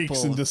of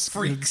freaks people, and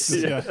freaks.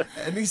 Yeah.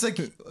 And he's like,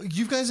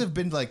 you guys have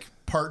been like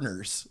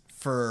partners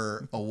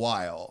for a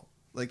while.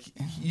 Like,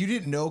 you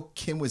didn't know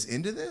Kim was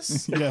into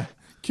this? Yeah.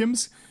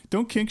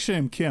 Don't kink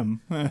shame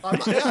Kim.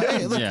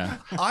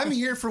 I'm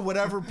here for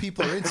whatever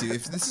people are into.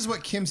 If this is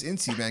what Kim's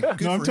into, man,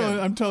 good for him.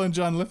 I'm telling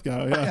John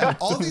Lithgow. Yeah.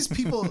 All these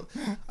people,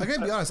 I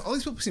gotta be honest, all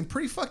these people seem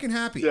pretty fucking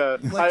happy. Yeah.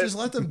 Like, just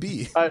let them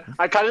be.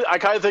 I kind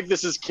of think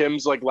this is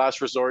Kim's like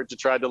last resort to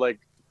try to like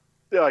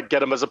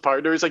get him as a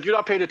partner. He's like, you're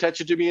not paying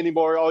attention to me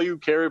anymore. All you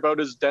care about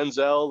is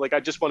Denzel. Like, I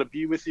just want to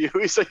be with you.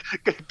 He's like,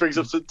 brings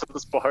him to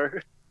this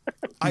bar.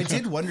 I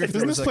did wonder if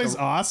Isn't this place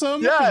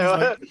awesome?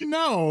 Yeah. Like,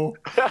 no,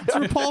 it's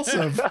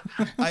repulsive.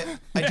 I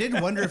did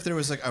wonder if there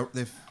was like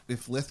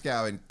if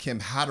Lithgow and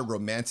Kim had a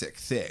romantic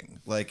thing.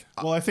 Like,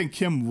 well, I think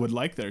Kim would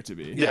like there to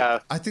be. Yeah.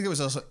 I think it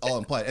was also all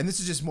implied, and this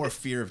is just more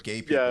fear of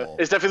gay people. Yeah,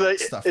 it's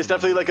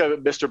definitely like a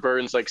Mr.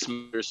 Burns like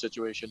Smithers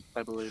situation,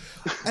 I believe.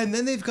 And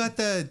then they've got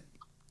the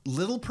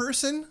little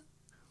person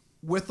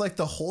with like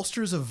the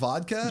holsters of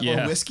vodka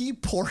or whiskey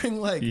pouring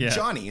like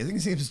Johnny. I think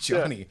his name is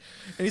Johnny.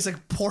 And he's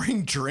like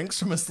pouring drinks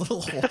from his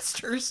little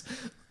holsters.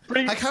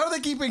 Like, how are they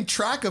keeping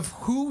track of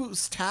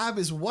whose tab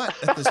is what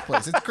at this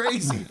place? It's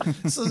crazy.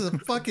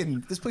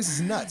 This place is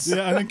nuts.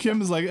 Yeah, and then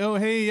Kim is like, oh,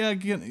 hey, yeah,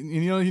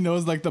 he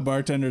knows like the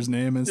bartender's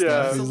name and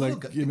stuff. He's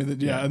like, give me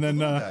the, and then,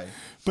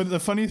 but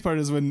the funniest part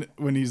is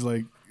when he's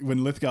like,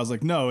 when Lithgow's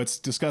like, no, it's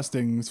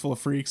disgusting, it's full of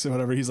freaks or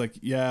whatever. He's like,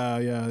 yeah,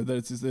 it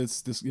is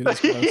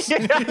gross.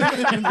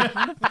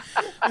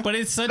 But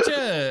it's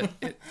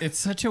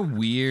such a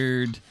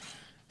weird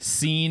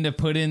scene to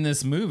put in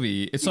this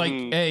movie. It's like,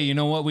 hey, you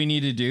know what we need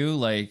to do?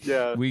 Like,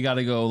 we got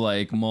to go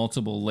like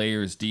multiple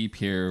layers deep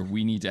here.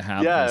 We need to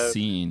have this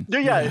scene.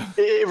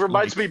 It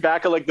reminds me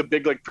back of like the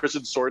big like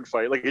prison sword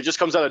fight. Like, it just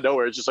comes out of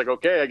nowhere. It's just like,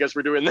 okay, I guess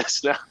we're doing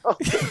this now.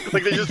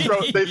 Like,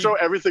 they throw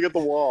everything at the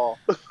wall.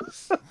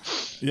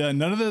 Yeah,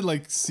 none of the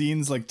like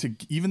scenes, like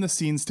even the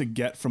scenes to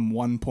get from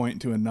one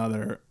point to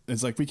another,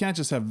 it's like we can't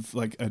just have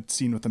like a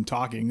scene with them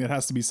talking. There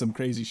has to be some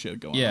crazy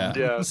shit going on.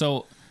 Yeah.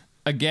 So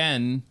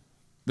again,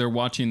 they're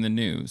watching the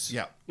news.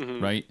 Yeah.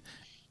 Mm-hmm. Right.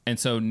 And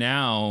so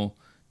now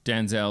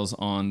Denzel's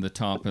on the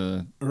top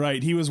of.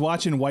 Right. He was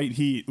watching White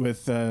Heat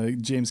with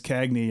James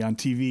Cagney on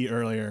TV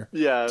earlier.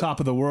 Yeah. Top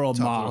of the world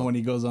when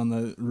he goes on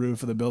the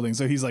roof of the building.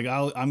 So he's like,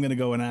 I'm going to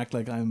go and act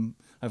like I'm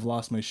I've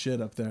lost my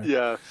shit up there.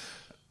 Yeah.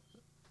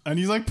 And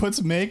he's like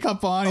puts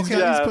makeup on. He's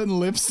putting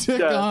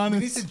lipstick on.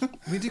 We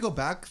need to go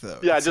back though.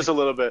 Yeah, just a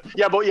little bit.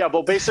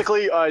 But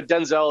basically,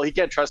 Denzel, he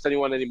can't trust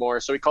anyone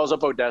anymore, so he calls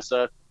up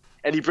Odessa,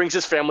 and he brings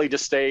his family to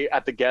stay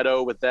at the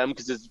ghetto with them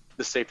because it's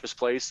the safest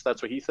place.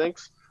 That's what he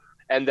thinks.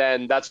 And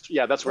then that's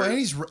where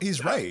he's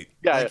right.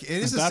 Yeah, like, it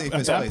is the safest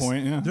place. At that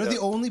point, yeah. They're the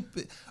only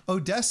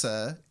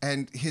Odessa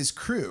and his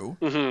crew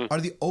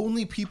are the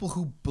only people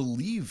who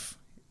believe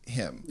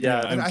him.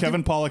 Yeah, and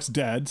Kevin Pollak's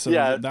dead, so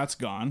that's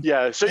gone.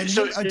 Yeah, so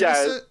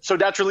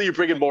naturally you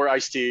bring in more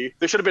Ice-T.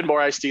 There should have been more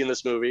Ice-T in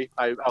this movie.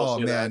 I'll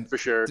say that for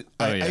sure.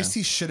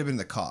 Ice-T should have been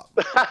the cop.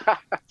 That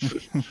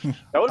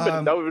would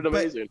have been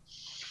amazing.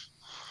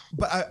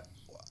 But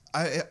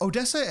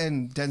Odessa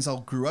and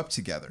Denzel grew up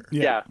together.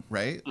 Yeah.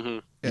 Right? Mm-hmm.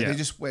 Yeah, they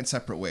just went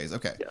separate ways.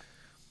 Okay. Yeah.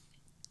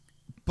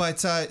 But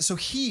so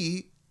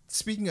he,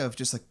 speaking of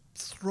just like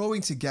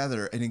throwing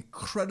together an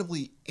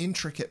incredibly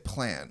intricate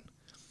plan,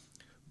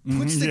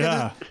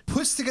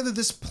 puts together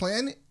this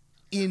plan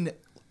in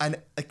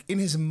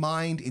his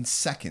mind in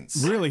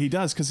seconds. Really, he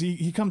does, because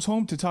he comes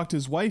home to talk to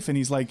his wife, and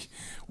he's like,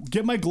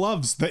 "Get my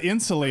gloves, the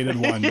insulated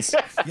ones."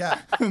 Yeah,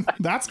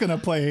 that's gonna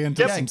play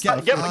into some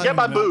stuff. Get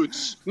my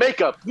boots,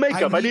 makeup.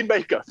 I need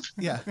makeup.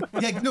 Yeah.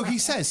 No, he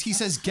says,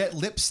 get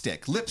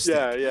lipstick.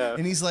 Yeah.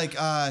 And he's like,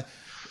 I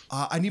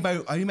need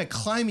my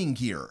climbing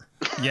gear.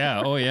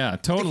 Yeah. Oh yeah.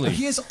 Totally.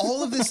 He has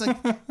all of this like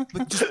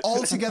just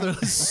all together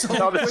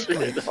so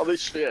quickly. All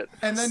this shit.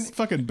 And then it's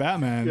fucking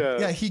Batman.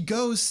 Yeah. He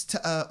goes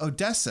to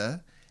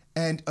Odessa,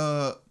 and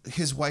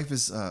his wife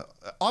is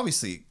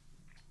obviously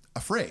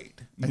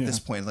afraid at this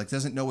point. Like,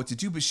 doesn't know what to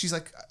do. But she's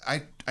like,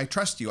 I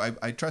trust you.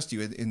 I trust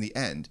you in the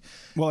end.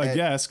 Well, I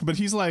guess. But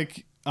he's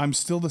like, I'm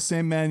still the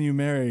same man you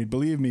married.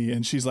 Believe me.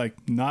 And she's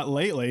like, not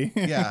lately.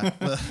 Yeah.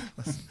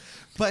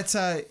 But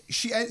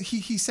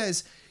he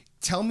says,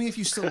 tell me if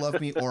you still love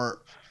me,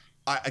 or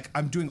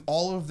I'm doing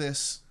all of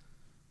this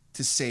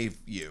to save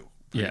you,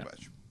 pretty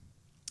much.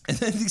 And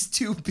then these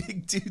two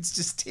big dudes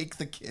just take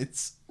the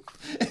kids.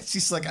 And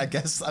she's like, I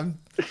guess I'm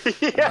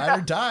ride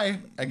or die.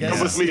 I guess.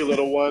 Come with me,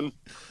 little one.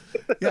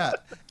 Yeah.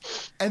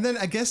 And then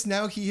I guess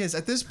now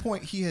at this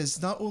point, he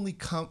has not only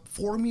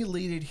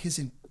formulated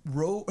his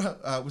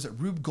was it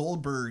Rube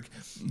Goldberg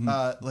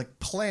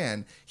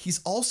plan. He's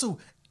also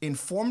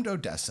informed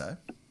Odessa.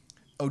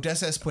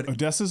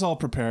 Odessa's all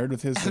prepared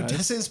with his guys.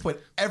 Odessa has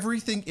put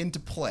everything into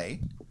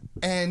play,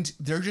 and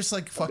they're just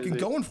like fucking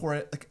going for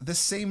it like the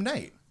same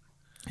night.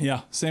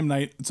 Yeah, same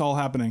night. It's all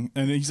happening.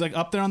 And he's like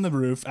up there on the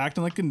roof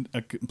acting like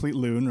a complete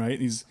loon, right?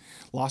 He's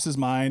lost his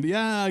mind.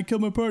 Yeah, I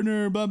killed my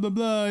partner, blah, blah,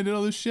 blah. I did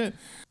all this shit.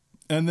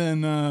 And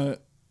then,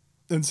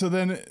 so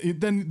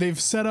then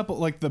they've set up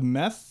like the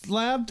meth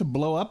lab to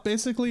blow up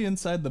basically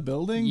inside the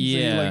building.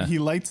 Yeah. So he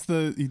lights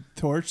the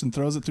torch and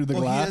throws it through the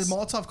glass. He has a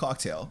Molotov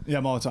cocktail. Yeah,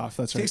 Molotov.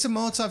 That's right. Takes a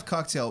Molotov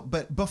cocktail.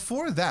 But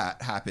before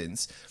that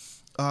happens,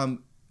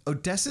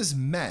 Odessa's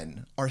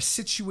men are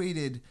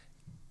situated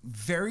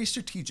very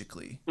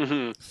strategically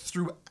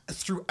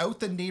throughout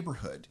the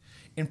neighborhood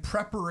in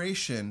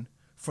preparation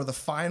for the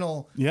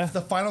final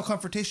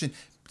confrontation.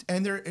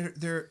 And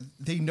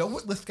they know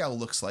what Lithgow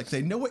looks like.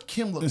 They know what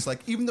Kim looks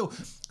like. Even though,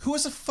 who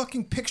has a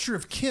fucking picture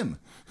of Kim?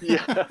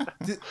 Yeah.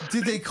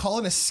 Did they call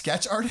in a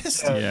sketch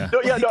artist?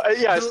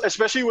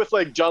 Especially with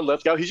like John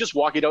Lithgow, he's just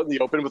walking out in the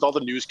open with all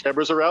the news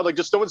cameras around. Like,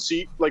 just no one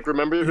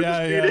remember who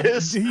this dude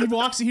is.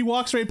 He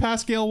walks right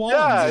past Gail Wall.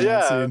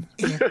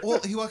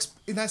 He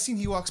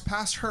walks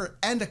past her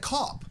and a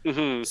cop.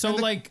 Mm-hmm. So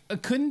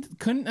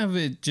couldn't have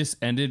it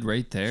just ended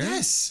right there?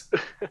 Yes.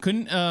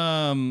 Couldn't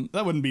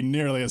that wouldn't be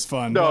nearly as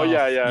fun. No,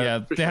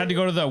 they had to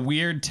go to the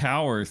weird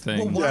tower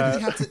thing. Well, why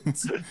did they have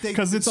to?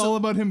 Because it's all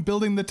about him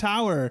building the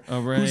tower.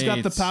 Oh, right. Who's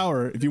got the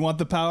power? If you want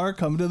the power,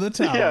 come to the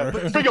tower.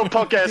 Yeah, bring your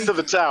punk ass to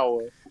the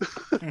tower.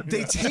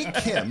 They take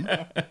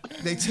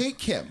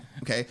Kim.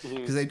 Okay,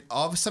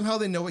 because somehow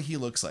they know what he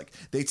looks like.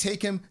 They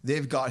take him.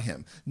 They've got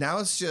him. Now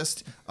it's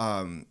just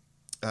John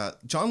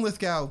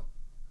Lithgow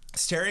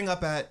staring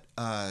up at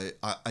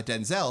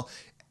Denzel.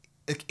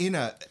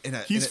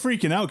 He's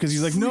freaking out because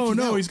he's like,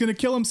 no, he's gonna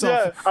kill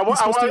himself. Yeah, I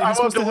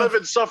want to live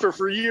and suffer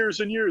for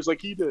years and years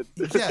like he did.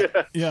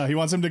 Yeah, he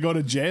wants him to go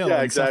to jail. Yeah,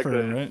 and exactly.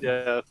 Suffer, right?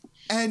 Yeah,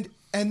 and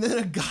then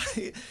a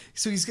guy.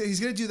 So he's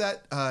gonna do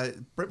that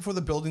right before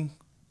the building.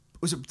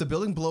 Was it the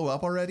building blow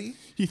up already?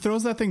 He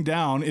throws that thing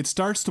down. It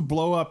starts to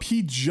blow up.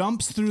 He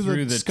jumps through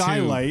the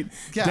skylight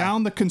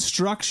down the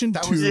construction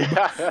tube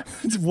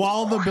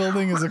while the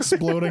building is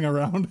exploding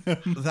around him.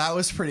 That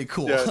was pretty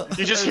cool. Yeah.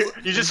 You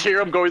just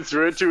hear him going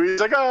through it too. He's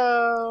like,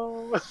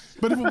 oh.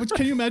 But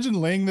can you imagine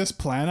laying this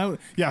plan out?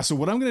 Yeah. So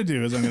what I'm going to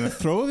do is I'm going to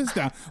throw this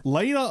down,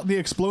 light up the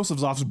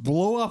explosives off,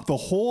 blow up the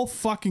whole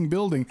fucking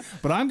building.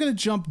 But I'm going to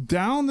jump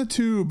down the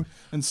tube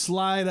and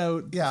slide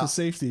out to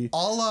safety.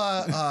 All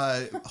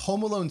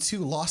Home Alone 2. 2,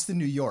 Lost in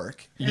New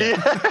York.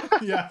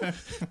 Yeah.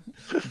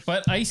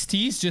 But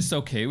Ice-T's just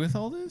okay with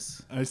all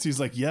this? Ice-T's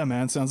like, yeah,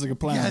 man, sounds like a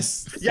plan.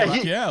 Yes.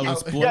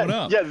 Let's blow it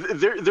up. Yeah,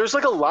 there's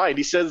like a line.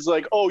 He says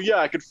like, oh yeah,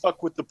 I could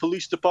fuck with the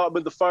police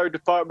department, the fire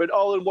department,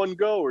 all in one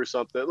go or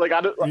something. Like,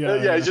 I don't.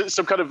 It's just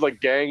some kind of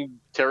like gang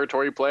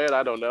territory plan.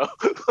 I don't know.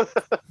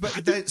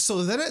 But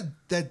so then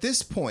at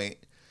this point,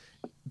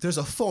 there's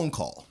a phone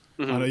call.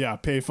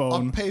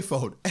 Payphone. A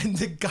payphone, and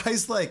the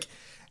guy's like,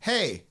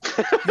 "Hey,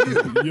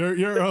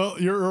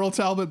 you're Earl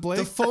Talbot Blake.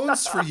 The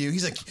phone's for you."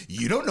 He's like,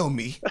 "You don't know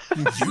me.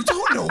 You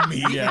don't know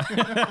me." Yeah.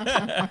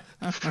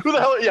 Who the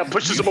hell? Yeah,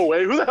 pushes him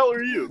away. Who the hell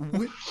are you?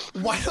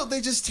 Why don't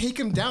they just take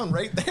him down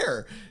right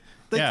there?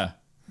 Like, yeah.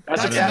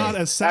 That's not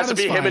as satisfying. Has to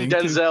be him and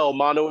Denzel,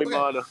 mano a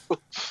mano.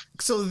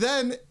 So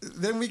then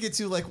we get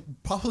to like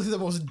probably the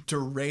most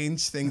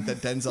deranged thing that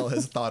Denzel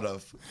has thought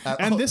of.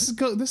 And this is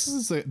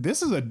a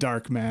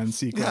Darkman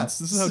sequence. Yeah,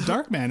 this is how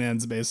Darkman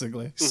ends,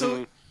 basically.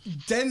 So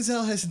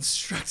Denzel has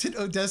instructed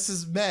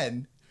Odessa's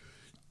men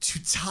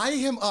to tie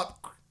him up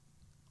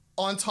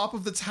on top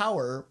of the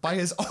tower by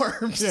his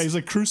arms. Yeah, he's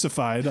like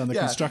crucified on the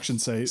construction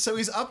site. So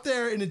he's up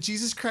there in a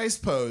Jesus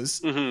Christ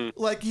pose.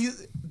 Like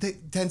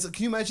Denzel,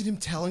 can you imagine him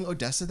telling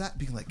Odessa that?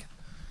 Being like,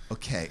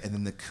 okay, and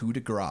then the coup de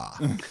grace.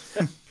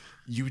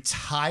 You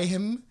tie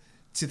him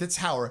to the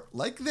tower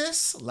like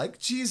this, like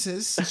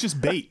Jesus. It's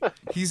just bait.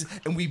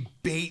 We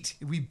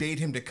bait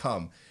him to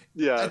come.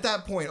 Yeah. At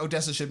that point,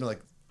 Odessa should be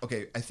like,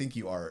 okay, I think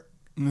you are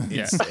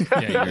insane.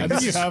 I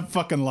think you have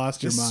fucking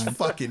lost your mind. This is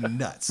fucking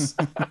nuts.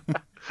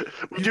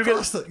 We do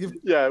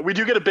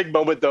get a big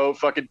moment though.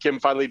 Fucking Kim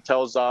finally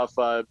tells off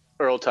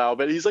Earl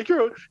Talbot. He's like,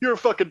 "You're a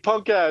fucking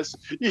punk ass.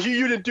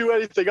 You didn't do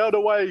anything. I don't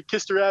know why you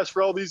kissed her ass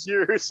for all these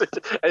years."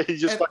 And he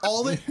just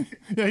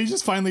he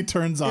just finally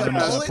turns on him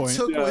at that point. All it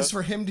took was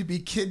for him to be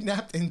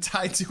kidnapped and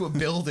tied to a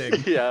building.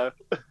 Yeah.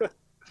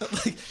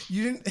 Like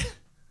you didn't.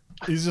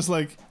 He's just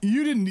like,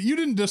 you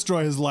didn't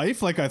destroy his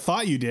life like I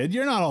thought you did.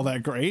 You're not all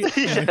that great.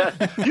 Yeah,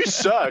 you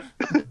suck.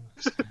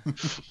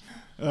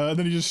 And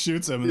then he just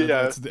shoots him. And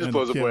that's the end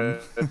of Kim.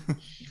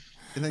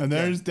 And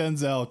there's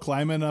Denzel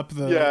climbing up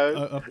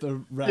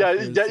the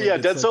rafters.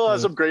 Denzel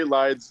has some great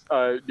lines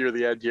near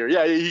the end here.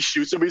 Yeah, he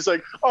shoots him. He's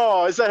like,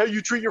 "Oh, is that how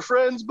you treat your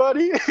friends,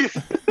 buddy?"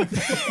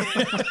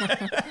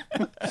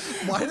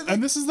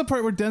 And this is the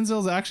part where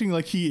Denzel's acting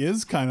like he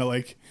is kind of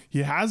like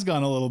he has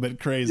gone a little bit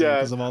crazy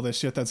because of all this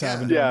shit that's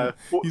happened to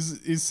him.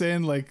 He's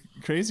saying like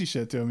crazy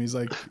shit to him. He's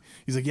like,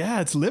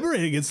 yeah, it's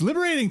liberating. It's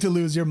liberating to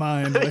lose your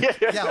mind.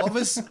 Like, all of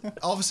a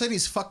sudden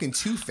he's fucking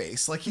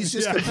Two-Face. Like he's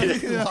just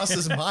completely lost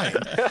his mind.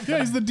 Yeah,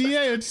 he's the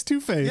DA. It's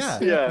Two-Face.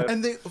 Yeah.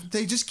 And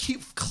they just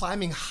keep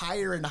climbing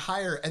higher and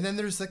higher, and then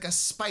there's like a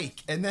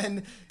spike, and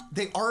then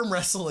they arm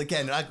wrestle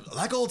again,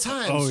 like old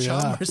times,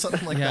 chum, or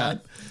something like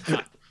that.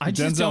 I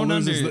just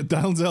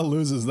Denzel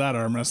loses that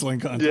arm wrestling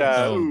contest.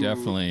 Yeah. Oh,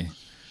 definitely.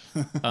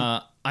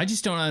 I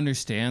just don't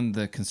understand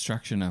the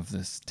construction of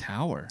this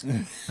tower.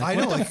 I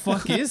know. What the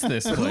fuck is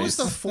this place? Who's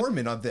the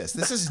foreman of this?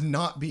 This is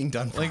not being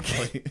done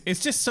properly.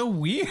 It's just so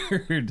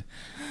weird.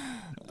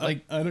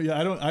 Like I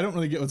don't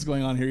really get what's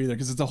going on here either,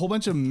 because it's a whole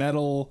bunch of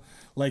metal.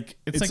 Like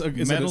it's like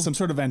metal, some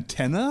sort of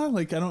antenna.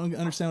 Like I don't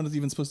understand what it's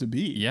even supposed to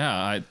be.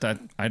 Yeah,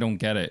 I don't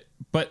get it.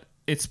 But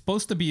it's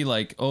supposed to be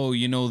like, oh,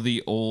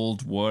 the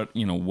old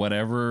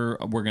whatever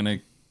we're gonna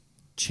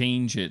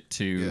change it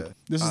to. Yeah.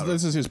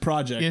 This is his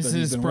project. It's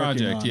his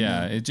project.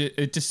 Yeah,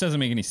 it just doesn't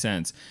make any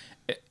sense.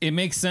 It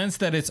makes sense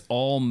that it's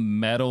all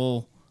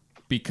metal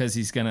because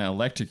he's gonna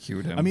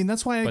electrocute him. I mean,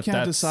 that's why I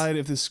can't decide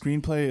if this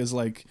screenplay is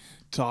like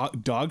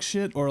dog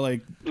shit or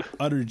like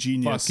utter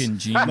genius. Fucking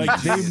genius.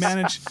 Like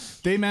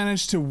they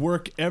managed to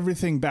work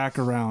everything back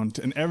around,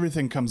 and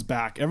everything comes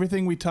back.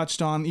 Everything we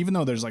touched on, even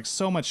though there's like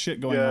so much shit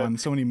going on,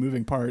 so many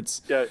moving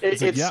parts. Yeah,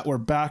 we're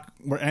back.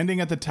 We're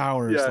ending at the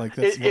towers. Yeah, like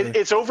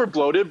it's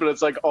overbloated, but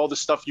it's like all the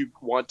stuff you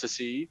want to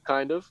see,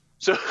 kind of.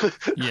 So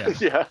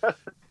yeah.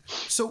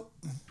 So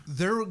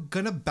they're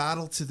gonna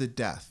battle to the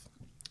death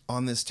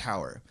on this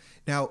tower.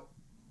 Now,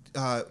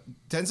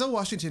 Denzel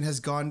Washington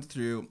has gone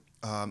through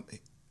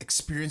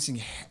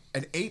experiencing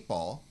an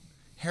 8-ball,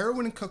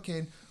 heroin and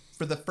cocaine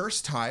for the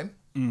first time,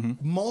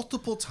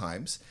 multiple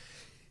times.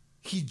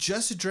 He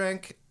just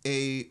drank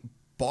a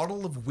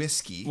bottle of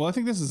whiskey. Well, I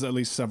think this is at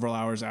least several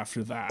hours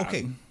after that.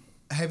 Okay.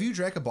 Have you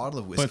drank a bottle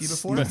of whiskey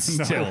before? But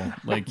still,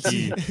 like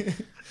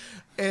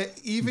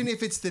even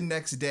if it's the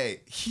next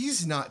day,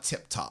 he's not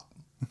tip top.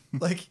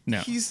 Like no.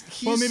 he's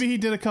well, maybe he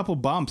did a couple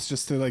bumps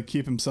just to like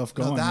keep himself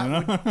going.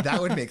 That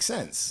would make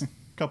sense.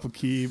 Couple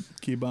key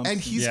bumps, and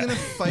he's gonna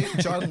fight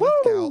John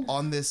Lithgow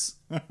on these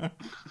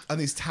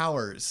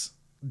towers.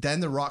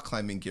 Then the rock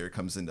climbing gear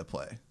comes into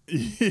play.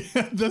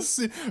 Yeah,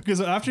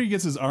 because after he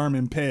gets his arm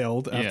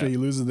impaled, after he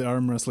loses the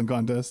arm wrestling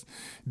contest,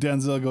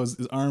 Denzel goes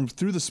his arm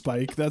through the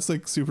spike. That's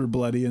like super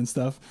bloody and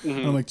stuff.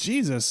 And I'm like,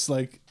 Jesus,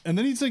 like, and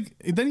then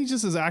he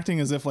just is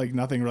acting as if like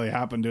nothing really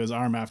happened to his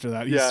arm after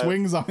that. He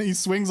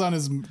swings on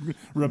his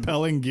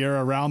rappelling gear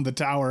around the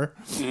tower.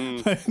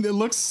 It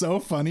looks so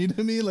funny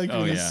to me, like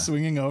he's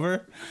swinging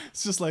over.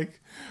 It's just like,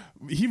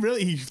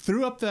 he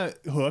threw up that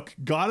hook,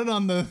 got it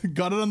on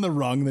the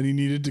rung that he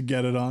needed to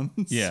get it on.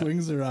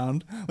 Swings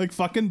around like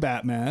fucking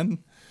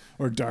Batman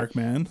or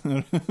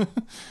Darkman.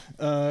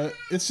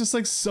 It's just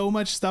like so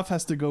much stuff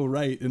has to go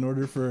right in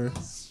order for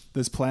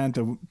this plan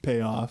to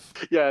pay off.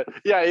 Yeah.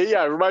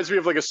 It reminds me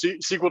of like a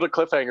sequel to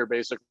Cliffhanger.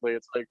 Basically,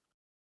 it's like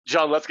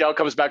John Lithgow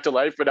comes back to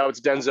life, but now it's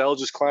Denzel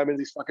just climbing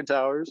these fucking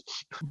towers.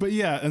 But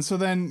yeah, and so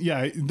then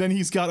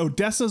he's got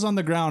Odessa's on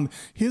the ground.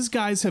 His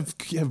guys have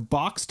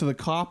boxed the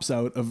cops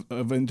out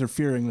of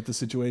interfering with the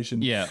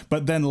situation. Yeah.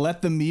 But then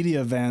let the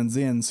media vans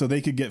in so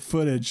they could get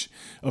footage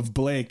of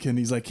Blake, and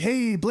he's like,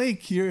 "Hey,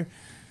 Blake, you're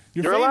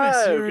famous.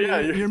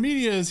 Alive. Your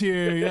media is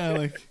here." Yeah,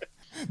 like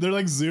they're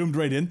like zoomed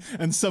right in,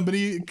 and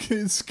somebody's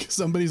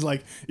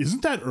like,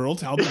 "Isn't that Earl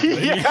Talbot?"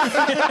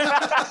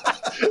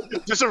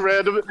 Just a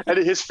random, and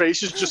his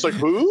face is just like,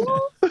 who?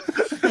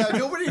 Yeah,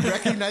 nobody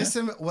recognized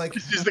him. Like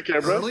he's the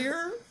camera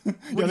earlier. Yeah,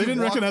 they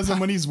didn't recognize him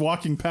when he's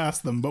walking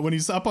past them, but when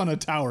he's up on a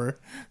tower,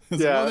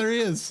 it's like, oh, there he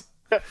is.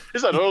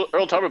 Is that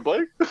Earl Talbot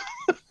Blake?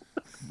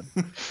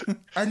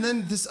 And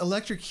then this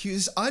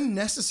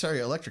unnecessary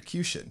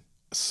electrocution.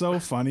 So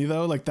funny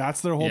though, like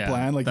that's their whole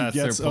plan. Like he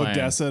gets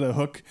Odessa to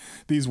hook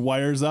these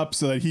wires up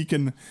so that he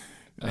can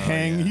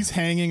hang. Yeah. He's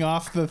hanging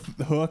off the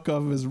hook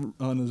on his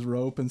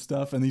rope and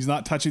stuff, and he's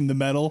not touching the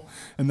metal.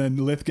 And then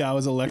Lithgow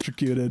is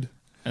electrocuted,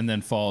 and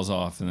then falls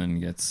off, and then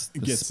gets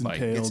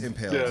impaled.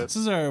 Yeah. This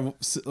is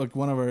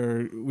one of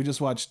our. We just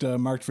watched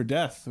Marked for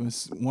Death. It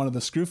was one of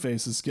the screw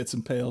faces gets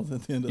impaled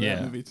at the end of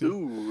that movie too.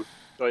 Ooh.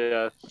 Oh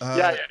yeah.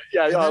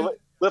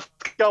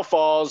 Lithgow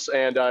falls,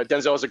 and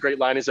Denzel has a great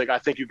line. He's like, "I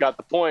think you got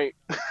the point,"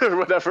 or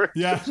whatever.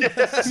 Yeah.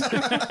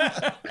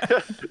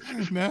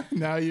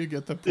 now you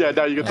get the point. Yeah,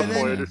 now you get the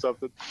point or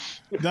something.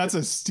 That's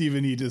a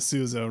Stephen E.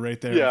 D'Souza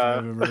right there.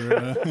 Yeah.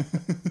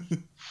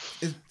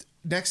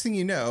 Next thing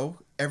you know,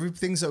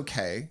 everything's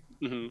okay.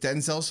 Mm-hmm.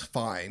 Denzel's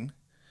fine.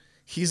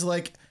 He's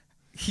like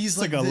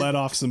a let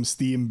off some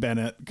steam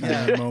Bennett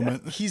kind of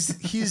moment.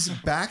 He's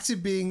back to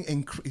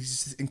being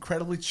he's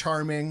incredibly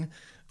charming.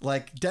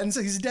 Like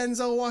Denzel, he's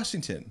Denzel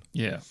Washington.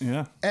 Yeah.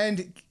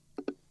 And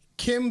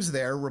Kim's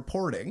there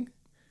reporting,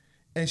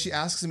 and she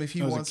asks him if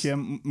he wants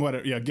Kim.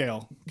 What? Yeah,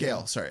 Gail.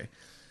 Sorry,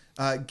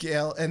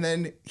 Gail. And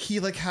then he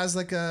like has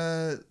like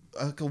a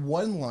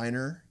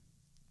one-liner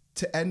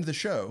to end the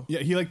show.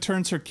 Yeah, he like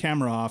turns her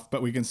camera off,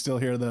 but we can still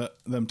hear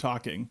them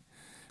talking.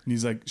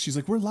 And she's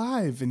like, "We're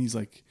live," and he's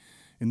like,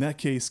 "In that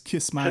case,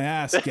 kiss my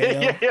ass,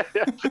 Gail."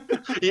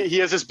 He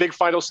has this big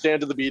final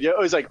stand to the media.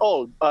 Oh, he's like,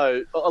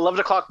 11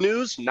 o'clock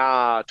news?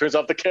 Nah, turns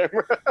off the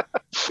camera.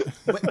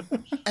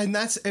 And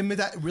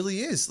that really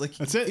is like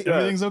that's it.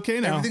 Everything's okay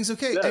now. Everything's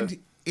okay, and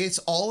it's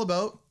all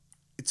about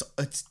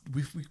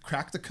we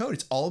cracked the code.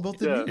 It's all about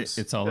the news.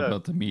 It's all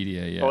about the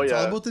media. Yeah, it's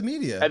all about the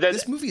media. And then,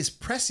 this movie is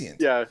prescient.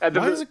 Yeah. And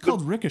why is it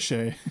called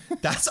Ricochet?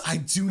 I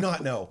do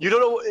not know. You don't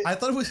know? I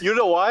thought it was. You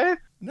know why?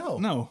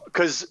 No.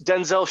 Because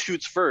Denzel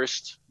shoots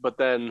first, but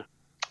then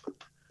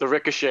the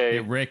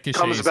ricochet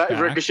comes back.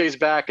 Ricochets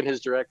back in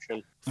his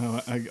direction.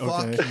 Oh, okay.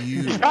 Fuck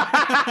you.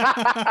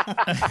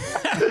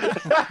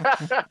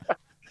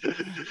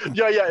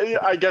 Yeah.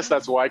 I guess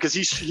that's why. Because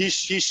he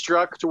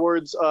struck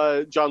towards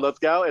John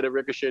Lithgow, and it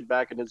ricocheted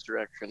back in his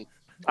direction.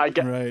 I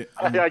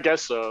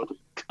guess so.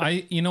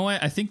 You know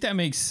what? I think that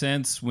makes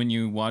sense when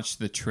you watch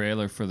the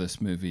trailer for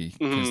this movie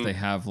because they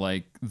have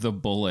like the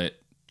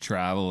bullet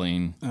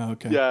traveling. Oh,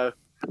 okay. Yeah.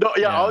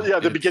 No,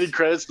 the beginning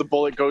credits, the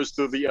bullet goes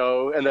through the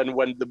O, and then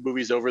when the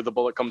movie's over, the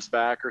bullet comes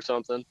back or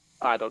something.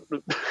 I don't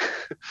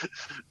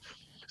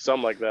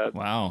something like that.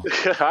 Wow.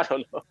 I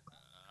don't know.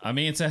 I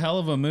mean, it's a hell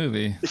of a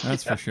movie.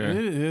 That's for sure. It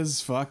is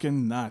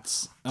fucking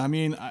nuts. I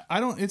mean, I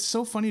don't. It's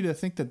so funny to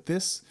think that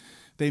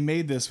they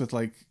made this with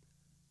like.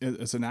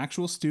 It's an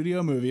actual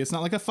studio movie. It's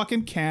not like a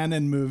fucking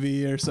Canon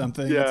movie or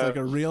something. Yeah. It's like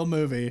a real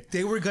movie.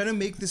 They were gonna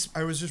make this.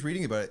 I was just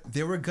reading about it.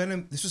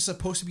 This was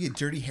supposed to be a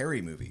Dirty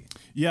Harry movie.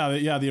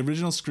 Yeah. The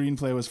original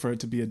screenplay was for it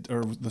to be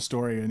or the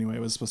story anyway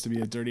was supposed to be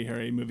a Dirty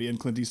Harry movie, and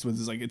Clint Eastwood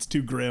is like, it's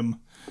too grim.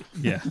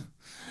 Yeah.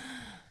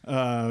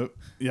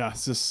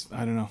 It's just,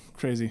 I don't know,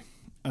 crazy.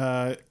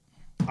 I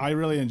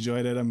really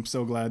enjoyed it. I'm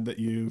so glad that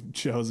you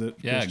chose it.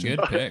 Yeah, Christian.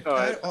 good pick.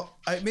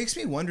 It makes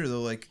me wonder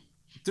though. Like,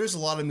 there's a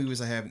lot of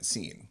movies I haven't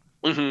seen.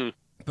 Mm-hmm.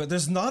 But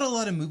there's not a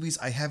lot of movies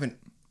I haven't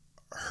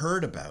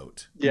heard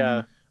about.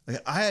 Yeah. Like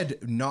I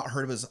had not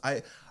heard of this.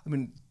 I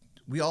mean,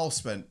 we all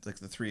spent, like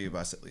the three of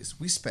us at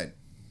least, we spent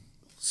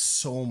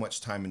so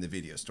much time in the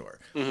video store.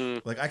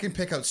 Mm-hmm. Like I can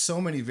pick out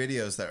so many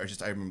videos that are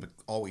just, I remember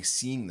always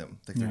seeing them.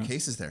 Like there are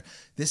cases there.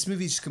 This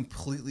movie just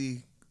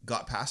completely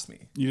got past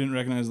me. You didn't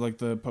recognize like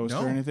the poster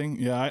or anything?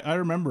 Yeah, I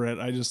remember it.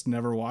 I just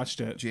never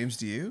watched it. James,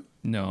 do you?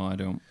 No, I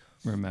don't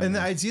remember. And the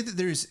idea that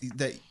there's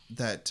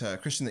that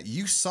Christian, that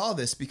you saw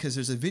this because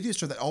there's a video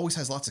store that always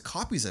has lots of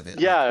copies of it.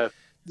 Yeah.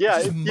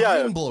 It's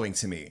mind-blowing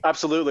to me.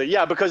 Absolutely.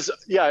 Yeah, because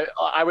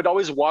I would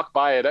always walk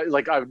by it.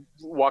 Like I would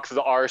walk through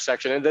the R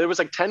section, and there was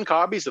like 10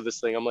 copies of this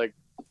thing. I'm like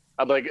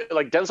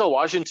Denzel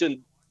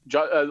Washington,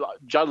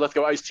 John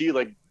Lithgow, Ice-T,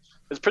 like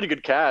it's a pretty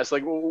good cast.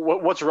 Like,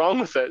 what's wrong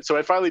with it? So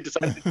I finally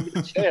decided to give it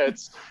a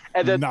chance.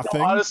 And then,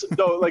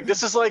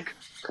 this is like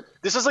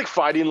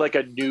finding like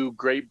a new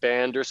great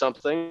band or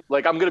something.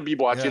 Like, I'm gonna be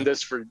watching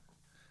this for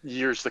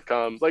years to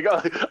come. Like,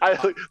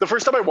 the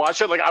first time I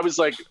watched it, like,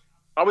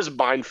 I was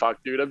mind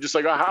fucked, dude. I'm just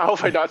like, how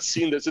have I not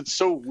seen this? It's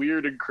so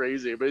weird and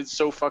crazy, but it's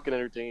so fucking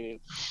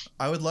entertaining.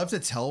 I would love to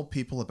tell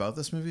people about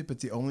this movie,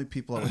 but the only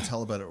people I would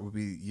tell about it would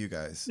be you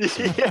guys.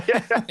 So.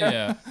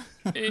 Yeah.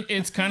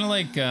 It's kind of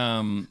like,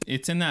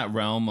 it's in that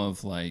realm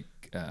of like,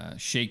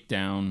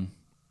 Shakedown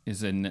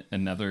is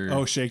another.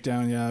 Oh,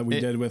 Shakedown. Yeah. We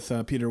did with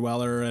Peter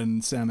Weller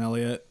and Sam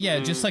Elliott.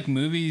 Yeah. Just like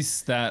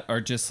movies that are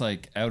just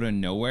like out of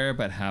nowhere,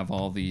 but have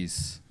all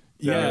these.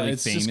 Yeah, really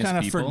it's just kind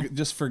of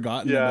just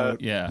forgotten about.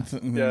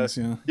 but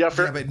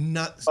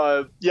nuts.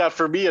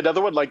 For me,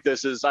 another one like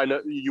this is, I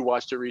know you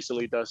watched it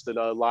recently, Dustin.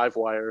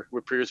 Livewire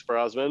with Pierce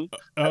Brosnan.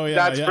 Oh yeah,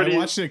 that's pretty. I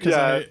watched it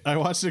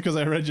because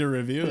I read your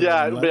review.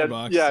 Yeah,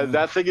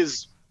 that thing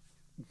is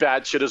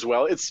bad shit as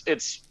well.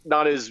 It's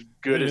not as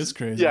good. It as is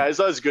crazy. Yeah, it's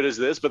not as good as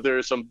this, but there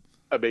are some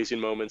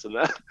amazing moments in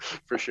that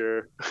for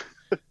sure.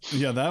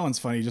 Yeah, that one's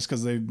funny just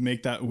because they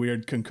make that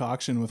weird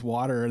concoction with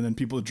water and then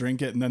people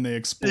drink it and then they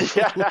explode.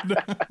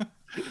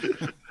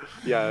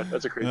 Yeah,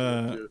 that's a crazy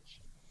one too.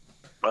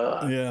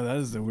 Yeah, that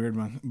is the weird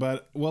one.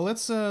 But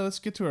let's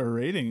get to our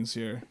ratings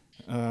here.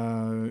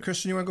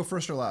 Christian, you want to go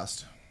first or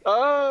last?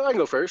 I can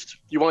go first.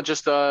 You want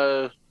just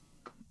personal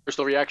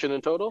reaction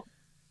in total?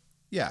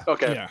 Yeah.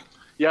 Okay.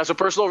 Yeah. So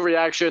personal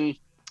reaction.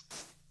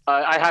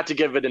 I had to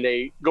give it an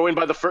 8. Going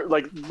by the first, I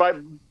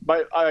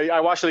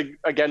watched it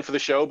again for the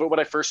show, but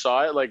when I first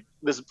saw it, like,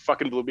 this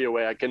fucking blew me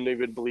away. I couldn't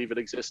even believe it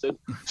existed.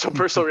 So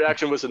personal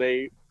reaction was an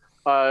 8.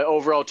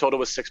 Overall total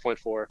was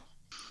 6.4.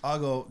 I'll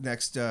go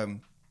next.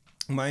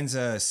 Mine's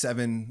a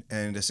 7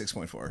 and a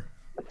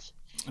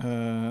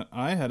 6.4.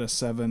 I had a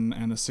 7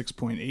 and a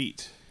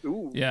 6.8.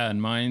 Ooh. Yeah,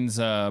 and mine's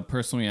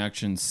personal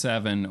reaction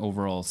 7,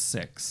 overall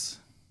 6.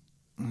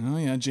 Oh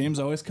yeah, James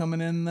always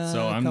coming in.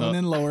 So I'm coming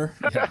in lower.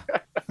 Yeah.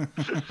 I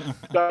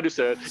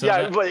understand.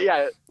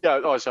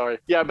 Oh, sorry.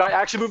 Yeah, by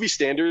action movie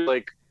standards,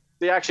 like,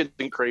 the action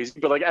isn't crazy,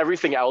 but like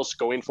everything else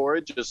going for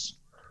it just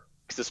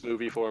makes this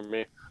movie for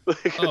me.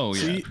 Oh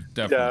yeah,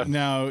 definitely.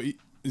 Now,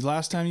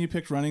 last time you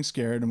picked Running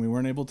Scared, and we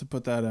weren't able to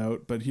put that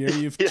out, but here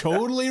you've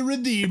totally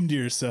redeemed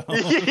yourself.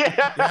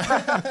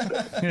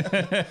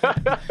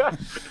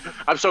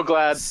 I'm so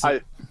glad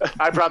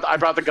I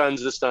brought the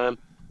guns this time.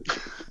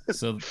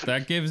 So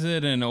that gives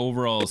it an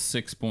overall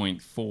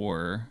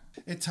 6.4.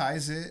 It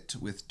ties it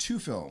with 2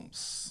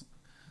 films: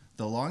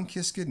 The Long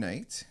Kiss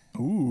Goodnight,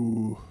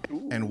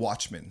 and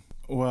Watchmen.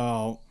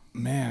 Well,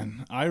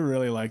 man, I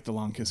really like The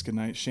Long Kiss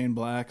Goodnight. Shane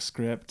Black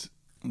script.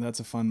 That's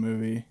a fun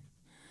movie.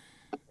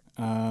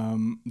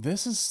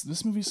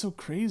 This movie's so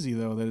crazy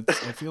though that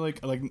I feel like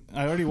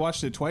I already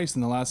watched it twice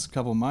in the last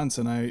couple months,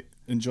 and I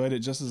enjoyed it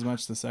just as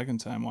much the second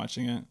time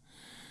watching it.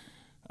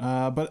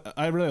 But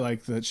I really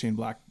like the Shane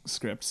Black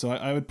script, so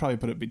I would probably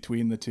put it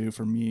between the two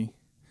for me.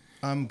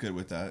 I'm good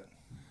with that.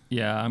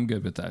 Yeah, I'm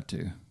good with that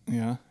too.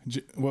 Yeah.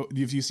 Well,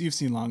 you've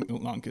seen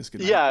Long Kiss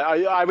Goodnight. Yeah,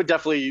 I would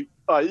definitely.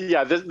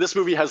 This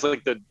movie has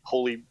like the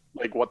holy,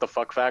 like, what the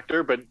fuck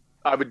factor, but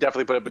I would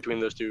definitely put it between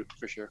those two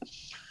for sure.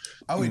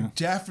 I would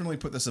definitely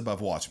put this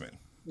above Watchmen.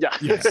 Yeah.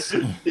 Yes.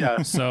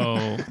 Yeah.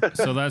 So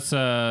that's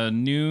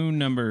new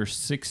number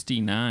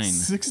 69.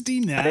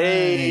 69.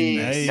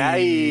 Hey,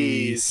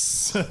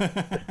 nice.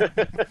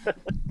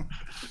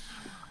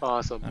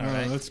 Awesome. All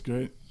right. That's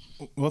great.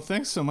 Well,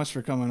 thanks so much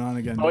for coming on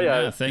again. Oh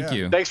yeah, thank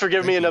you. Thanks for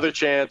giving me another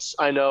chance.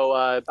 I know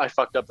I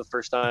fucked up the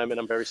first time, and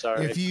I'm very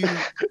sorry.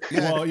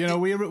 Well,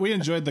 we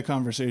enjoyed the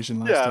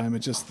conversation last time. It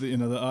just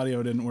the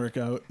audio didn't work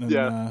out. And,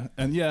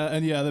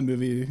 the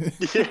movie.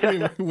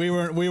 Yeah. we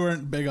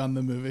weren't big on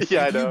the movie.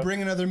 Yeah, if you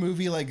bring another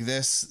movie like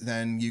this,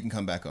 then you can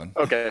come back on.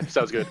 Okay,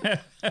 sounds good.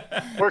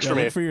 Works for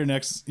me. For your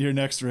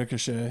next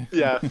Ricochet.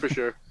 Yeah, for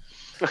sure.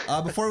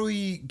 Before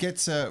we get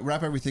to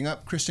wrap everything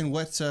up, Christian, you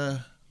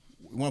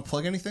want to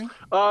plug anything?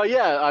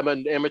 I'm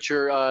an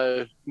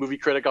amateur movie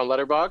critic on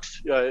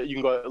Letterboxd. You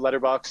can go to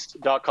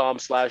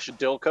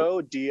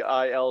letterboxd.com/Dilco,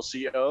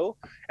 DILCO.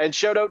 And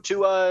shout out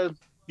to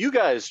you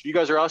guys. You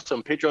guys are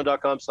awesome.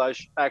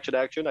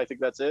 Patreon.com/ActionAction. I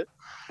think that's it.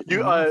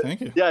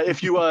 Thank you. Yeah,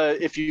 if you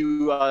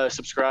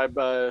subscribe,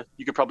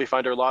 you could probably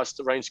find our Lost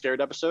Running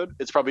Scared episode.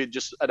 It's probably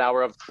just an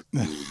hour of...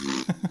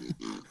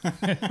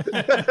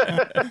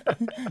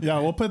 Yeah,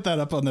 we'll put that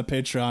up on the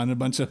Patreon. A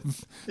bunch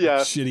of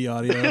shitty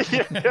audio.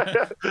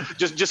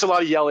 Just a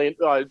lot of yelling.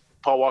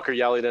 Paul Walker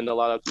yelling and a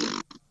lot of.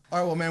 All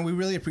right, well, man, we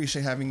really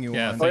appreciate having you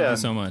on. Thank you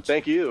so much.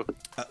 Thank you.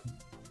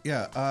 You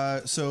can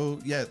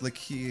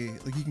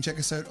check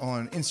us out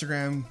on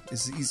Instagram.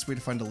 Is the easiest way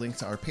to find a link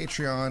to our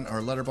Patreon,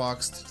 our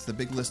Letterboxd, to the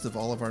big list of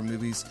all of our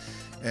movies,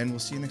 and we'll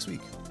see you next week.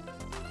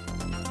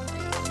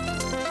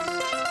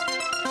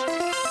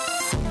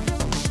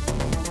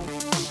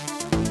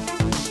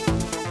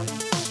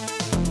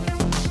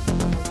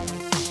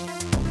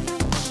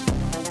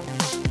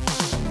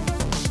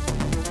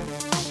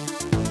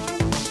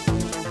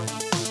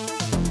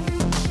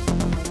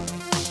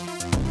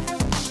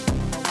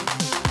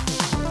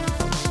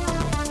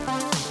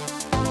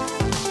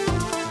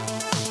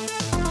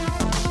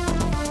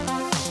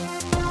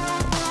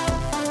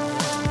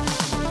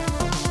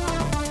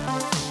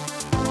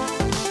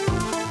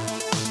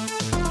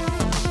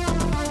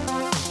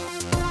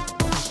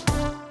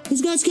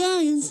 nice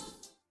guys.